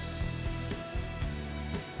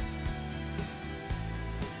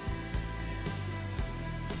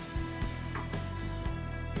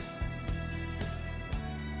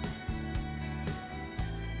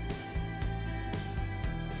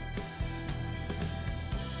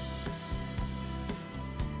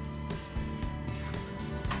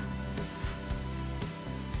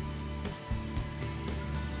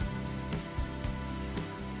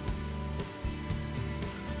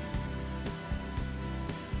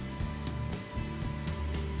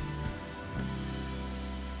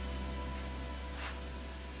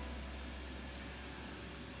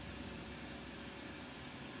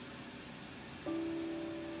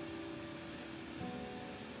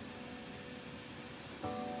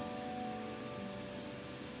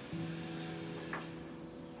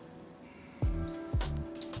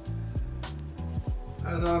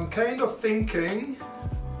 And I'm kind of thinking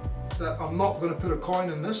that I'm not going to put a coin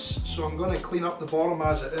in this, so I'm going to clean up the bottom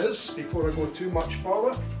as it is before I go too much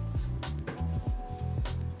further,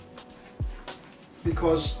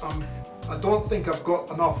 because I don't think I've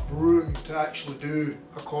got enough room to actually do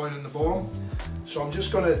a coin in the bottom. So I'm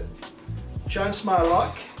just going to chance my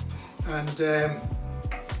luck and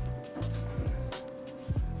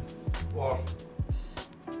or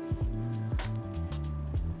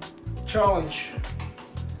challenge.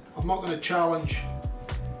 I'm not going to challenge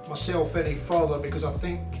myself any further because I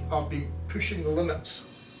think I've been pushing the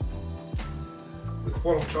limits with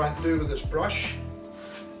what I'm trying to do with this brush.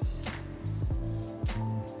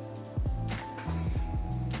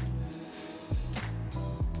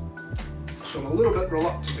 So I'm a little bit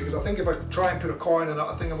reluctant because I think if I try and put a coin in it,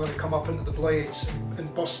 I think I'm going to come up into the blades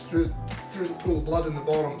and bust through the pool of blood in the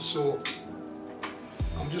bottom. So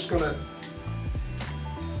I'm just going to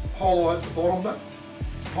hollow out the bottom bit.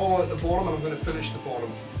 Hollow out the bottom, and I'm going to finish the bottom.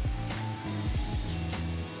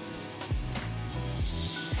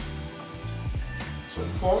 So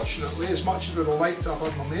unfortunately, as much as we would have liked to have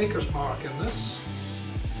had my maker's mark in this,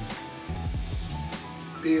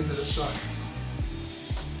 being that it's a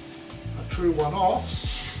true one-off,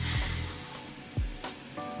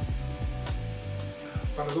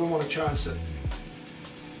 but I don't want to chance it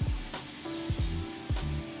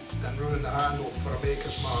and ruin the handle for a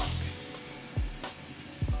maker's mark.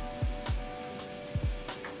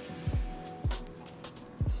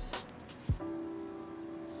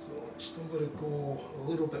 To go a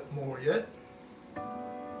little bit more yet.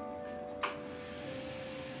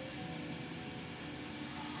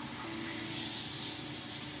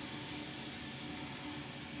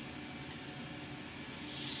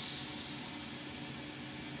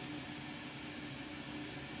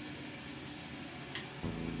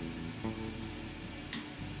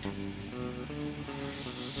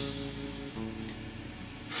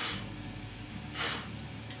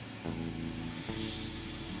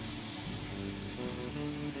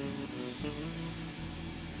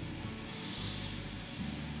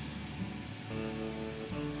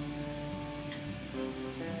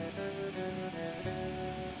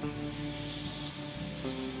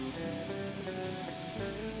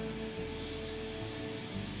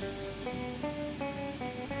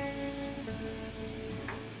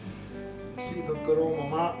 See if I've got all my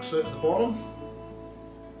marks out at the bottom.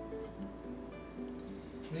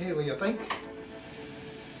 Nearly, I think.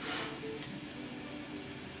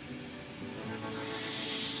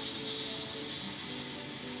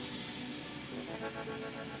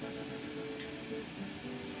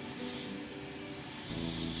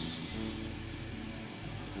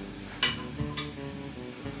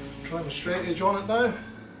 Try my straight edge on it now.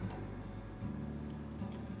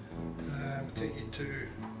 Take you to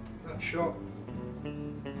that shot.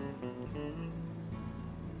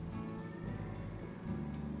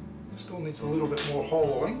 Still needs a little bit more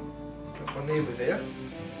hollowing, but we're nearly there.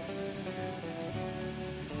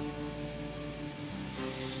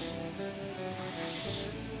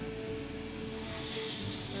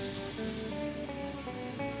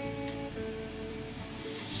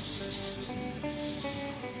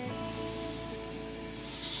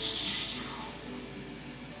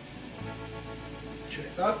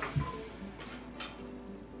 Check that.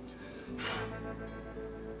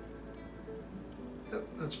 Yep,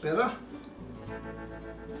 that's better.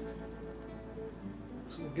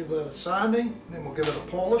 So we'll give that a sanding, then we'll give it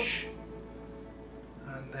a polish,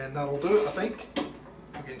 and then that'll do it, I think.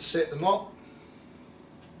 We can set the knot.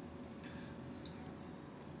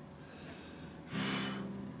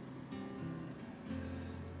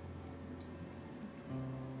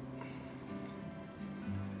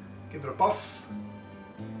 give it a buff.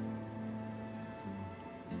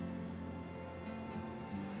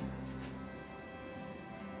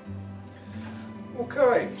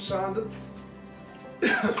 Okay, sanded.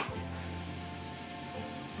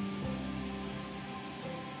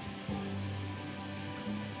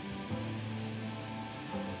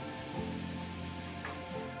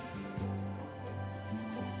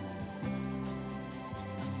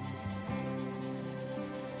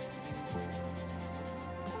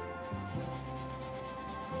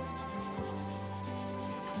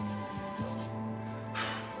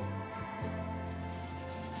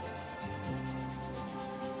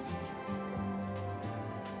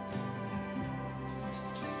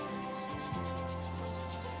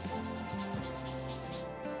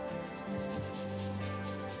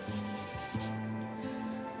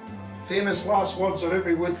 Famous last words of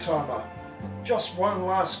every wood turner: just one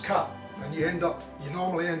last cut, and you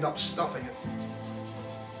normally end up stuffing it.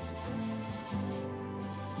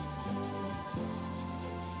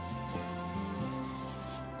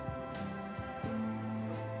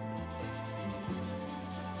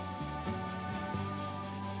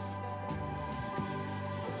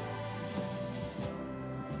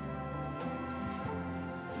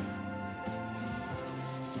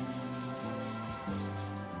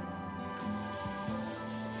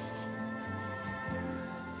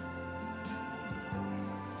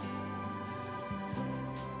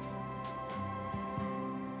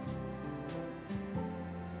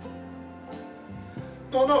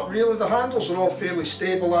 No, not really. The handles are all fairly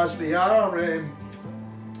stable as they are,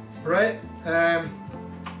 Brett. I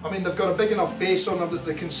mean, they've got a big enough base on them that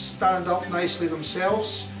they can stand up nicely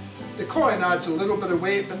themselves. The coin adds a little bit of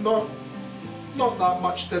weight, but not that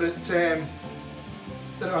much that it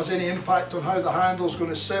has any impact on how the handle's going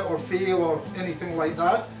to sit or feel or anything like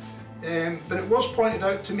that. But it was pointed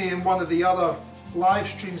out to me in one of the other live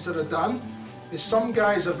streams that I've done, is some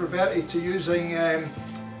guys have reverted to using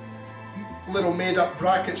little made up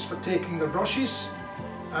brackets for taking the brushes,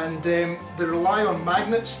 and they rely on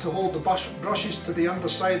magnets to hold the brushes to the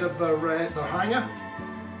underside of their hanger.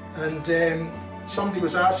 And somebody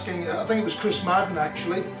was asking, I think it was Chris Madden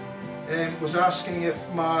actually, was asking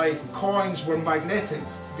if my coins were magnetic,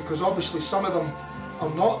 because obviously some of them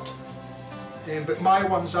are not, but my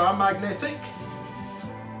ones are magnetic,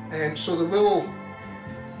 so they will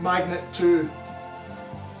magnet to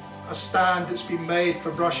a stand that's been made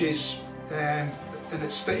for brushes, and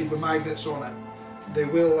it's fitted with magnets on it. They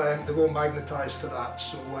will magnetise to that.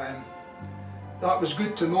 So that was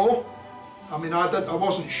good to know. I mean, I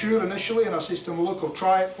wasn't sure initially, and I said to him, "Look, I'll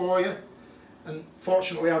try it for you." And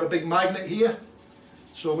fortunately, I had a big magnet here,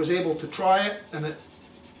 so I was able to try it, and it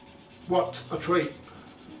worked a treat.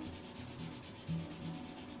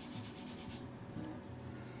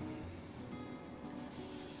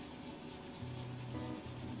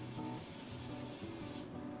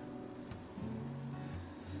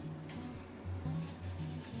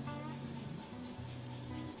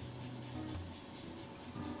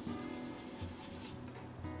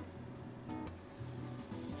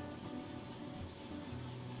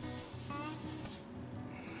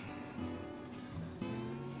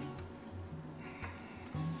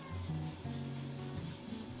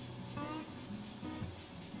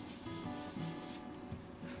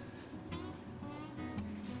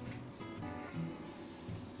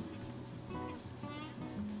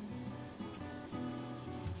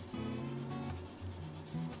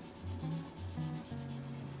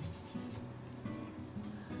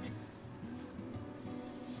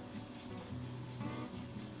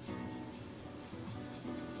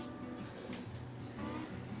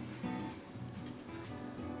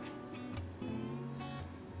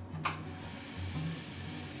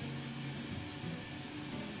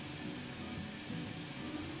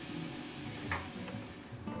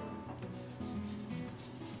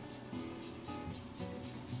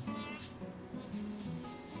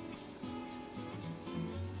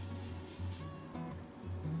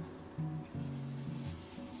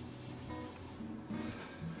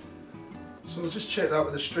 So I'll just check that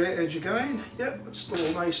with the straight edge again. Yep, it's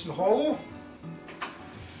still nice and hollow.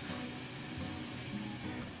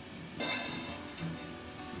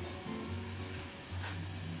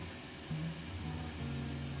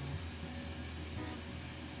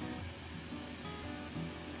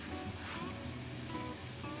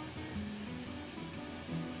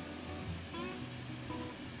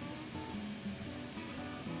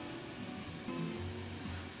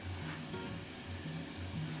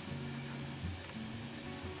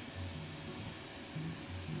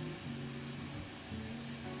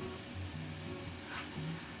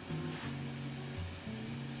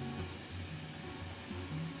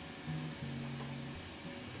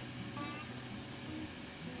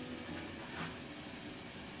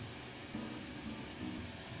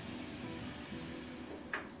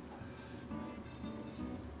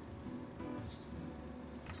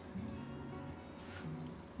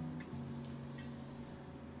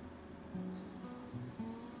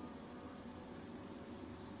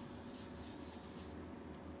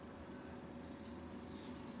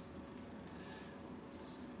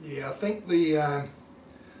 Yeah, I think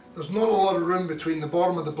there's not a lot of room between the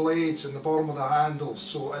bottom of the blades and the bottom of the handles,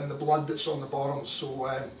 so, and the blood that's on the bottom, so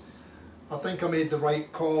I think I made the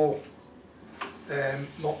right call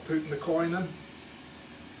not putting the coin in.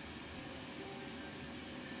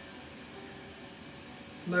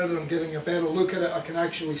 Now that I'm getting a better look at it, I can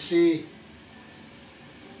actually see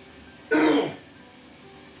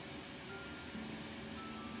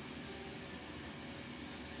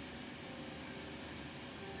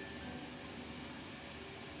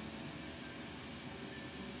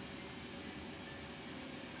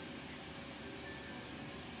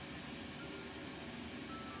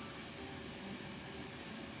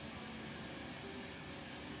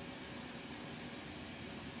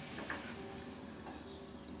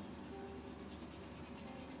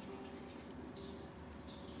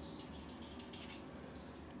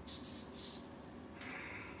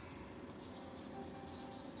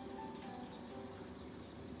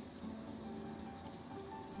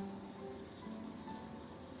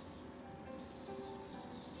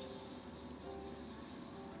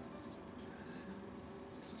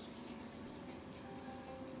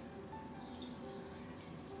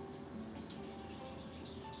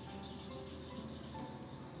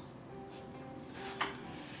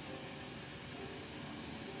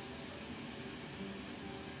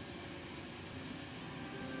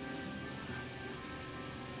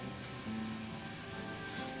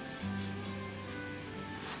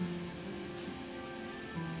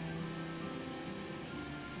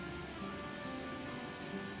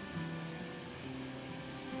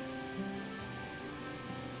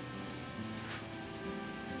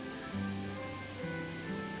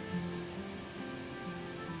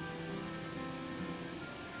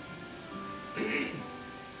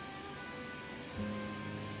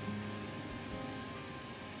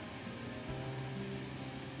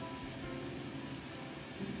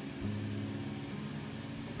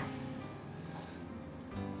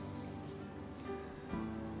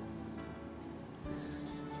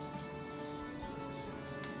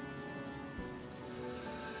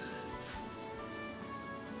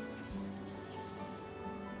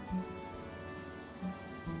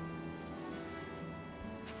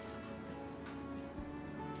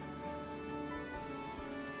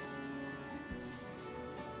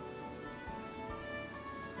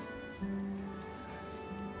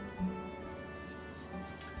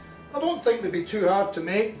I don't think they'd be too hard to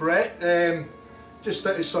make, Brett. Just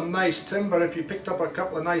out of some nice timber, if you picked up a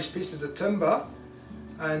couple of nice pieces of timber,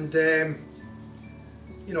 and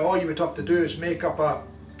you know, all you would have to do is make up a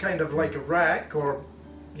kind of like a rack, or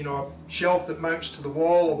you know, a shelf that mounts to the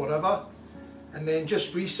wall or whatever, and then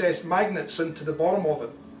just recess magnets into the bottom of it,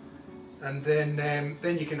 and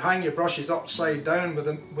then you can hang your brushes upside down with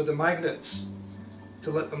the magnets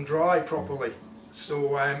to let them dry properly.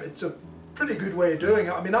 So it's a pretty good way of doing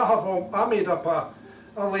it. I mean, I made up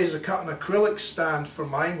a laser cut and acrylic stand for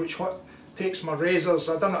mine, which takes my razors.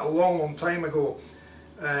 I've done it a long time ago.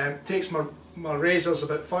 Takes my razors,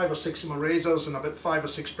 about 5 or 6 of my razors, and about 5 or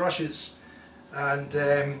 6 brushes, and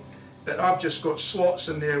but I've just got slots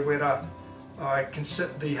in there where I can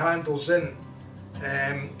sit the handles in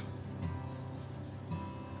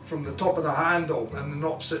from the top of the handle, and the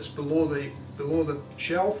knot sits below the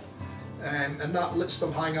shelf, and that lets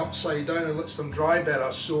them hang upside down and lets them dry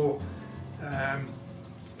better. So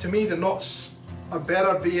to me, the knots are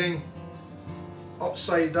better being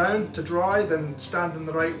upside down to dry than standing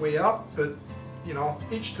the right way up, but you know,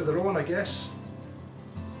 each to their own, I guess.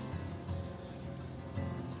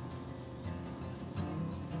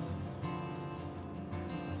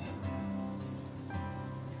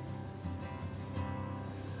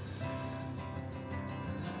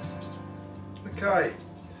 Okay,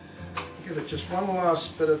 give it just one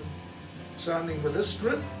last bit of sanding with this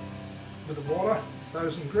grit, with the water,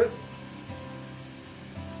 1000 grit.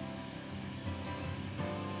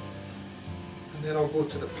 And then I'll go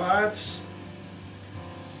to the pads,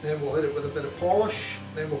 then we'll hit it with a bit of polish,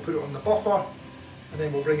 then we'll put it on the buffer, and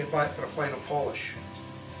then we'll bring it back for a final polish.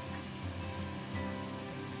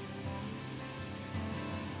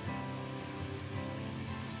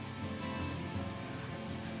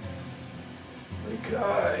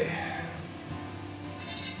 Okay,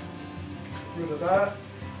 get rid of that,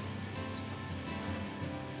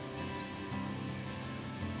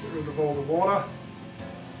 get rid of all the water.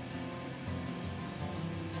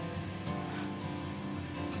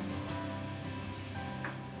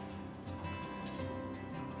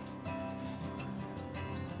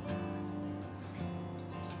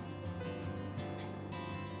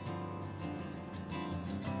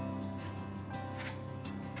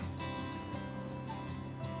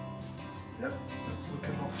 Yep, that's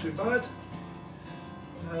looking too bad.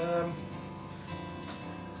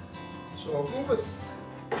 So I'll go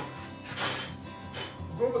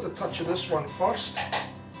with a touch of this one first.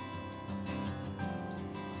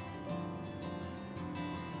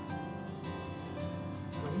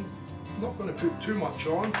 I'm not going to put too much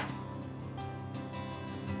on.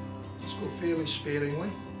 Just go fairly sparingly.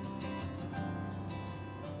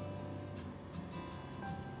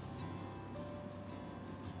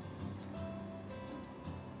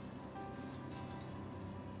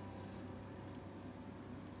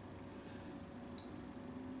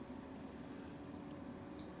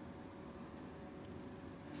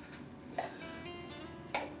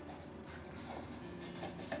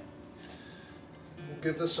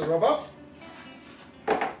 Give this a rub up.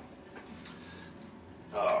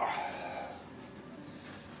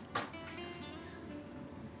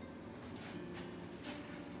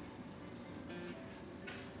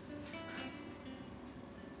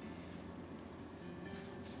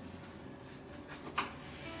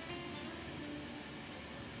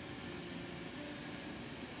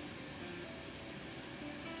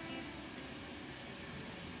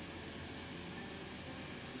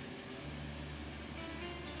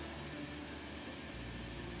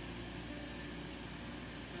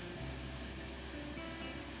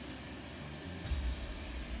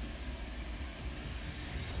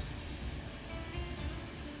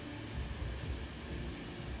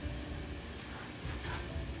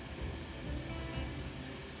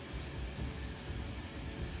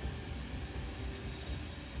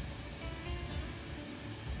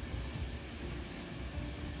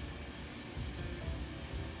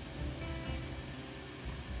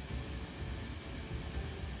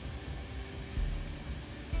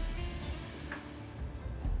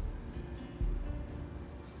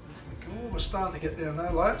 We're starting to get there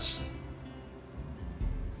now, lads.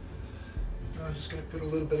 Now I'm just going to put a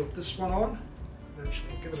little bit of this one on.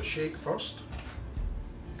 Actually, I'll give it a shake first.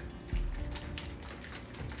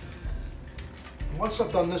 And once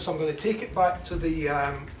I've done this, I'm going to take it back to the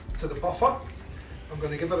buffer. I'm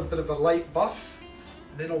going to give it a bit of a light buff,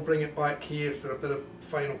 and then I'll bring it back here for a bit of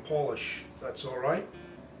final polish, if that's all right.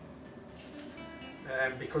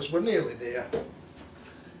 Because we're nearly there.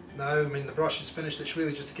 Now, I mean, the brush is finished, it's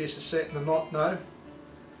really just a case of setting the knot now,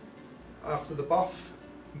 after the buff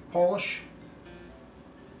and polish,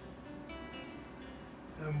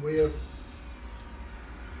 and we're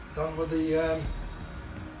done with the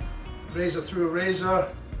razor through a razor.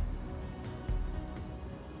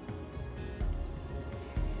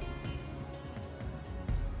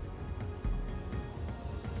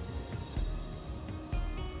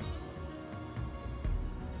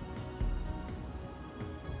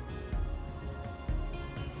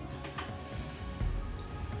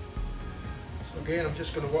 Again, I'm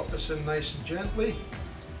just going to work this in nice and gently,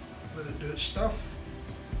 let it do its stuff.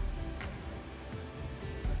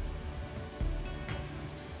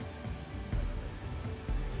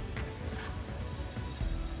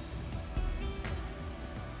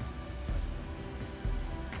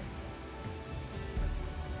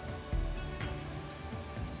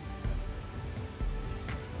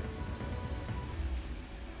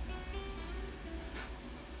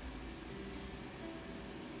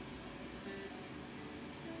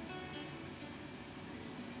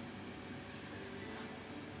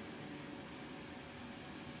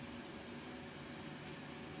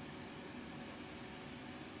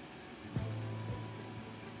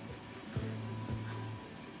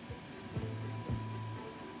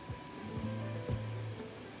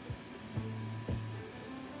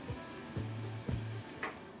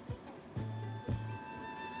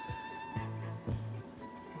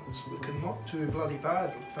 It's looking not too bloody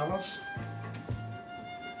bad, fellas.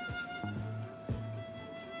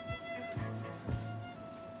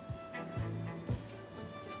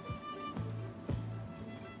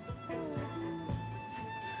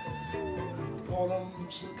 And the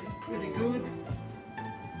bottom's looking pretty good.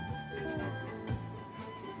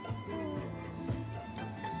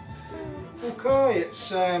 Okay,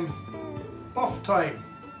 it's buff time.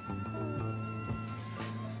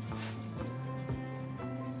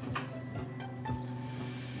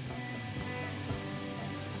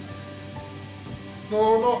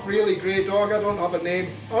 No, not really, Grey Dog. I don't have a name.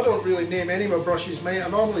 I don't really name any of my brushes, mate. I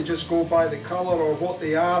normally just go by the colour or what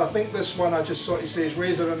they are. I think this one I just sort of says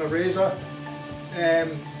razor and a razor,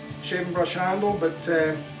 shaving brush handle, but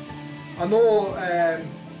I know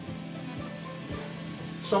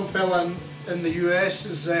some fella in the US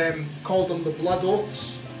has called them the Blood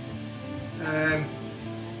Oaths,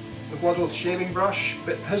 the Blood Oath shaving brush,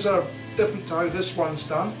 but his are different to how this one's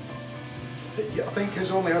done. I think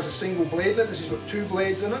his only has a single blade in it. This has got 2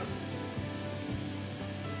 blades in it.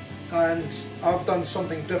 And I've done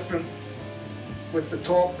something different with the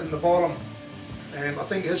top and the bottom. I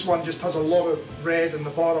think his one just has a lot of red in the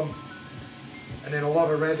bottom and then a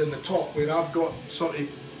lot of red in the top, where I've got sort of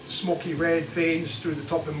smoky red veins through the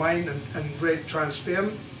top of mine and red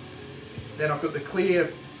transparent. Then I've got the clear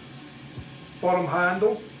bottom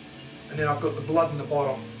handle, and then I've got the blood in the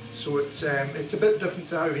bottom. So it's a bit different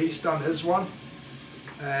to how he's done his one.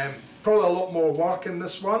 Probably a lot more work in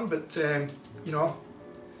this one, but you know,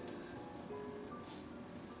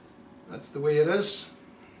 that's the way it is.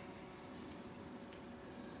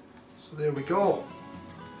 So there we go.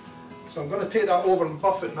 So I'm going to take that over and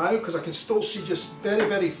buff it now, because I can still see just very,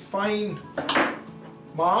 very fine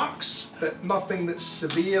marks, but nothing that's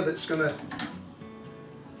severe that's going to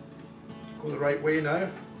go the right way now.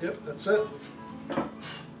 Yep, that's it.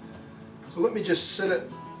 So let me just sit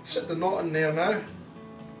the knot in there now.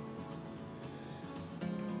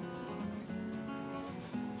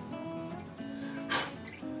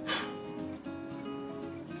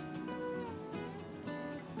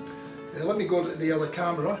 Let me go to the other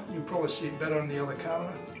camera. You'll probably see it better on the other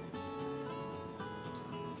camera.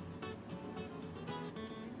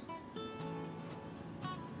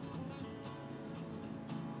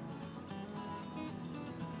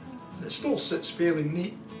 And it still sits fairly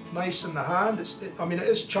neat, nice in the hand. I mean, it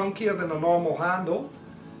is chunkier than a normal handle,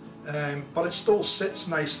 but it still sits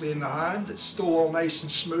nicely in the hand. It's still all nice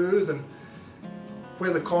and smooth, and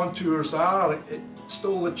where the contours are, it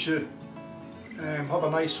still lets you have a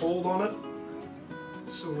nice hold on it.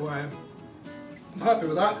 So I'm happy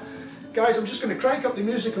with that. Guys, I'm just going to crank up the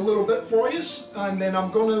music a little bit for you, and then I'm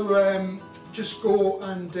going to just go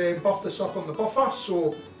and buff this up on the buffer.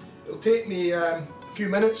 So it'll take me a few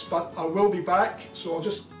minutes, but I will be back. So I'll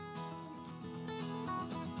just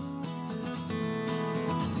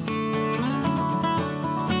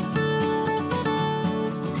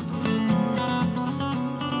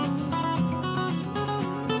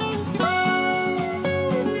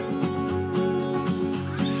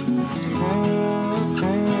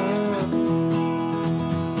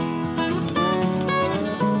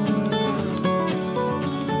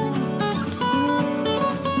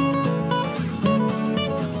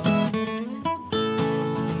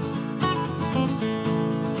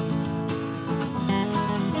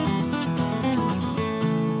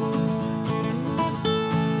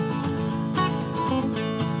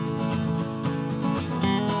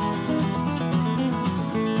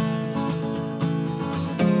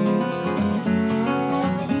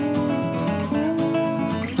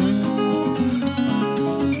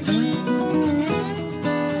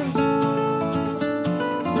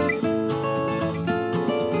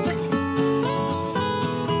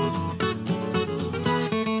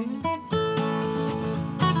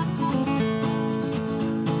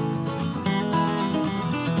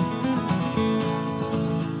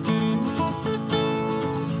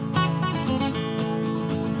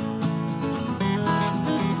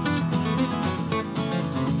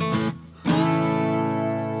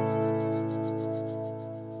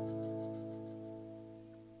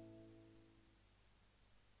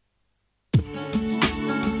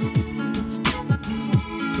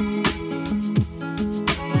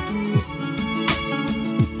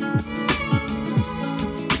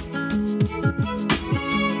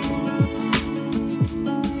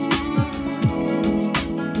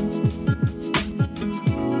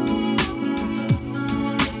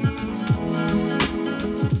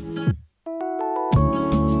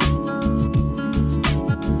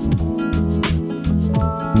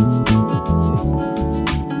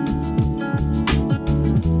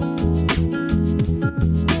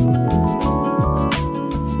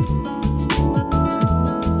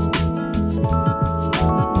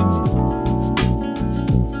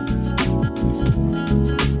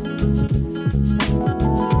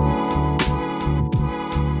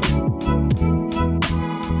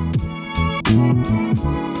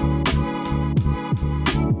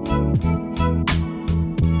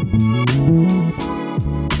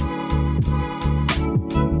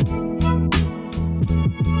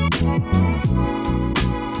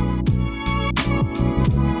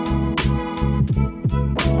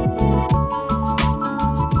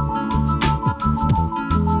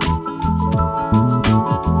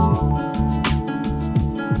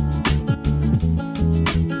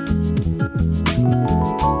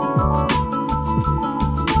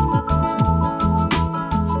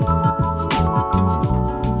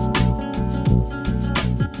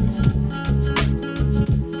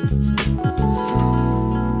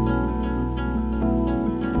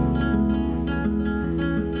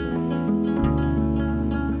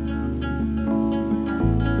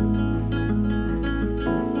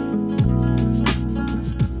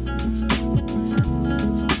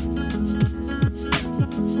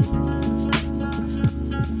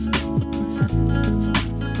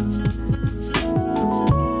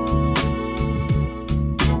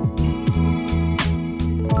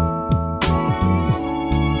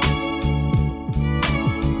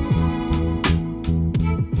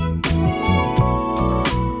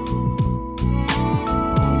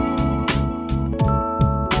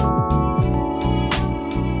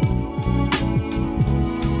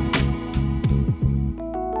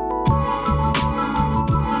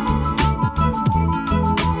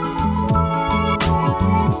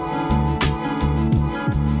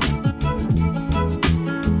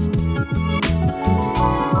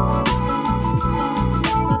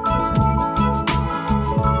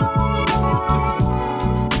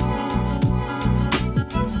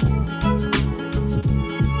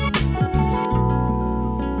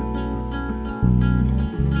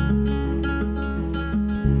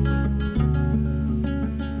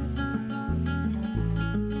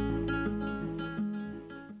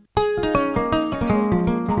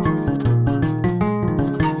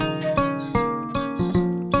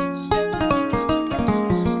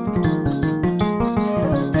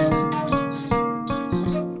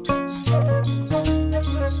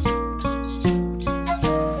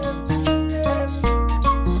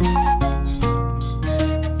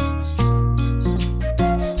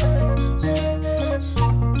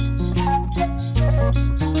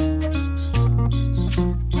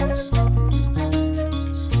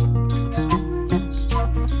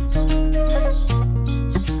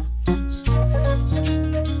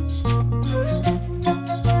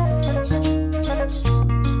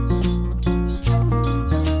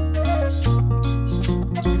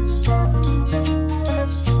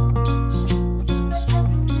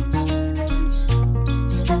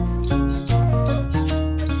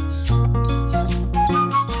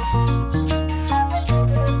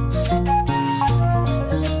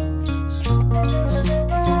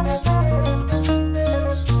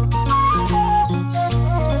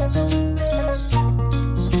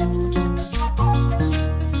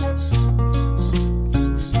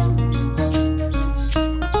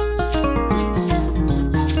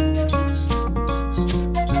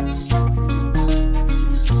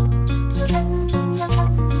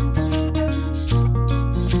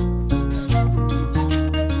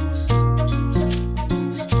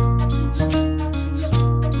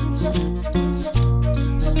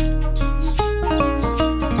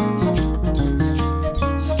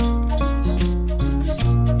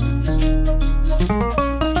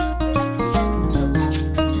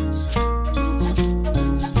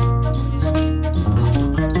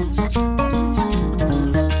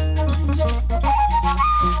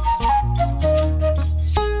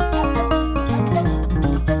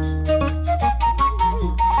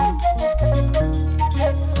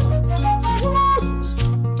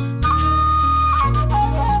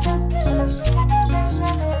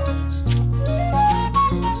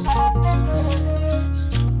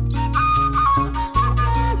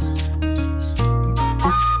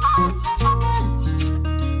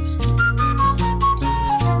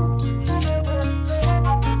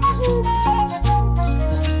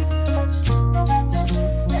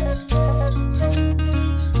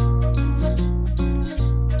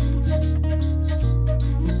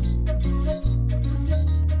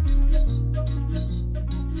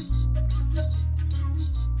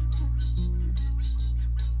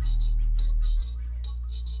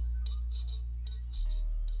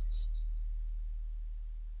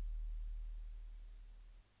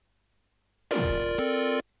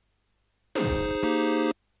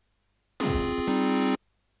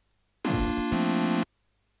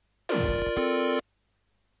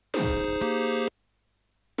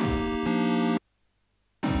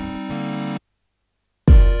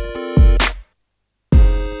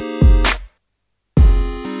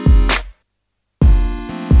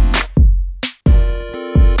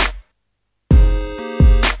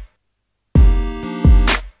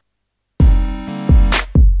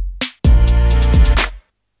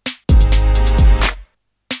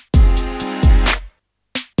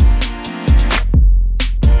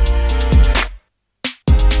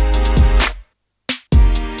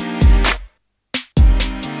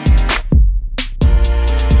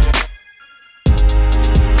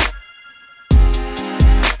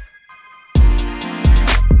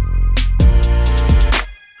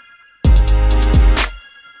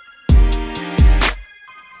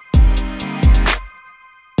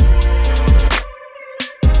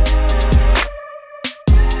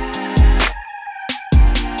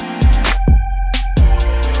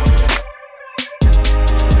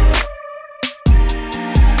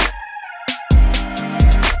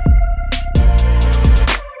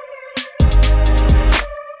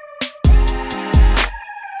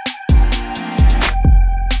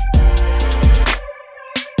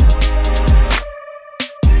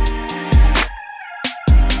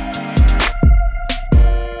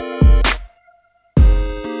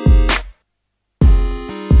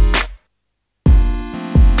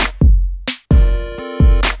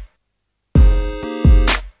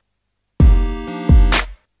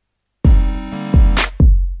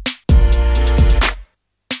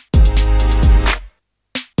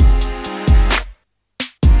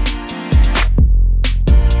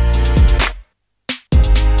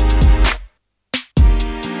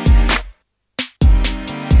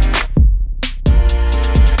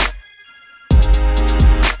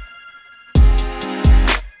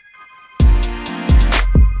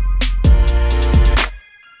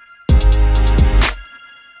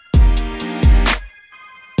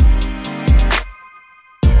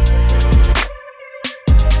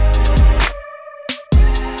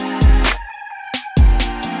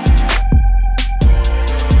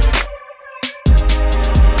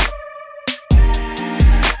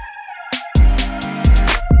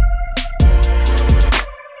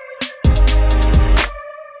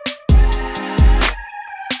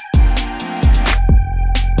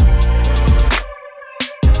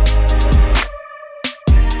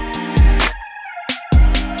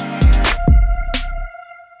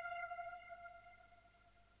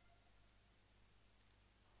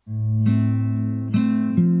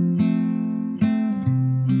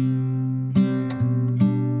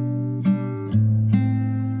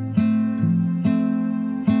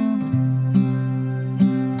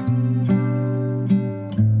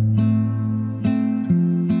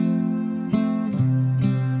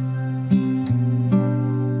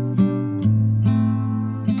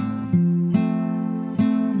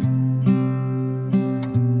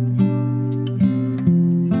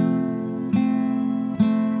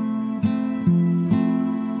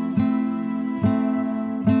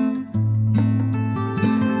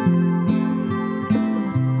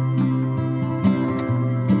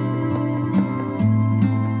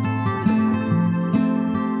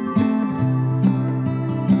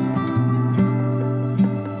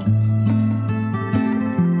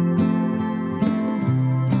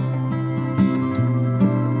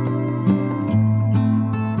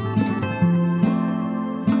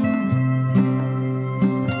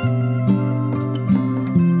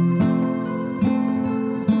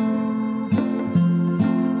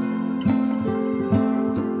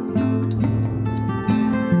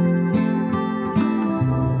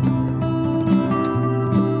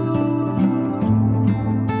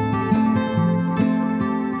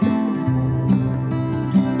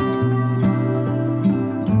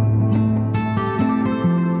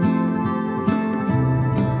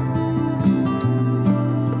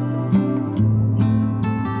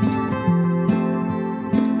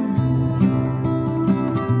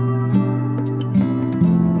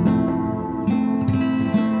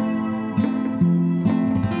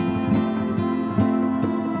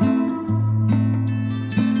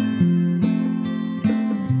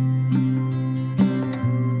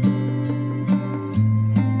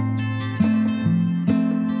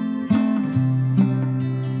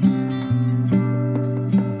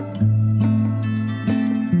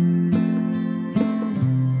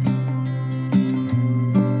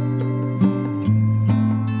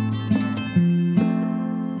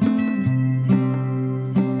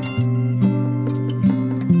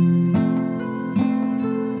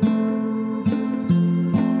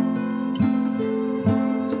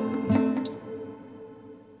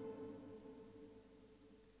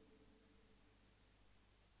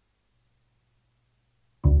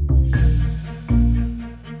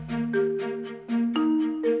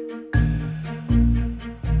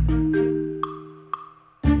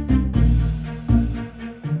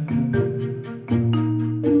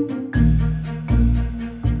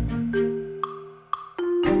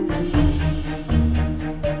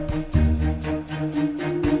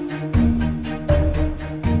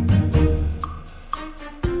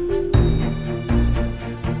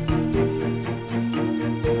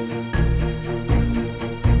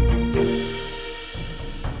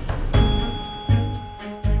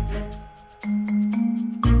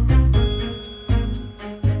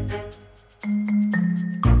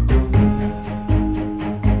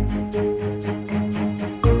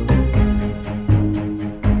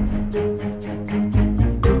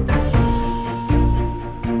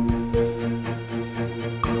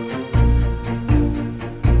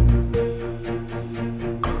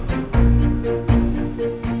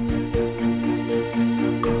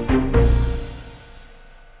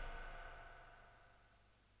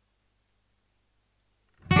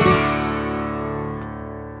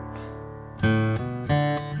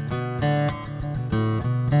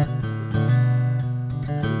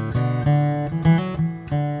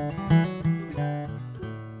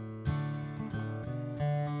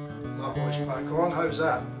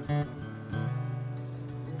that?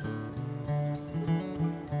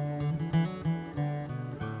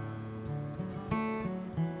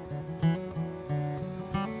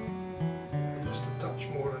 Maybe just a touch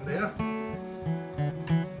more in there.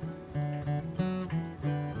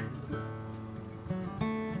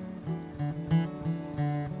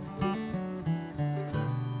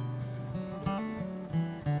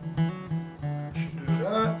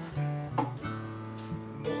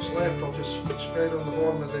 Left, I'll just spread on the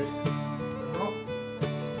bottom of the knot.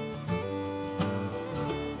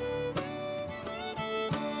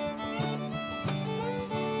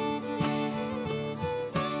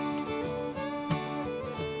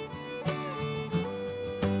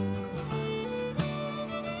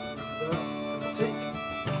 That and a tick.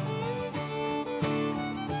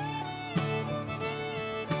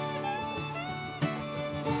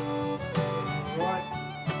 Right.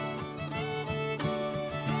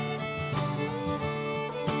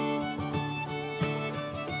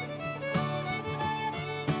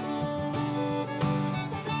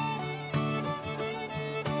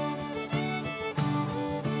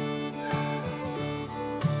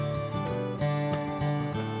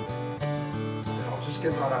 Just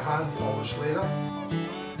give that a hand polish later.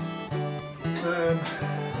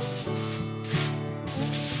 So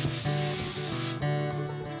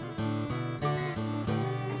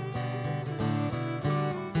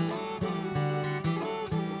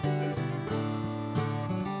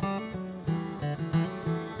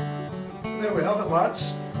there we have it,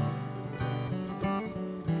 lads.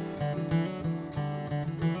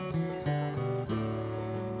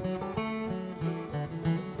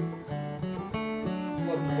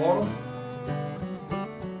 Bottom.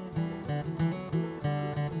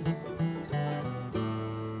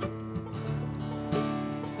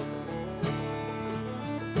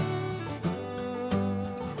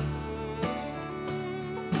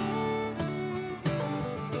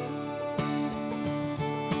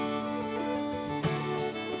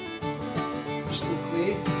 Crystal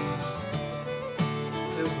clay.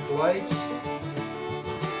 There's the lights.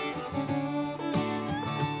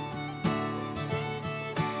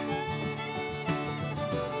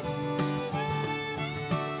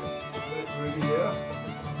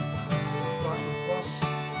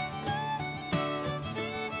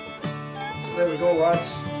 There we go,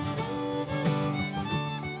 lads.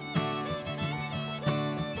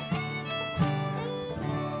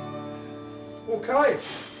 Okay,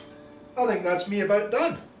 I think that's me about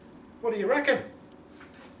done. What do you reckon?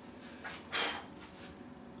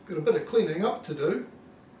 Got a bit of cleaning up to do.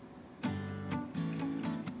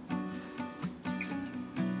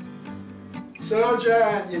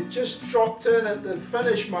 Sergeant, you've just dropped in at the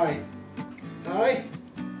finish, mate. Aye?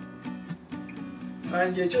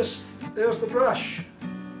 And you just... there's the brush.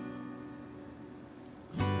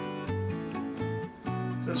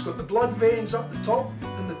 So it's got the blood veins up the top,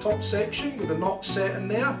 in the top section with the knot set in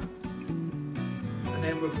there. And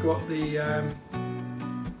then we've got the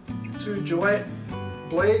two Gillette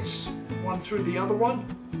blades, one through the other one.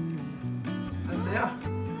 And there.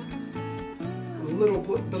 A little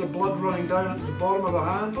bit of blood running down at the bottom of the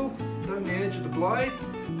handle, down the edge of the blade.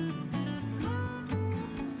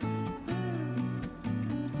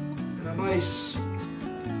 Nice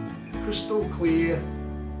crystal clear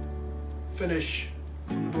finish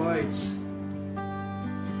on the blades.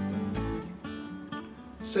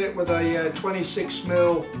 Set with a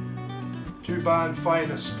 26mm 2-band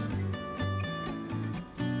finest.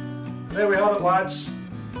 And there we have it, lads.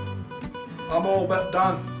 I'm all but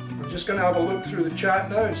done. I'm just going to have a look through the chat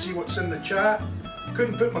now and see what's in the chat.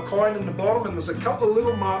 Couldn't put my coin in the bottom, and there's a couple of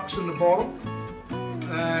little marks in the bottom.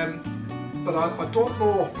 But I don't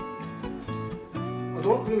know. I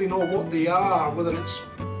don't really know what they are, whether it's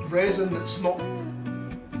resin that's not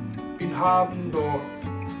been hardened or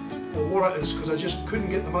what it is, because I just couldn't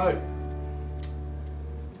get them out.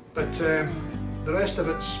 But the rest of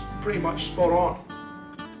it's pretty much spot on.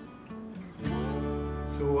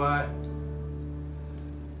 So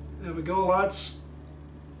there we go, lads.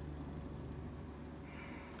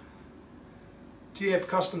 TF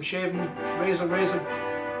Custom Shaving Razor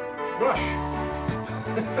Brush.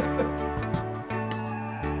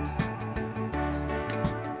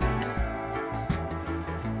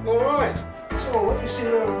 Alright, so let me see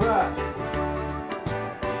where we're at.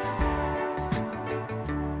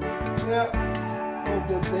 Yeah, all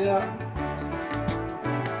good there.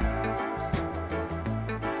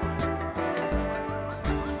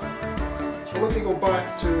 So let me go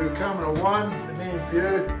back to camera 1, the main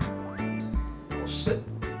view. I'll sit,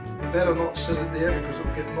 I better not sit it there because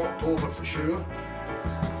it'll get knocked over for sure.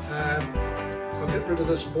 I'll get rid of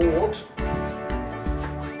this board.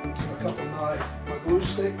 back up on my glue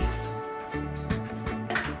stick.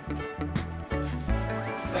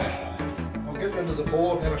 I'll get rid of the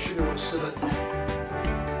board and then I'll show you what to sit it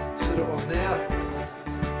on there.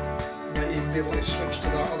 Might even be able to switch to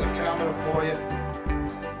that other camera for you.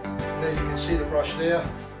 And there you can see the brush there.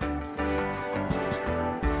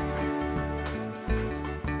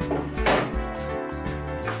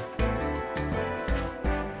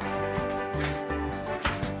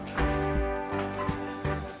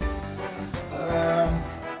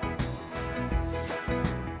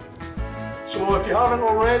 So if you haven't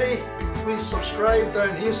already, please subscribe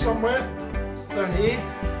down here somewhere, down here.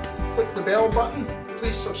 Click the bell button,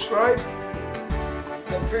 please subscribe.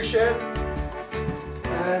 I appreciate it.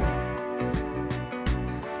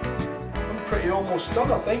 I'm pretty almost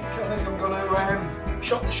done, I think. I think I'm going to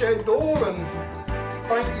shut the shed door and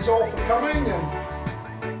thank you all for coming and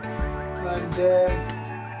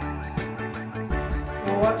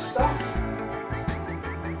all that stuff.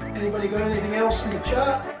 Anybody got anything else in the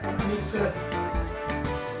chat? I need to...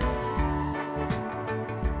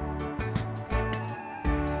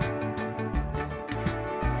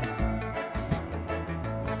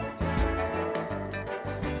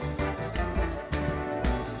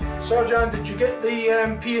 Sergeant, did you get the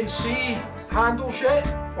PNC handles yet,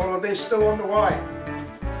 or are they still on the way?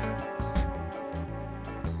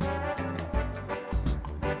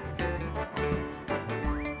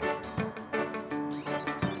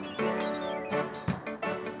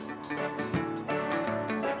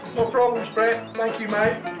 No problems, Brett. Thank you,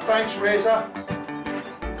 mate. Thanks, Razor.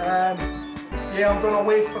 Yeah, I'm going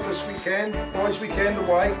away for this weekend. Boys' weekend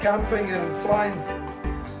away, camping and flying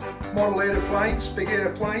model aeroplanes, big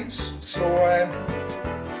aeroplanes. So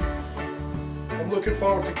I'm looking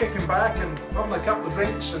forward to kicking back and having a couple of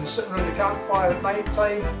drinks and sitting around the campfire at night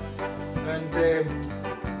time and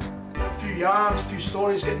a few yarns, a few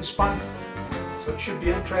stories getting spun. So it should be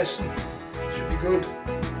interesting. It should be good.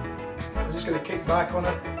 I'm just going to kick back on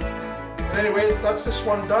it. But anyway, that's this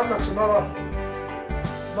one done. That's another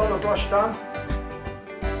brush done.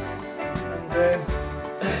 And there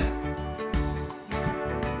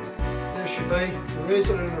should be a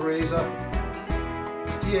razor and a razor,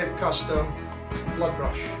 TF Custom blood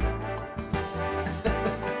brush.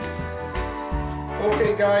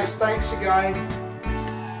 Okay guys, thanks again.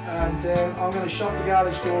 And I'm going to shut the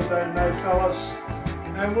garage door down now, fellas.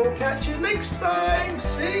 And we'll catch you next time.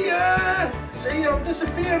 See ya! See ya, I'm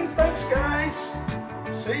disappearing. Thanks guys.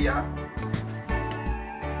 See ya.